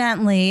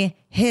 incidentally,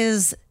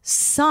 his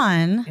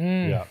son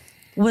Yeah.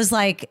 was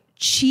like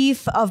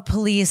chief of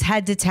police,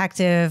 head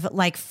detective,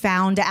 like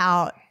found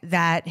out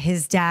that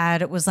his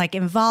dad was like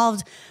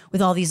involved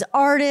with all these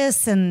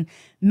artists and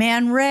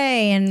Man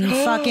Ray and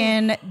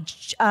fucking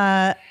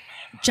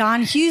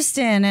John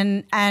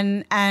Huston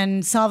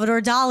and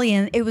Salvador Dali.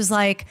 And it was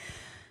like,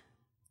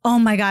 oh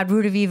my God,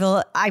 Root of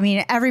Evil. I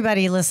mean,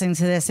 everybody listening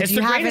to this, if It's you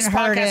the haven't greatest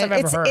heard podcast it,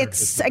 I've ever heard.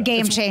 it's a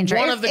game changer.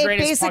 one of the It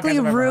greatest basically podcasts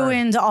I've ever heard.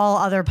 ruined all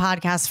other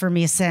podcasts for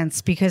me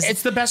since, because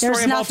It's the best there's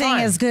story of all nothing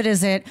time. as good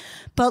as it.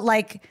 But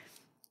like,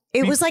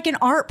 it was like an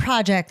art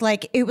project.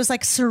 Like it was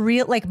like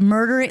surreal, like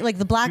murdering, like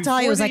the Black Before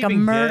Dahlia was they like a even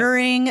get-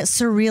 murdering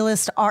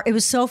surrealist art. It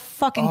was so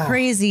fucking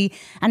crazy.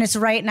 And it's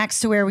right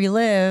next to where we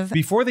live.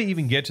 Before they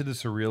even get to the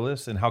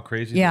surrealists and how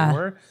crazy Yeah. they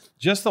were,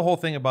 just the whole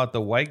thing about the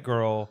white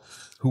girl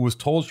who was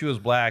told she was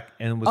black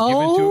and was Oh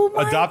given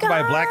my to adopted by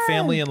a black God.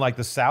 family in like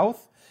the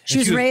South. She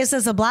was raised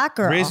as a black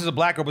girl. raised as a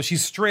black girl, but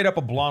she's straight up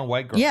a blonde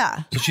white girl.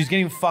 Yeah. So she's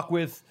getting fucked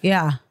with.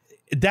 Yeah.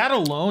 That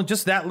alone,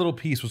 just that little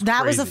piece was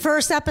That was crazy. the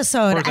first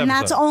episode. First and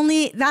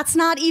episode. that's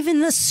not even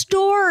the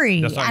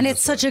story. That's not And even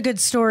it's the such a good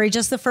story.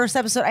 Just the first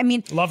episode. I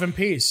mean, Love and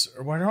Peace.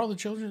 Or what are all the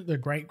children, the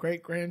great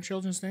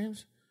grandchildren's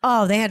names?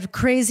 oh, they had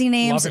crazy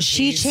names. Love and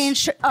She Peace.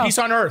 changed. Oh, Peace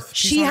on Earth. Peace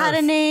She on had a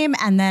Earth. name,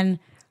 and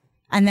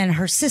then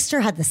her sister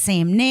had the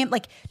same name.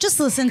 Like, just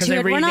listen 'Cause to they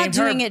it. We're not renamed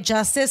her. doing it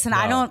justice, and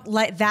I don't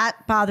like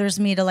that. Bothers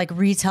me to like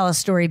retell a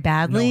story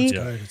badly. It's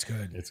good. It's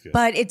good. It's good.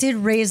 But it did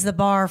raise the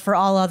bar for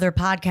all other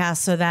podcasts,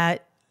 so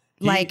that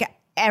like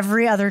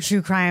every other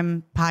true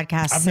crime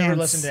podcast. I've never since-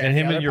 listened to and any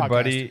him other and your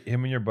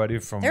podcast. buddy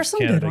from There's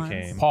some Canada good ones.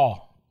 came.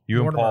 Paul. You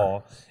and Mortimer.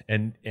 Paul,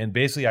 and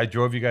basically I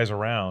drove you guys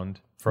around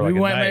for like We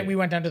a went, night. we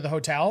went down to the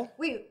hotel.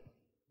 Wait,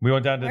 We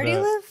went down to where the. do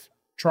you live?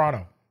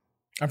 Toronto.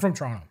 I'm from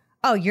Toronto.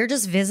 Oh, you're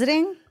just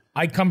visiting,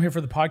 I come here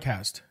for the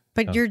podcast.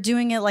 but you're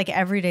doing it like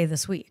every day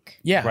this week.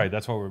 Yeah. Right,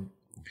 that's what we're.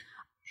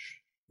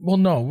 Well,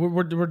 no,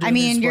 we're doing I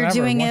mean, this you're whatever,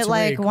 doing once it a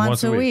like week.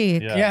 once a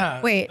week.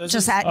 Yeah. Wait, This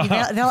just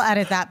is- they'll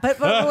edit that. But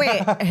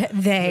wait,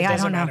 they, I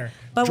doesn't don't know. matter.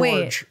 But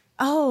wait, George.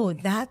 oh,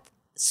 that.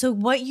 So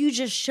what you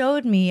just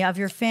showed me of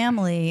your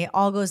family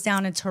all goes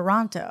down in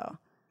Toronto.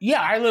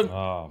 Yeah, I live.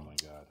 Oh my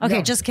god. Okay,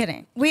 No. just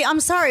kidding. Wait, I'm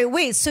sorry.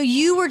 Wait, so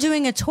you were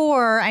doing a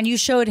tour and you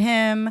showed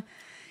him.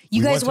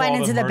 You We guys to went all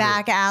into the murder-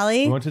 back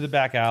alley. We went to the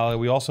back alley.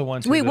 We also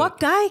went to. Wait, the- what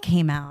guy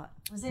came out?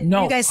 Was it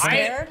No, you guys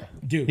scared?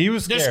 Dude, He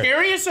was the scared.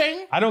 scariest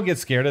thing. I don't get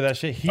scared of that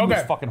shit. He was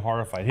Okay. fucking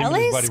horrified. Him LA and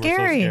his is buddy scary.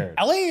 were so scared.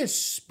 LA is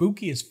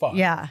spooky as fuck.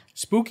 Yeah.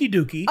 Spooky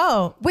dookie.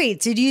 Oh,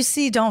 wait, did you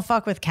see Don't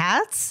Fuck with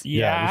Cats?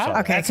 Yeah, we saw that.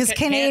 Okay, That's 'cause ca-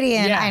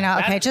 Canadian, yeah, I know.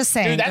 Okay, that- just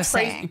saying, Dude, that's just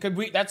crazy.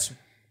 saying. That's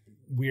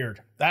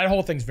weird. That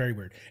whole thing's very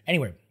weird.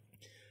 Anyway,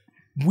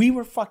 we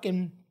were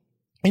fucking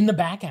in the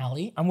back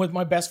alley. I'm with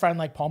my best friend,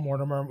 like Paul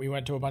Mortimer. We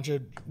went to a bunch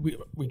of.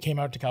 We came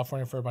out to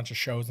California for a bunch of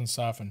shows and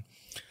stuff,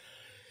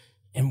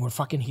 and we're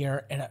fucking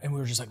here, and we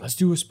were just like, let's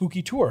do a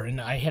spooky tour. And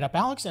I hit up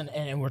Alex,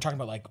 and we're talking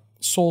about like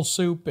soul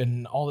soup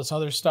and all this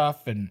other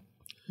stuff, and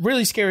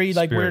really scary,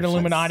 like Spirit weird soup.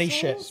 Illuminati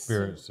shit.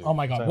 Spirit soup. Oh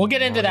my God. We'll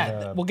get into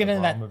that. We'll get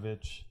into that.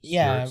 Abramovich,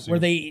 Yeah, spirit where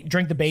soup, they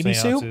drink the baby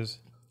soup. seances.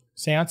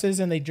 Seances,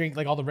 and they drink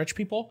like all the rich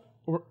people.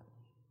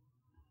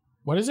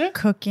 What is it?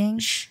 Cooking.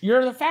 Shh,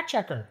 you're the fact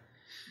checker.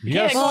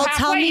 Yes. Go Well, halfway,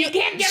 tell me, you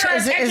can't get our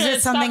is attention it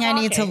and something stop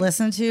I need to talking.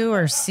 listen to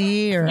or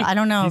see, or I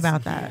don't know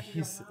about that.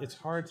 It's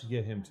hard to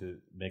get him to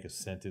make a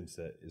sentence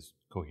that is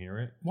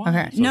coherent. Why?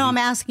 Okay, no, I'm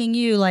asking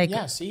you, like,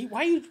 Yeah, see?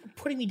 Why are you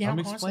putting me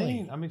down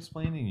constantly? I'm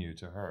explaining you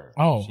to her.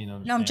 Oh. She no, I'm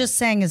understands. just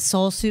saying, is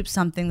soul soup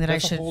something that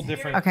That's I should? a whole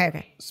different.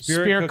 Okay.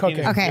 Spirit cooking.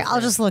 is Okay, I'll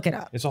different. just look it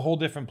up. It's a whole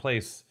different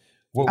place.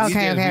 What we Okay,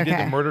 did, okay, we did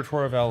okay. the murder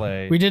tour of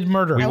LA. We did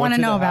murder. I want went to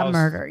to know the about house.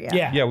 murder. Yeah.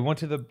 Yeah. Yeah, we went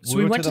to the. So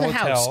we went to the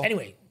house. hotel.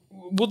 Anyway,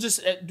 we'll just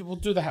we'll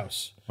do the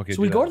house. Okay,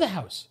 so we do go that. to the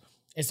house.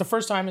 It's the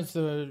first time. It's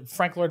the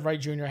Frank Lloyd Wright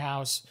Jr.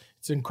 house.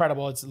 It's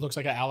incredible. It looks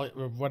like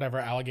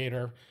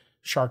alligator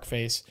shark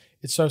face.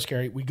 It's so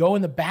scary. We go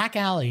in the back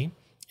alley,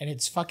 and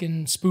it's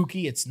fucking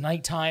spooky. It's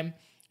nighttime,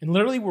 And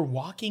literally we're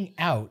walking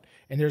out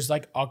and there's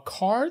like a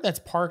car that's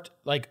parked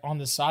like on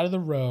the side of the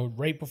road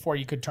right before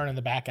you could turn in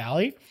the back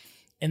alley.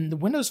 And the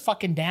window's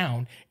fucking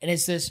down. And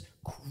it's this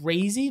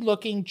crazy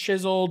looking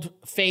chiseled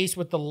face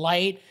with the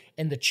light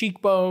and the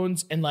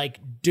cheekbones and like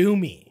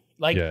doomy.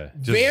 Like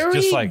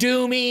very like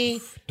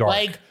doomy, dark.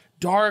 like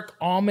dark,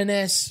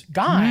 ominous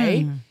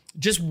guy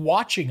just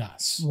watching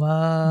us.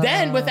 Whoa.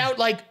 Then without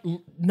like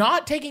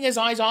not taking his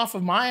eyes off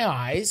of my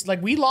eyes,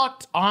 like we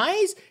locked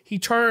eyes, he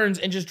turns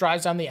and just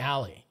drives down the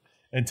alley.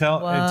 And tell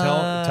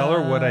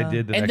her what I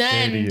did the And next day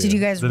then- to you. Did you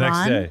guys the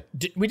run? next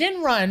day? We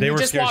didn't run. They We were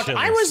just scared walked.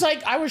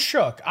 shitless. I was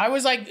shook. I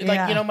was like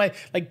Yeah. you know, my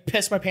like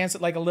pissed my pants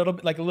at like a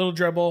little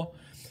dribble.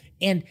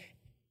 And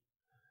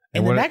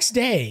the what- next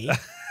day,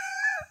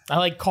 I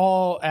like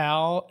call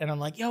Al and I'm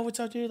like, yo, what's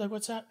up, dude? Like,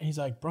 what's up? And he's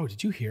like, bro,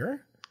 did you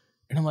hear?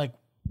 And I'm like,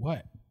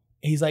 what?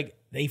 And he's like,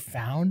 they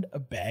found a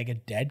bag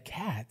of dead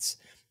cats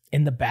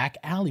in the back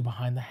alley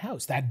behind the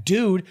house. That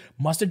dude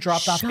must have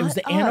dropped off. It was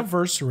Shut the up.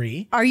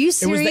 anniversary. Are you It was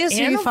serious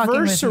the or are you fucking with me?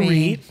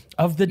 anniversary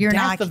of the You're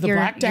death not- of the you're-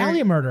 Black Dahlia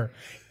you're- murder.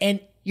 And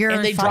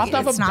they dropped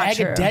off it's a not bag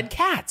true. of dead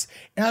cats.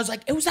 And I was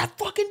like, it was that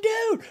fucking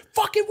dude.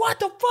 Fucking what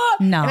the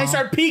fuck? No. And I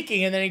start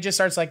peeking and then he just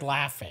starts like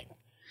laughing.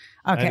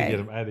 I had to Okay. get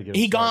him. I had to get him.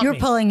 He got You're me.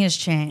 pulling his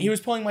chain. He was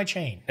pulling my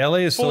chain. LA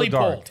is so fully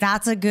dark. pulled.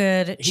 That's a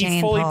good chain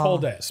He fully pull.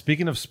 pulled it.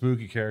 Speaking of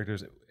spooky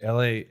characters,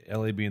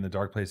 LA being the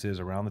dark place is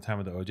around the time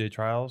of the OJ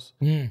trials,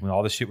 when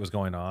all this shit was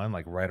going on,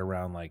 like right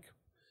around like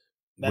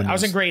when I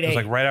was it in grade It was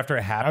 8. like right after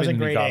it happened in and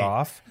we grade got 8.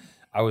 off.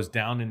 I was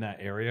down in that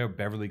area,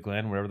 Beverly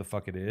Glen, wherever the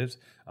fuck it is.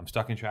 I'm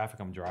stuck in traffic.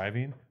 I'm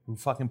driving. Who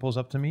fucking pulls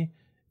up to me?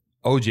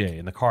 OJ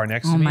in the car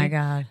next to me. Oh my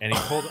God. And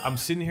I'm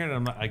sitting here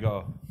and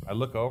I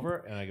look over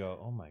and I go,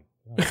 oh my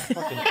God,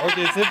 fucking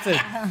OJ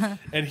Simpson.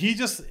 And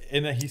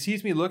he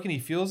sees me looking, he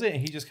feels it,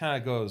 and he just kind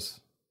of goes.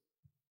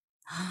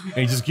 And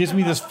he just gives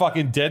me this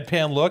fucking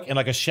deadpan look, and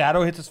like a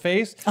shadow hits his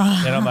face,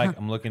 and I'm like,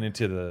 I'm looking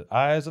into the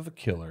eyes of a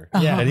killer.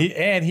 Yeah.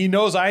 and he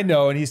knows I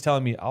know, and he's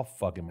telling me, I'll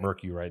fucking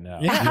murk you right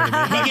now. You know what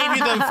I mean? He gave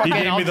you the He fucking,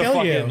 gave I'll me the kill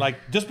fucking you.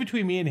 like just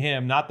between me and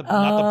him, not the Oh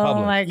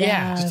public. my God.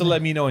 Yeah, Just to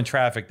let me know in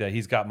traffic that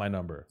he's got my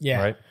number. Yeah.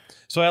 Right.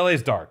 So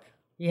LA's dark.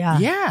 Yeah. A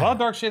lot Yeah. of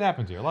dark shit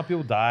happens here. A lot of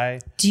people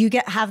die. Do you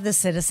have the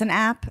Citizen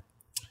app?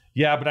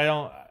 Yeah, but I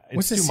don't. It's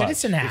What's the too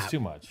Citizen much. app? It's too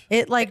much.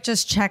 It like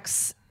just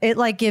checks. It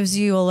like gives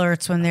you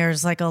alerts when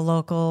there's like a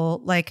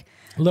local like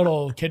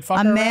Little kid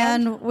fucker a around?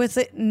 man with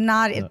it.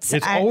 Not it's.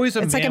 It's always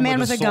a It's man like a man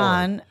with with a a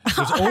gun.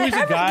 There's always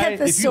I a guy. get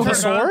the If you sword.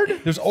 turn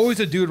around, there's always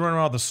a dude running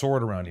around with a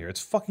sword around here.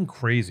 It's fucking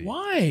crazy.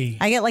 Why?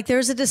 I get like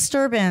there's a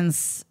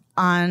disturbance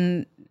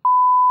on.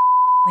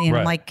 And Right.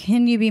 I'm like,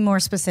 can you be more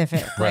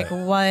specific? Right.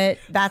 Like what?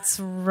 That's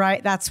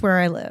right. That's where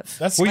I live.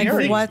 That's Well, you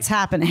scary. think- What's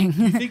happening?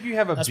 I think you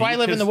have a. That's why I beat,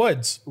 live in the 'cause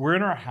woods. We're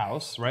in our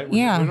house, right? We're,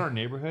 Yeah. we're in our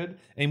neighborhood,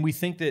 and we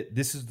think that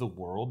this is the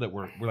world that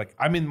we're like.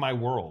 I'm in my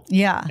world.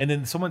 Yeah. And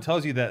then someone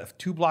tells you that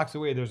 2 blocks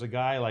away, there's a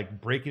guy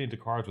like breaking into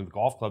cars with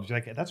golf clubs. You're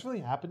like, that's really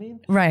happening,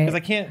 Right. Because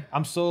I can't.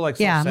 I'm so like.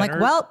 Yeah, I'm like,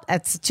 self-centered. well,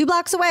 it's 2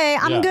 blocks away.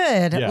 I'm Yeah.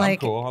 good. Yeah,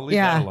 like, I'm cool. I'll leave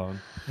yeah, that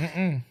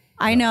alone.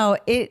 I know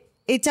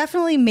it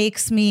definitely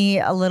makes me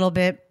a little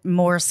bit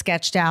more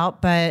sketched out,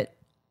 but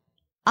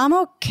I'm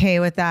okay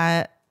with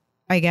that,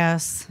 I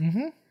guess. I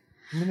mean,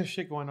 there's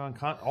shit going on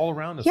all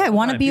around us. Yeah, I all the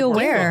wanna time. be People are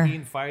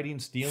aware. Fighting,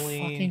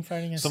 stealing. Fucking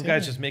fighting and Some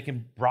guy's stealing. just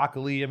making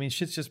broccoli. I mean,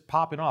 shit's just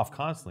popping off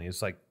constantly.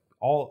 It's like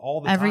all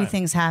the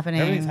Everything's time.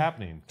 happening. Everything's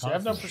happening. I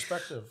have no constantly.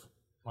 perspective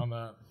on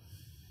that.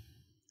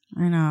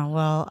 I know.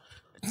 Well,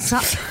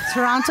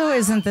 Toronto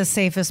isn't the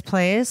safest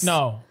place.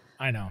 No,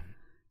 I know.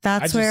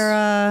 That's just-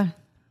 where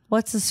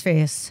what's his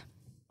face?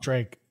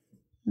 Drake.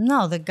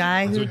 No, the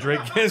guy That's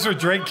who where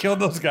Drake killed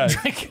those guys.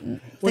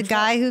 the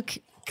guy who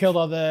Killed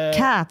all the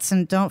cats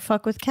and don't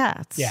fuck with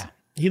cats. Yeah.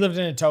 He lived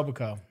in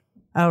Etobicoke.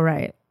 Oh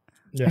right.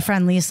 Yeah. My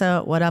friend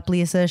Lisa, what up,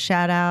 Lisa?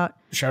 Shout out.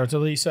 Shout out to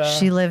Lisa.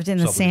 She lived in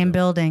the What's up, same Lisa?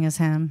 building as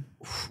him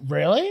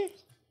Really?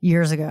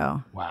 years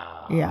ago.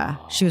 Wow. Yeah,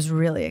 she was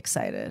really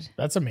excited.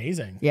 That's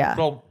amazing. Yeah.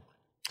 So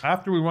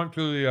after we went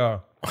to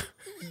the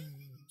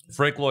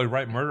Frank Lloyd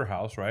Wright murder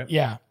house, right?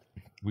 Yeah.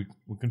 We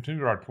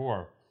continued our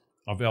tour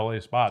of LA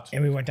spots.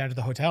 And we went down to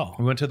the hotel.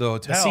 We went to the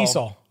hotel.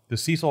 Cecil. The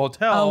Cecil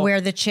Hotel. Oh,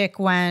 where the chick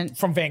went.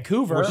 From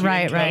Vancouver. Where she-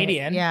 Right,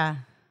 Canadian. right. Yeah.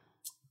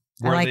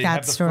 where I like they that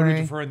have the story.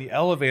 footage of her in the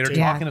elevator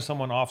Yeah. talking to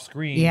someone off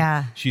screen.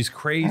 Yeah. She's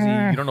crazy.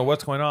 You don't know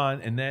what's going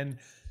on. And then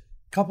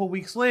a couple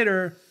weeks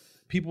later,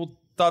 people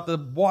thought the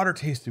water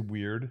tasted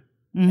weird.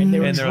 And they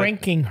were And they're like-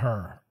 drinking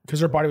her because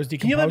her body was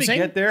Can you let decomposing.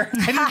 me get there?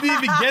 I didn't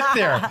even get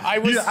there. I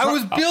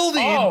was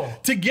building Oh.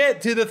 to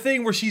get to the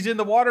thing where she's in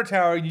the water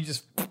tower and you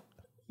just...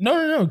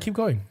 No. Keep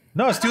going.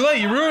 No, it's too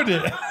late. You ruined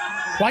it.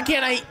 Why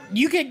can't I?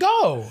 You can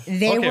go.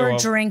 They Okay, were well-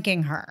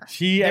 drinking her.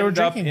 She were ended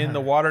up drinking in her.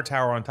 the water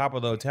tower on top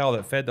of the hotel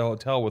that fed the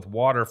hotel with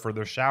water for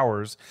their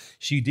showers.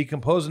 She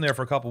decomposed in there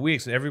for a couple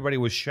weeks, and everybody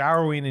was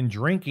showering and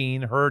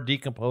drinking her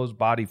decomposed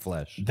body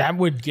flesh. That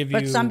would give you.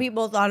 But some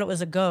people thought it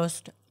was a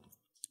ghost That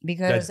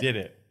because did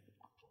it.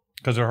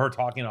 Because of her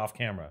talking off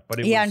camera. But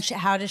it Yeah, was, and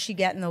how does she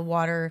get in the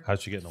water?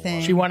 how'd she get in the thing?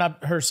 water? She went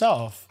up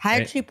herself, How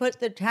did she put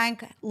the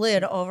tank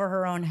lid over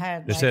her own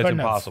head? They Like- said it's couldn't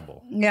have.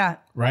 impossible. yeah.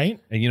 right?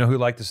 And you know who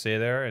liked to stay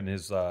there in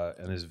his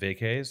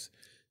vacays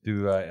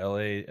through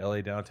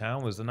LA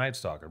downtown was the Night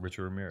Stalker,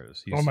 Richard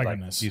Ramirez. He used Oh my to,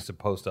 goodness. He used to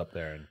post up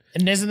there.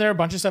 And isn't there a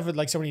bunch of stuff with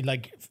like somebody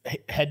like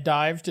head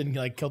dived and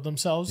like killed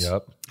themselves?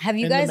 Yep. Have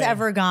you In the guys main-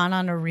 ever gone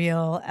on a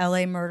real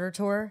LA murder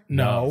tour?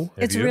 No.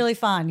 Have It's you? really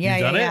fun. Yeah,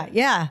 You've done yeah, it?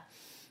 yeah.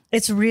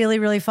 It's really,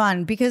 really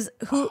fun because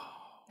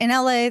in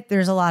LA,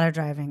 there's a lot of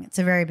driving. It's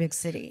a very big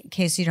city, in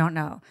case you don't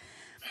know.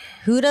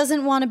 Who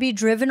doesn't want to be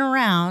driven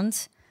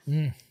around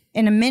in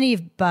a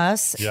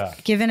minibus, Yeah.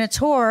 given a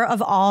tour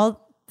of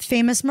all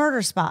famous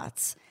murder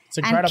spots? It's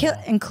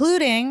incredible.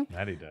 Including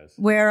Maddie does.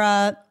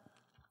 where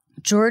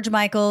George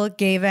Michael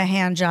gave a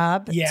hand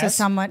job to Yes.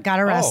 someone, got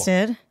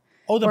arrested.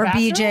 Oh, the or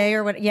bathroom? BJ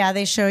or what? Yeah,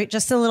 they show you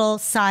just a little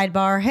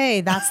sidebar.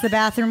 Hey, that's the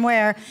bathroom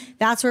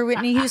that's where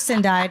Whitney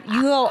Houston died.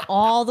 You go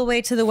all the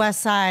way to the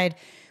west side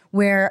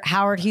where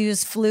Howard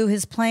Hughes flew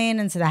his plane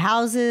into the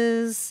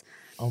houses.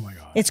 Oh my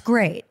god. It's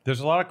great. There's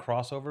a lot of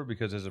crossover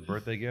because as a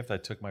birthday gift, I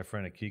took my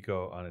friend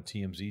Akiko on a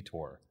TMZ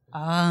tour.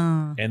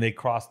 Oh, And they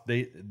cross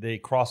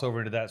over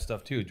into that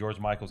stuff too. George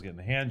Michael's getting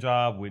the hand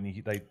job.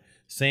 Whitney, like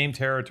same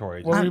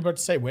territory. What were you about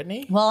to say,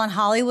 Whitney? well, on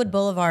Hollywood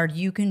Boulevard,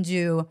 you can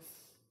do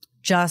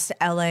just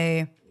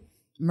LA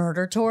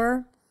murder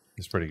tour.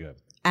 It's pretty good.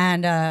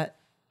 And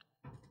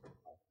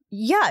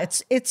yeah,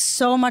 it's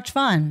so much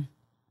fun.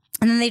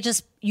 And then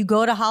you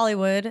go to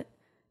Hollywood,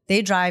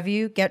 they drive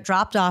you, get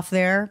dropped off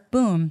there,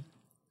 boom,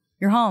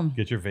 you're home.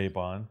 Get your vape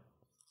on.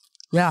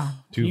 Yeah.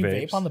 Two Can you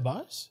vapes. vape on the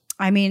bus?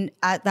 I mean,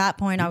 at that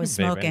point, I was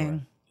can vape smoking.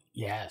 anywhere.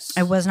 Yes.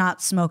 I was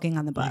not smoking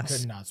on the You bus.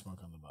 could not smoke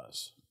on the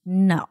bus.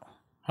 No.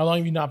 How long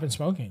have you not been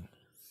smoking?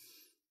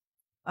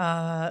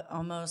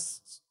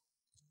 Almost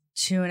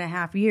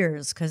 2.5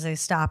 years because I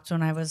stopped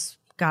when I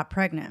got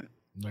pregnant.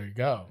 There you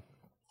go.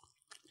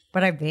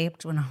 But I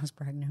vaped when I was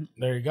pregnant.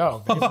 There you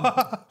go.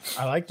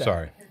 I like that.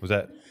 Sorry, was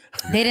that?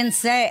 They didn't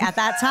say at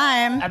that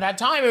time. At that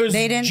time, it was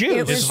They didn't. juice.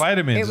 It was It's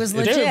vitamins. It was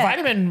It's- Dude, legit.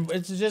 vitamin.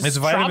 It's just It's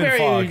vitamin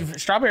fog.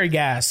 strawberry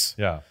gas.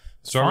 Yeah,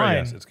 strawberry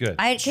fine. gas. It's good.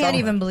 I can't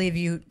even believe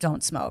you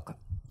don't smoke.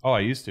 I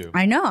used to.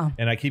 I know.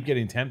 And I keep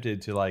getting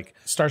tempted to like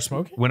Start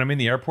smoking. when I'm in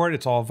the airport,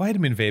 it's all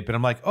vitamin vape, and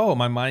I'm like, oh,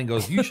 my mind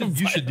goes, you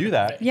should do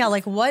that. Yeah,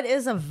 like what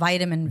is a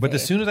vitamin But vape?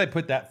 as soon as I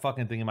put that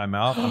fucking thing in my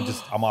mouth,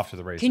 I'm off to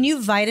the races. Can you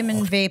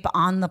vitamin vape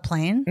on the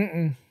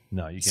plane?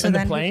 No, you can't. So In the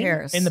then who plane,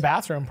 cares? in the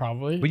bathroom,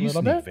 probably. but a you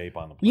little sneak bit. vape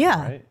on the plane,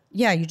 Yeah. right?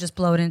 Yeah, you just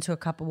blow it into a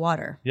cup of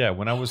water. Yeah,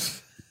 when I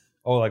was,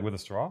 like with a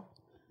straw?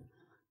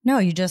 No,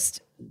 you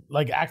just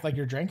Like act like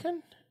you're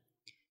drinking.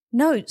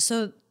 no.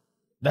 So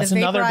That's the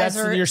another. That's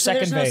vaporizer- your so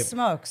second there's no vape.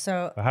 smoke.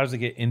 So But how does it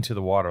get into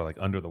the water, like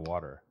under the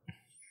water?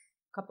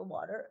 cup of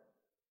water,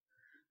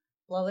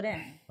 blow it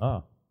in.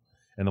 Oh,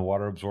 and the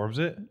water absorbs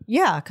it?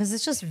 Yeah, because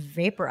it's just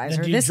vaporizer.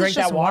 Then do you This drink is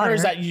just that water?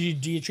 Is that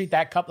do you treat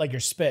that cup like your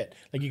spit?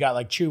 Like you got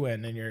like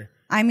chewing and you're.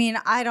 I mean,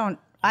 I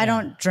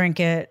don't drink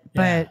it,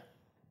 but Yeah.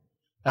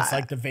 That's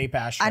like the vape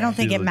ashtray. I don't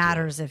think She's it legit.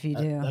 matters if you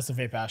do. That's the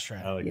vape ashtray.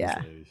 I like Yeah.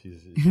 this lady.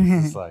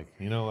 She's just like,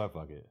 you know what?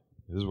 Fuck it.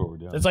 This is what we're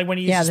doing. It's like when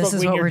you Yeah, used to this smoke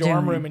is weed in what your we're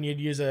dorm doing. room and you'd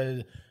use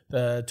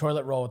the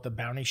toilet roll with the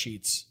bounty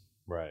sheets.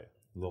 right.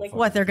 Little Like fucking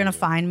what? They're gonna figure.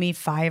 find me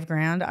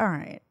 $5,000. All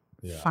right,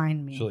 Yeah.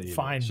 find me. She'll eat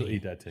Find it. She'll me.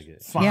 eat that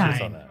ticket. Fine. Yeah.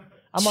 She's on that.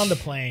 I'm on the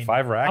plane.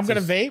 5 racks I'm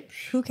gonna is- vape.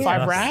 Who cares?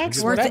 5 racks.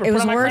 It's Worth Whatever. it. It Put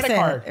was on my worth credit it.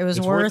 card. It was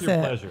It's worth your it.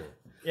 pleasure.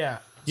 Yeah.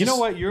 You know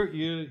what?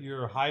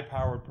 You're a high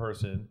powered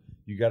person.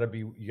 You gotta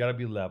be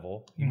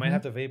level. You Mm-hmm. might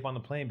have to vape on the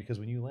plane because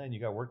when you land, you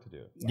got work to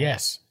do.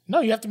 Yes. No,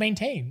 you have to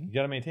maintain. You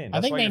gotta maintain.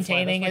 I think why you're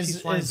flying- maintaining that's why is-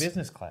 she's flying is-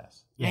 business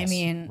class. I Yes.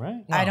 mean,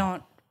 Right? I No.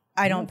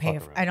 don't pay.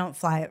 fuck around. I don't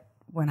fly it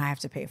when I have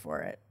to pay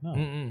for it. No,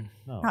 Mm-mm.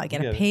 no. No, I you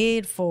get it it.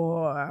 paid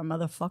for,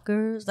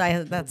 motherfuckers.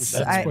 That's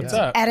I what's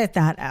up. edit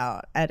that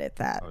out. Edit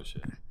that. Oh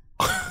shit.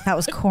 That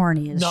was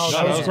corny as No, shit.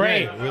 that was was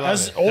great. great. We love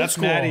That's it. old That's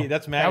school. Maddie-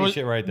 that's Maddie That was-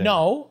 shit right there.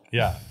 No,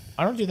 Yeah.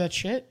 I don't do that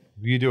shit.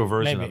 You do a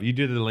version Maybe. of it. You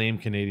do the lame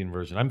Canadian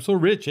version. I'm so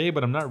rich,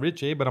 but I'm not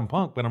rich, but I'm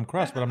punk, but I'm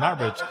crust, but I'm not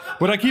rich.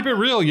 But I keep it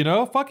real, you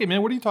know? Fuck it,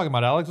 man. What are you talking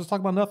about, Alex? Let's talk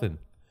about nothing.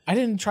 I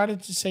didn't try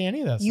to say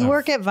any of that You stuff.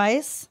 work at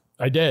Vice?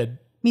 I did.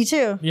 Me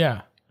too.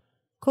 Yeah.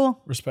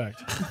 Cool.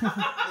 Respect.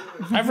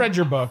 I've read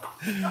your book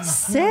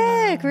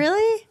Sick.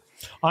 Really?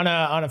 on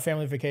a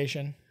family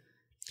vacation.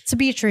 It's a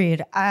beach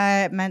read.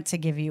 I meant to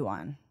give you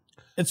one.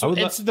 It's would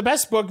it's the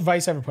best book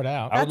Vice ever put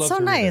out. I would That's love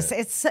so to read nice.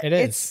 it. It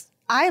is. It's.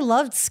 I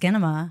loved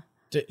Skinema.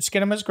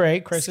 Skinema's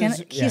great. Chris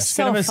is He's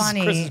so Skinema's-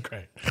 funny. Chris is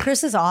great.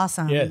 Chris is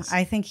awesome. Yes.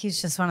 I think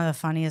he's just one of the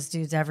funniest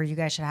dudes ever. You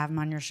guys should have him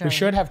on your show. We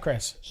should have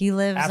Chris. He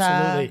lives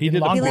Absolutely. He In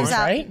did the Long porn. Beach, lives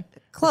out right?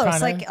 close, Kinda.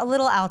 like a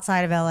little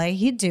outside of LA.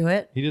 He'd do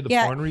it. He did the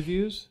yeah, porn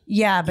reviews.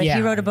 Yeah, but Yeah,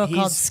 he wrote a book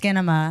called he's-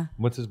 Skinema.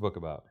 What's his book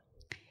about?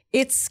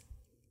 It's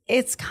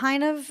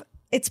kind of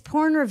it's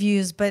porn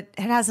reviews, but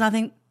it has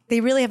nothing.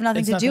 They really have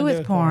nothing It's to nothing do to with do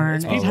with porn. porn.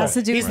 It's It people. has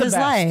to do He's with the his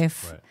best.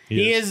 life. Right.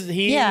 He is.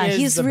 Yeah, is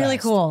he's the really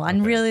best. cool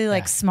and really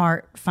like Yeah.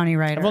 smart, funny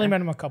writer. I've only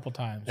met him a couple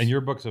times. And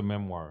your book's a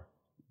memoir.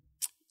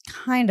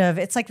 Kind of.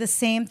 It's like the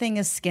same thing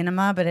as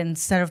Skinema, but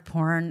instead of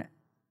porn,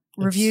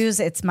 reviews.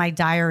 It's my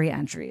diary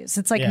entries.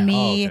 It's like Yeah.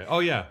 me Oh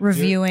yeah.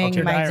 reviewing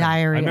Okay. my Diary.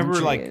 diary I remember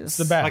entries. It's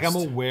the best. like I'm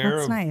aware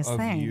That's of, nice, of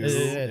thanks. you It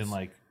is. and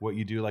like what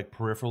you do like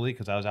peripherally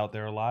because I was out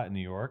there a lot in New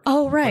York.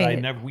 Oh, But I right.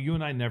 never, you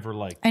and I never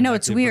like. I know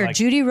it's connected, but, weird. like-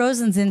 Judy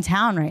Rosen's in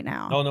town right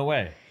now. Oh no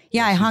way.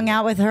 Yeah, I hung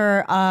out with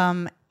her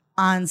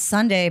on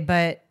Sunday,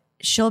 but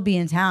she'll be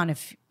in town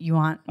if you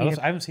want. I Me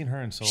to, haven't seen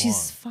her in so she's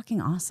long.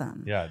 fucking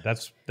awesome. Yeah,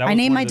 that I was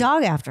named one my of the-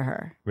 dog after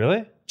her.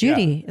 Really?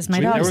 Judy is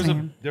my There dog's was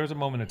name. there was a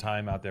moment of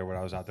time out there when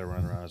I was out there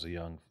running around as a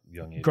young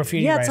idiot.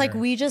 Graffiti Yeah, it's writer.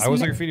 like we just. I was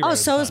a met- graffiti oh, writer at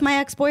so the is time. my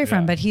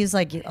ex-boyfriend, Yeah. but he's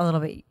like a little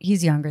bit.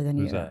 He's younger than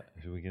Who's you. that?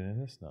 Should we get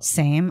into this? No.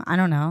 Same. I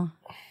don't know.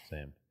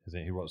 Same.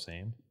 He wrote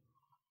same.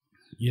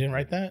 You didn't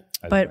write that?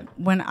 But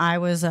when I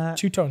was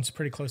Two tones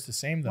pretty close to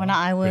same though. when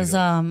I was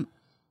That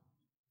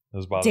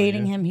was bothering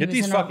dating you? him, he Get was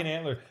these in a- fucking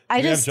antlers. I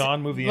Can we just- have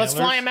John move the Let's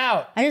antlers? fly him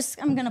out.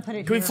 I'm gonna put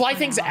it. Can we here fly for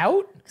things now.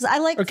 out? Because I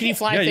like. Or can you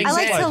fly Yeah, you things can I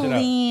like slide to shit out.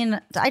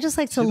 lean. I just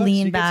like to She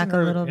lean gets back in a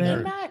her- little in her-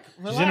 bit. Back,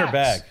 She's in her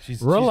bag.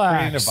 She's Relax.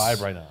 creating a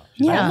vibe right now.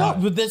 She's Yeah. I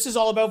love, but this is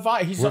all about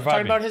vibe. He's We're talking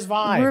vibing. about his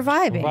vibe. We're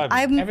vibing. We're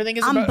vibing. Everything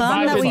is I'm about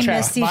bummed that vibe we check.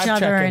 missed each Vibe other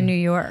checking. in New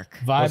York.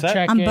 Vibe What's that?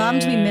 check. I'm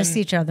bummed we missed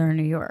each other in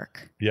New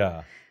York.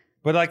 Yeah,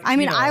 but like I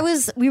mean, you know,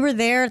 we were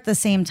there at the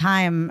same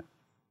time.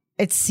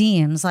 It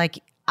seems like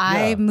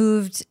I Yeah.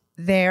 moved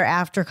there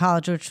after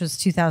college, which was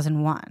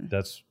 2001.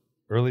 That's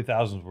early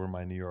thousands were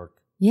my New York.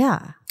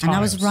 Yeah. And I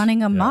was Times.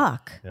 running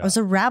amok. Yeah. I was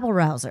a rabble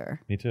rouser.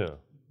 Me too,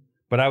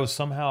 but I was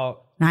somehow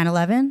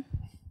 9/11.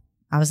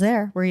 I was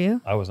there. Were you?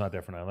 I was not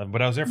there for 9/11,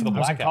 but I was there for the I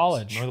was in blackouts.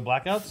 college. Remember the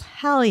blackouts?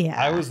 Hell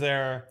yeah. I was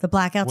there. The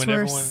blackouts when were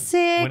everyone,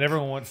 sick. When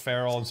everyone went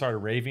feral and started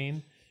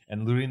raving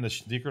and looting the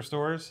sneaker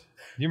stores.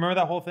 Do you remember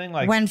that whole thing?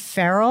 Like when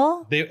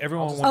feral?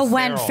 everyone went Oh,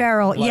 when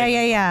feral. Like,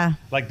 Yeah.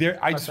 Like there,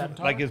 I just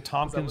like in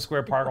Tompkins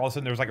Square Park. All of a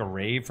sudden, there was like a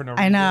rave for no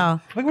reason. I know.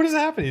 Like, what is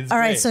happening? It's All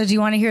right, great. so do you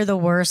want to hear the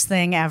worst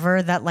thing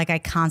ever that like I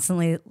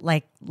constantly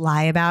like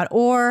lie about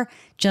or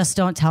just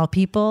don't tell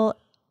people?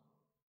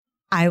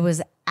 I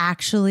was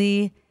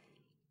actually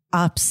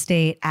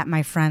upstate at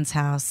my friend's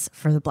house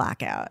for the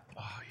blackout.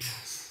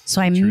 So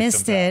I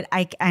missed it.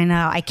 I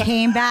know. I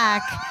came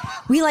back.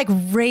 We like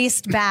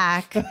raced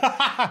back.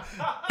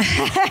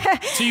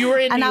 So you were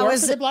in And New I York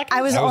was for the blackout?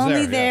 I was I was only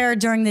there, yeah. there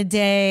during the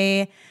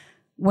day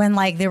when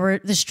like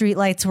the street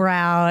lights were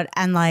out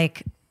and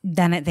like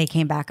then they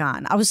came back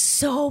on. I was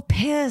so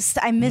pissed.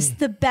 I missed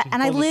the bet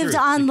and I told the lived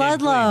truth. on You came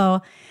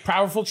Ludlow.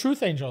 Powerful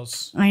truth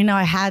angels. I know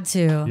I had to.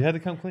 you had to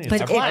come clean.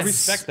 But I it's-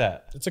 respect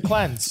that. It's a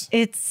cleanse.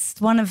 It's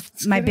one of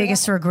my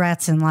biggest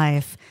regrets in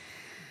life.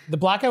 The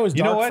blackout was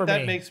You dark know what? for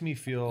That me. makes me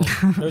feel.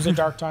 It was a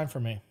dark time for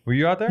me. Were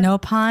you out there? No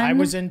pun. I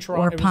was in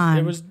Toronto. Or pun.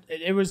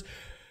 It was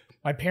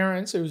my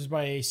parents. It was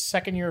my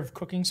second year of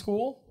cooking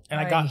school, and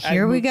I got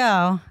Here we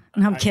go.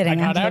 No, I'm kidding. I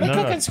got I'm out of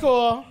kidding. cooking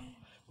school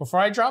before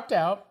I dropped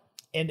out,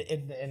 and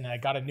I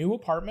got a new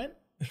apartment.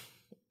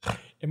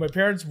 And my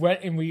parents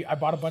went and I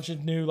bought a bunch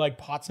of new like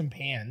pots and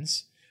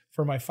pans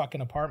for my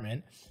fucking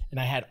apartment, and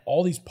I had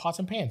all these pots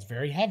and pans,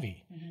 very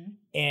heavy.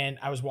 And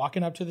I was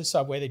walking up to the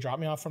subway. They dropped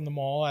me off from the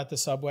mall at the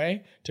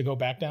subway to go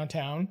back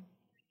downtown.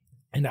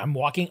 And I'm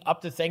walking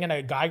up the thing, and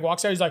a guy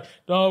walks out. He's like,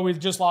 "No, we've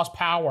just lost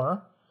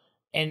power."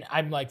 And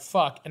I'm like,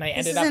 "Fuck!" And I This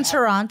ended is up in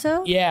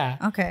Toronto? yeah.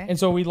 Okay. And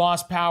so we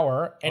lost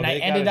power, and I they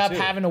got ended it up too.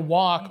 having to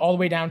walk all the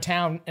way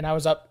downtown, and I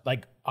was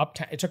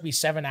uptown. It took me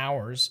 7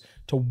 hours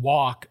to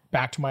walk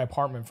back to my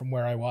apartment from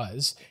where I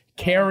was,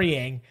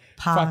 carrying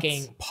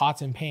fucking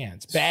pots and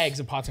pans, bags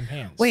of pots and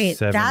pans. Wait,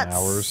 7 that's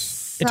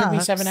hours. It took me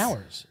 7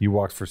 hours. You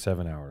walked for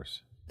 7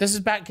 hours. This is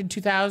back in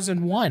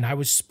 2001. I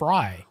was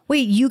spry.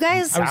 Wait, you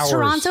guys Hours.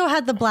 Toronto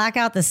had the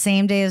blackout the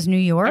same day as New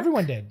York?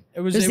 Everyone did.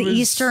 It was It was the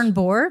Eastern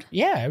Board?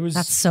 Yeah, it was.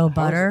 That's so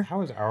butter.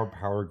 How is our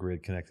power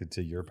grid connected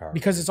to your power?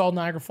 because it's all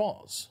Niagara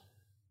Falls.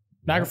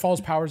 Niagara Falls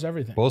powers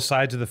everything. both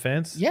sides of the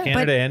fence. Yeah,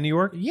 Canada but- and New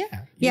York. Yeah.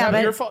 Yeah,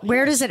 Niagara but Falls-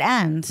 where does it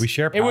end? We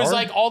share power. It was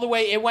like all the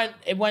way. It went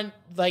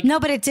like No,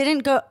 but it didn't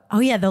go. Oh,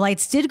 yeah, the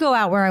lights did go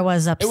out where I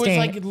was it upstate. was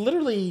like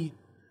literally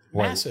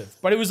massive.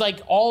 But it was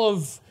like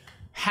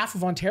half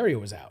of Ontario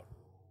was out,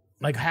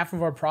 like half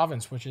of our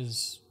province, which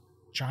is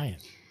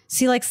giant.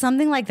 See, like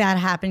something like that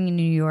happening in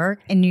New York.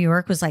 And New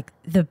York was like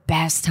the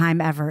best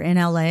time ever. In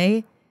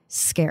LA,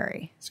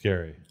 scary.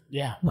 scary.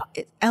 Yeah.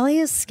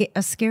 LA is a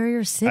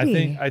scarier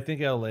city. I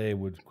think LA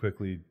would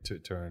quickly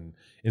turn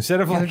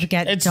instead of It like would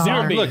get It's dark.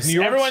 zombies. Look, New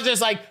York's- Everyone's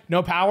just like,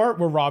 no power,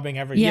 we're robbing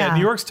everything. Yeah.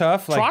 New York's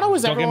tough. Like, Toronto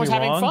was don't get everyone was me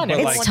having wrong, fun. but,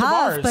 Everyone It's went to tough,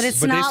 bars. but it's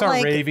but they not start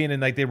like raving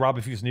and like they rob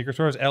a few sneaker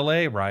stores.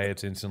 LA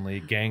riots instantly.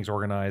 Gangs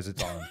organize.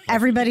 It's on.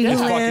 everybody who It's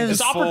fucking- lives,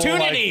 it's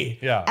opportunity.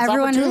 Yeah.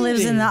 everyone who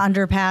lives in the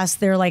opportunity. underpass,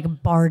 they're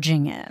like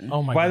barging in.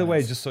 Oh my By the way,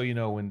 goodness. just so you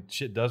know, when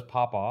shit does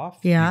pop off,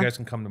 Yeah. you guys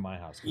can come to my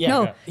house. Yeah,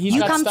 No, he's you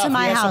got come to stuff.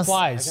 my He has house.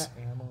 Supplies.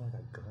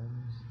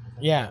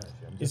 Yeah,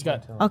 he's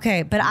got.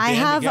 Okay, but I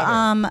have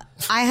together.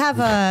 I have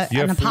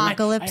You an have food?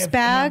 apocalypse I have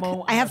bag.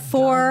 ammo, I I have have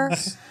four.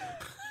 guns.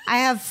 I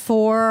have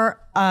four.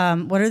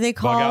 What are they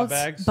called?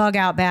 bags? Bug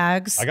out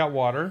bags. I got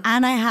water.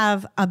 And I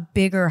have a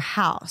bigger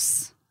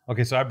house.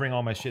 Okay, so I bring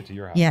all my shit to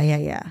your house.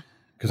 Yeah.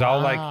 Because I'll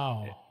like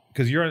Wow.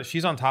 because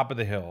she's on top of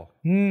the hill,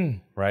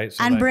 right?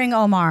 So And bring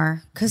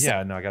Omar because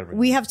I gotta bring.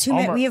 we have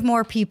Omar. we have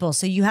more people,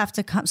 so you have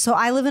to come. So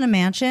I live in a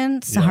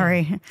mansion.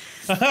 Sorry,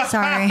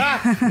 sorry.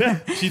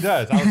 She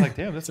does. I was like,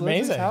 damn, that's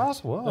amazing.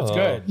 House. Whoa, That's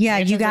good. Yeah,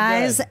 you Mansions are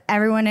guys, good.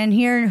 everyone in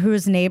here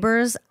who's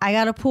neighbors, I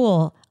got a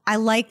pool. I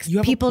like You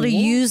have a people to pool?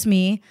 use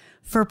me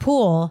for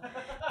pool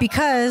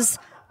because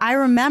I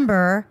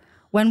remember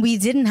when we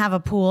didn't have a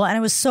pool and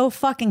it was so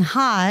fucking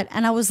hot,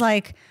 and I was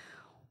like,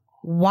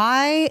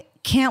 why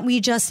can't we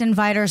just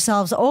invite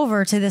ourselves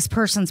over to this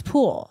person's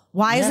pool?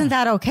 Why isn't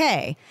that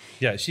okay?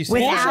 Yeah, she's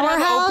With saying should our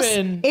have house,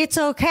 open- it's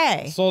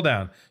okay. slow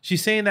down.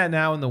 She's saying that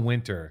now in the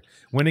winter.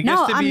 When it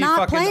gets No, to I'm be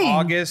not fucking playing.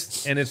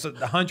 August and it's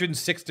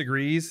 106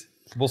 degrees,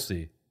 we'll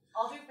see.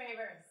 I'll do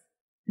favors.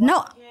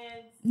 No,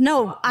 Kids.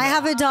 no, I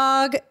have a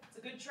dog. It's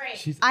a good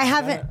trait. I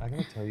haven't. I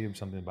gotta tell you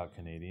something about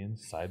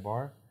Canadians.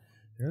 Sidebar.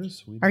 They're the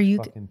sweetest Are you-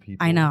 fucking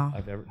people I know.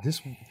 I've ever.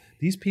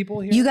 These people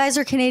here. You guys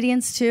are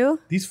Canadians too?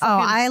 These Oh,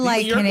 fucking- I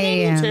like You're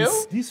Canadian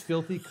Canadians. too? These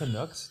filthy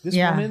Canucks. This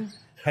Yeah. woman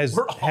has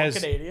We're all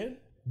Canadian.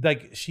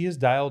 like she has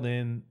dialed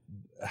in.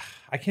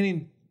 I can't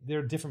even.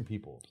 They're different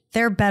people.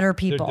 They're better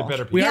people. They're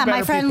better people. We Yeah, are my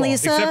better friend people,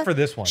 Lisa. except for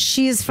this one.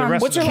 She's The from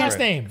rest What's of her them are last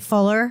great. name?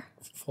 Fuller.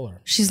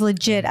 Fuller. She's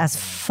legit as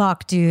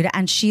fuck, dude,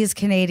 and she is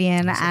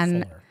Canadian,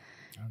 and Fuller.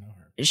 I don't know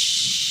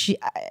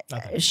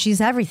her.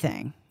 she's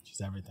everything.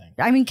 She's everything.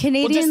 I mean, Well,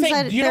 Canadians, just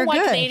think, do you they're know why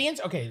good.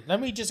 Canadians? Okay, let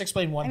me just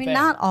explain one I mean, thing.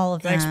 not all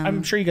of Thanks. them.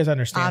 I'm sure you guys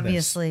understand this.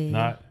 Obviously,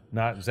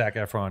 Not Zac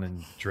Efron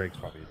and Drake's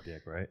probably a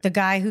dick, right? the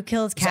guy who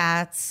kills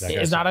cats. That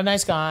Is not a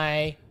nice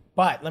guy,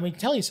 but let me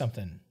tell you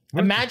something.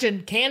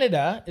 Imagine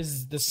Canada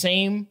is the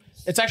same.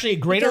 It's actually a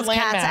greater kills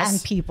cats landmass.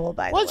 and people.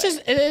 By Well, the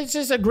way, it's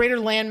just a greater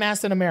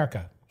landmass than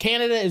America.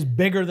 Canada is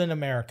bigger than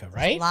America,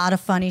 right? a lot of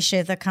funny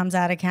shit that comes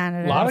out of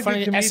Canada. A lot of good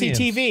funny comedians.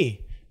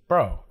 SCTV,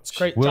 bro. It's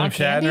great. William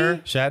John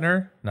Candy?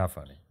 Shatner, not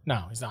funny.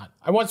 No, he's not.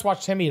 I once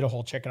watched him eat a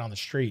whole chicken on the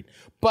street,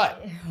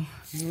 but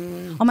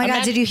Oh my god,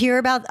 Imagine- did you hear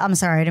about? I'm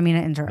sorry, I didn't mean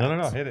to interrupt.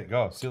 No, hit it.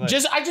 Go. See you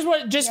later. I just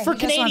want for he just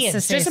wants to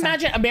Canadians. say Just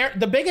imagine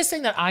the biggest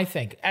thing that I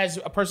think as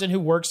a person who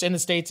works in the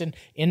States and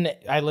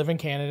I live in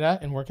Canada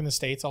and work in the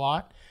States a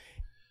lot.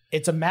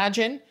 It's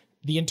imagine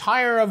the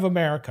entire of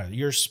America,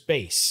 your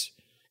space,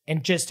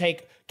 and just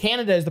take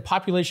Canada as the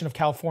population of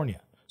California.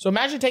 So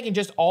imagine taking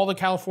just all the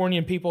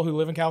Californian people who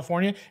live in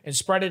California and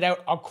spread it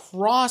out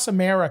across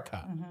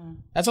America.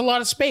 That's a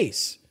lot of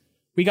space.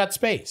 We got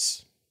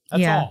space.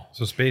 That's Yeah. all.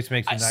 So space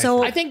makes you nice.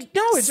 So I think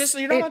no, it's just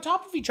you're not on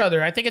top of each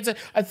other. I think it's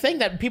a thing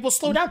that people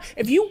slow down.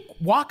 If you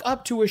walk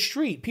up to a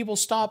street, people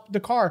stop the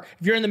car.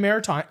 If you're in the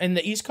Maritime in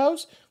the East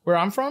Coast, where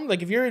I'm from,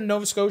 like if you're in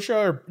Nova Scotia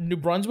or New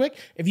Brunswick,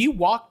 if you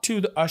walk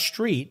to a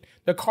street,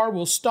 the car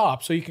will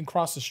stop so you can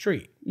cross the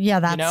street. yeah,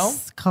 that's know?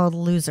 called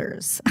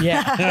losers.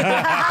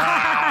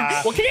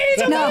 Yeah. Well,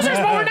 Canadians are losers,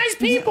 but we're nice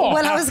people.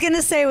 What I was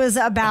gonna say was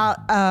about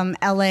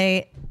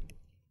LA,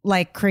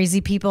 like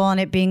crazy people and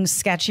it being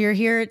sketchier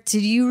here.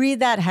 Did you read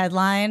that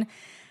headline?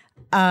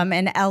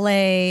 An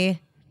LA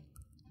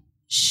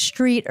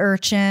street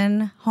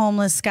urchin,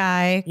 homeless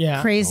guy,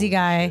 Yeah. crazy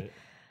guy,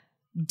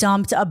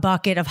 dumped a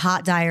bucket of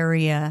hot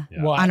diarrhea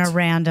What? on a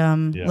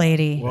random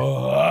lady.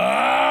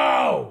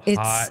 Whoa.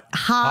 It's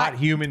hot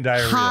human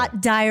diarrhea.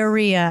 hot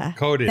diarrhea.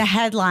 Coded. The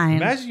headline.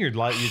 Imagine your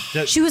life.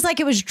 She was like,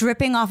 it was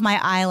dripping off my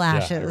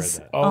eyelashes.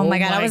 that. Oh, my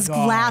God. I my was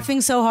God.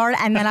 laughing so hard.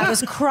 And then I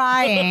was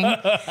crying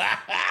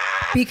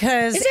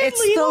because Is it it's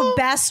legal? the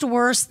best,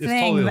 worst It's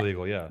thing. totally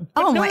illegal. Yeah.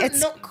 Oh, no, my.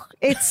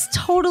 It's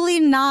totally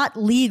not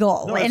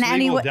legal No, it's in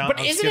any legal way. down But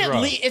on isn't Skid it?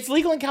 Row. It's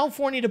legal in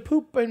California to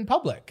poop in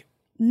public.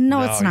 No,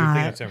 No, it's you're thinking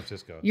not. of San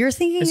Francisco. You're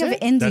thinking Is of it?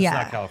 India.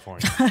 That's not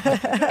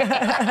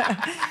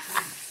California.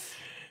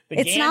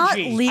 It's not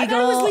Ganges. I thought it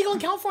legal. was legal in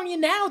California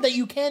now that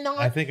you cannot.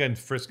 I think in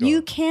Frisco.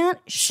 You can't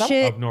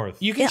shit up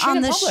north. You can shit on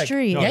in the public.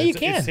 street. No, Yeah, you it's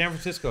can. San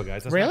Francisco,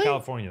 guys. That's Really? not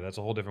California. That's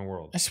a whole different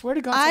world. I swear to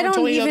God, I someone told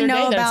don't me the even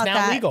other know day about that it's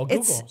now that. legal.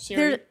 It's Google.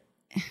 Siri.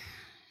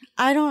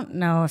 I don't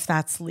know if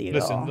that's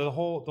legal. Listen, the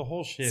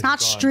whole shit. it's not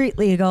has gone- street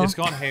legal. It's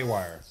gone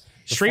haywire.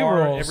 The Street far-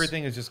 rules.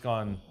 Everything has just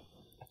gone.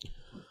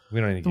 We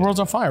don't need. The world's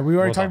on fire. We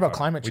already talked about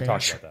climate change. We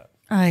talked about that.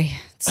 Ay,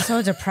 it's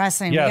so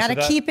depressing. Yeah, we so gotta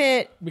that- keep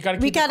it. We gotta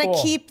keep it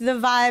cool. keep the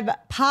vibe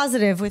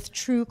positive with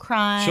true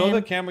crime. Show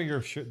the camera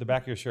the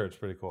back of your shirt. It's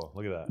pretty cool.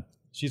 Look at that.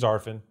 She's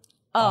arfing.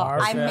 I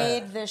Perfect.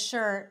 made this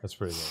shirt. That's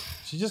pretty good.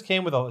 She just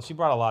came with she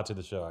brought a lot to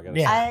the show. I gotta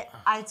Yeah. say.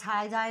 I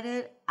tie dyed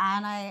it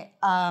and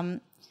I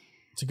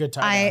It's a good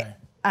tie.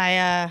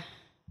 I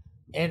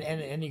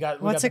And you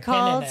got what's the it pin in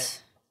called?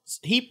 it.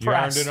 Heat You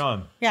press. ironed it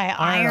on. Yeah,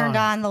 I Iron ironed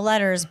on. on the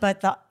letters,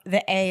 but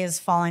the A is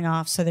falling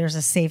off, so there's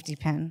a safety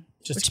pin,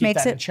 Just which keep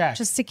makes that in it check.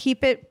 just to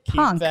keep it Keep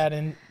punk, that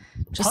in.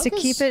 just Punk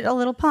to keep is- it a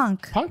little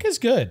punk. Punk is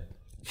good.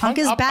 Punk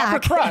is back.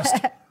 Upper crust.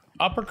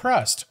 Upper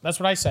crust. That's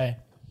what I say.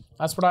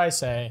 That's what I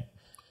say.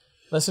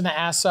 Listen to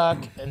Ass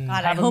Suck and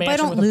God, I have a hope I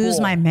mansion don't with a lose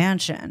pool. my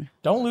mansion.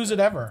 Don't lose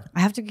it ever. I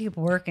have to keep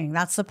working.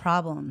 That's the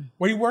problem.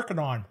 What are you working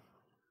on?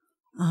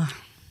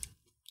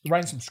 You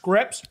writing some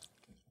scripts?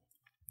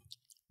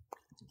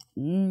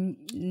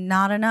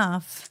 Not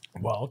enough.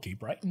 Well,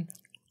 keep writing.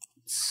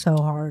 So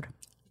hard.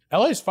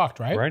 LA's fucked,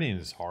 right? Writing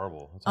is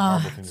horrible. It's a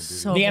horrible thing to do.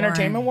 So The boring.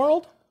 entertainment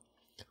world?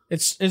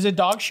 Is it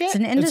dog shit? It's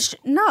an industry.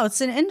 No, it's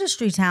an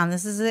industry town.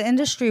 This is the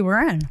industry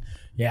we're in.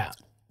 Yeah.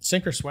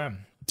 Sink or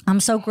swim. I'm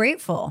so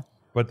grateful.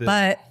 But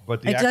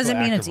But the it actual doesn't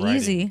mean act it's of writing-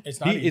 easy. It's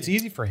not It's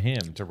easy for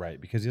him to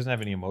write because he doesn't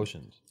have any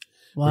emotions.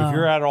 But Wow. if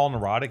you're at all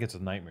neurotic, it's a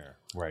nightmare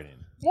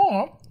writing.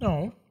 Well,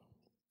 no.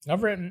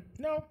 I've written,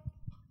 no.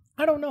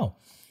 I don't know.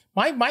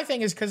 My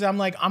thing is because I'm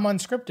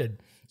unscripted.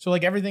 So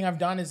like everything I've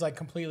done is like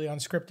completely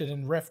unscripted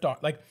and riffed on.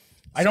 Like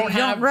I don't You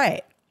have. don't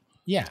write.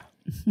 Yeah.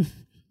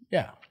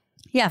 Yeah.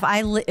 Yeah,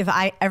 if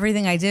I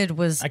everything I did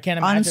was I can't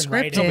imagine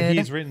writing. No, but unscripted.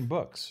 he's written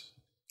books.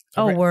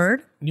 Oh,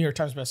 word. New York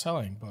Times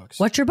bestselling books.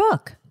 What's your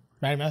book?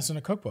 Maddie Madison,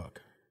 a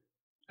cookbook.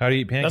 How do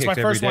you eat pancakes That's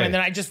my first every one. day? And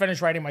then I just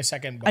finished writing my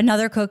second book.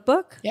 Another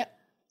cookbook? Yeah.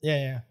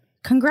 Yeah.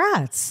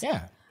 Congrats.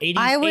 Yeah.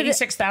 I would-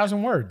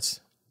 86,000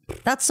 words.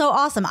 That's so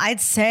awesome.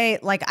 I'd say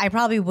like I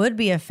probably would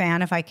be a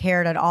fan if I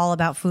cared at all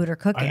about food or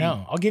cooking. I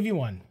know. I'll give you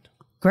one.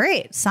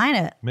 Great. Sign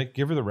it.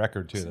 Give her the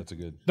record too. That's a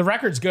good. The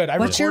record's good. I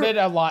What's your- recorded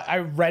a lot. I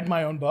read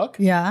my own book.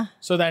 Yeah.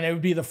 So then it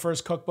would be the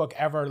first cookbook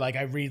ever. Like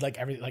I read like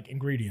every like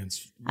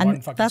ingredients, And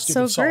one fucking that's stupid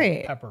so salt,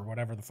 great. pepper,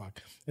 whatever the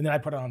fuck, and then I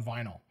put it on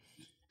vinyl.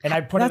 And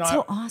I put That's it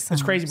on. so awesome.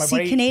 It's crazy. My See,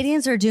 buddy,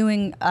 Canadians are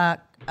doing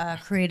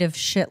creative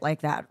shit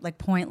like that, like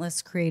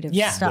pointless creative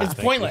yeah, stuff. it's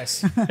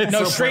pointless.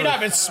 No, straight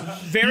up, it's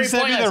very He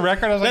sent me pointless. the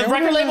record, I was like, the oh,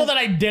 record yeah. label that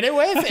I did it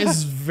with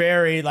is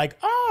very like,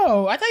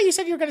 oh, I thought you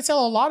said you were going to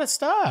sell a lot of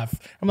stuff.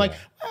 I'm like,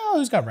 oh,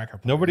 who's got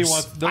record? Nobody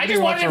players? wants. I Nobody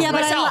just wants wanted a it Yeah, for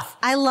but myself.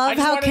 I love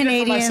just how wanted it for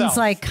Canadians myself.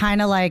 like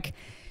kind of like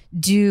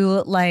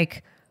do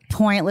like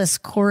pointless,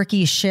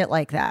 quirky shit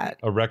like that.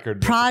 a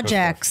record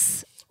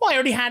Projects. Well, I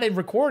already had it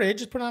recorded.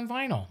 Just put it on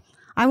vinyl.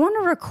 I want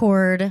to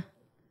record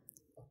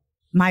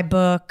my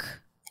book,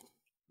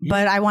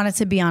 but I want it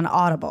to be on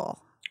Audible.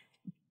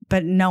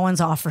 But no one's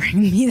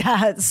offering me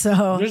that,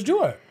 so Just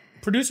do it.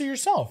 Produce it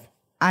yourself.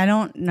 I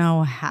don't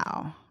know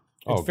how.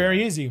 It's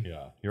very easy.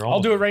 Yeah, you're.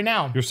 I'll do it right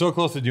now. You're so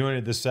close to doing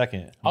it this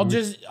second. I'll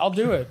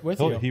do it with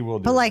you. He will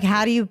do. But it. like,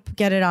 how do you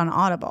get it on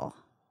Audible?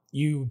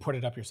 You put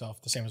it up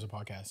yourself, the same as a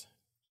podcast.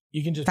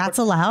 You can just That's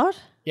put, allowed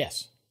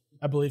yes,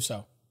 I believe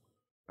so.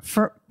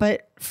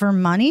 for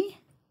money.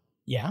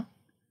 Yeah,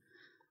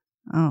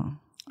 Oh,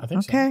 I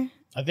think so. okay.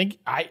 I think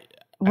I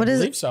What is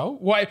believe it? so.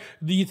 Why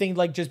do you think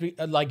like just be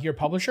like your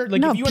publisher?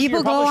 Like No, if you went to your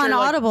people go publisher, on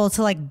like, Audible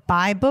to like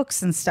buy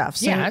books and stuff.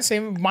 So, Yeah,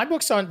 same. My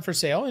book's on for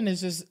sale, and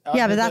it's just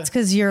yeah, but that's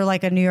because you're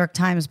like a New York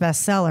Times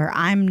bestseller.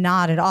 I'm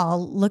not at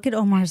all. Look at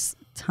Omar's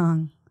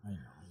tongue.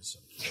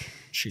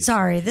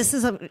 Sorry, this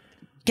is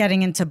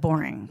getting into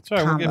boring.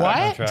 Sorry, we'll get combo. back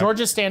on what? track. George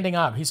is standing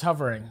up. He's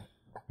hovering.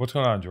 What's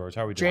going on, George?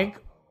 How are we doing? Jake,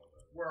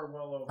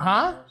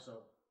 huh?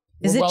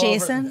 Is We're it well over the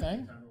Jason?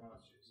 thing?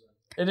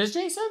 It is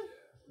Jason.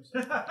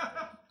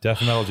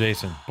 Death metal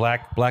Jason,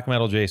 black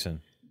metal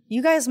Jason.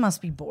 You guys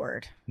must be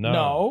bored.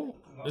 No,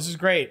 this is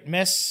great.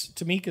 Miss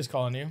Tamika's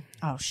calling you.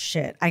 Oh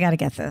shit! I gotta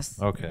get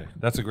this. Okay,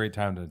 that's a great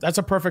time to. That's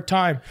a perfect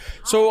time.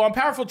 So on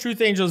Powerful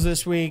Truth Angels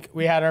this week,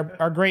 we had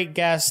our great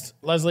guest,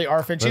 Lesley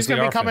Arfin. She's Lesley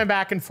going to be Arfin. coming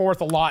back and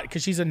forth a lot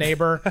because she's a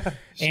neighbor.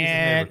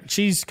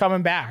 She's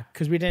coming back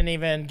because we didn't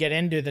even get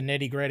into the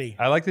nitty gritty.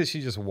 I like that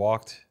she just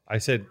walked. I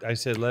said,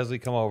 Lesley,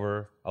 come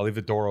over. I'll leave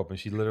the door open.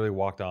 She literally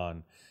walked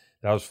on.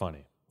 That was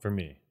funny for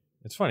me.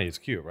 It's funny. It's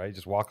cute, right?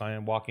 Just walk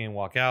in,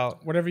 walk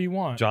out. Whatever you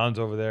want. John's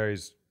over there.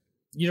 He's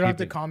You don't have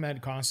to keeping-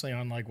 comment constantly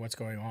on like what's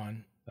going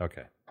on.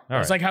 okay. All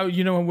It's right. like how,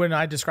 you know, when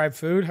I describe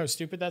food, how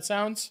stupid that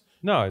sounds.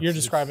 No, You're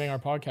describing our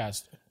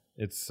podcast.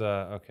 It's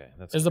okay.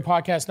 That's Is the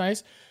podcast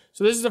nice?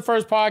 So this is the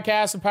first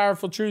podcast of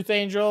Powerful Truth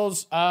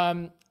Angels.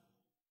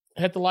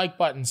 Hit the like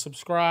button,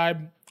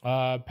 subscribe,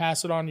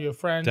 pass it on to your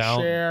friends,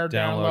 share,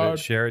 download. it,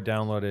 share it,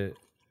 download it,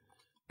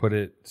 put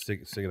it,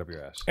 stick it up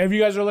your ass. If you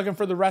guys are looking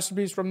for the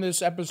recipes from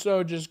this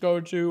episode, just go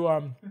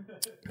to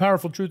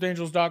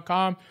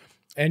powerfultruthangels.com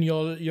and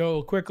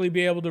you'll quickly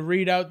be able to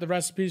read out the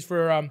recipes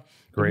for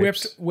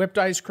Grapes. whipped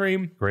ice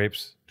cream,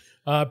 Grapes,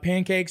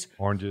 pancakes,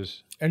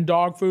 oranges. and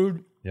dog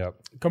food, Yep.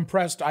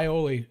 compressed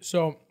aioli.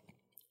 So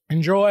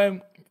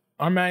enjoy.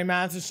 I'm Maddie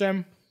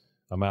Matheson.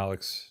 I'm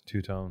Alex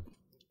Two-Tone.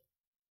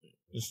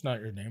 It's not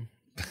your name.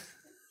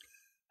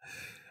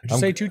 Just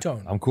say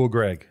two-tone. I'm Cool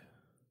Greg.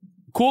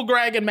 Cool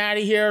Greg and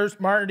Maddie here.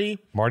 Marty.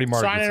 Marty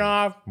Martinson. Signing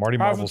off. Marty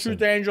Powerful Marvelson.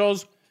 Truth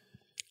Angels.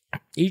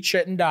 Eat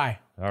shit and die.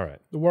 All right.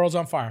 The world's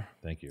on fire.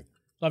 Thank you.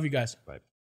 Love you guys. Bye.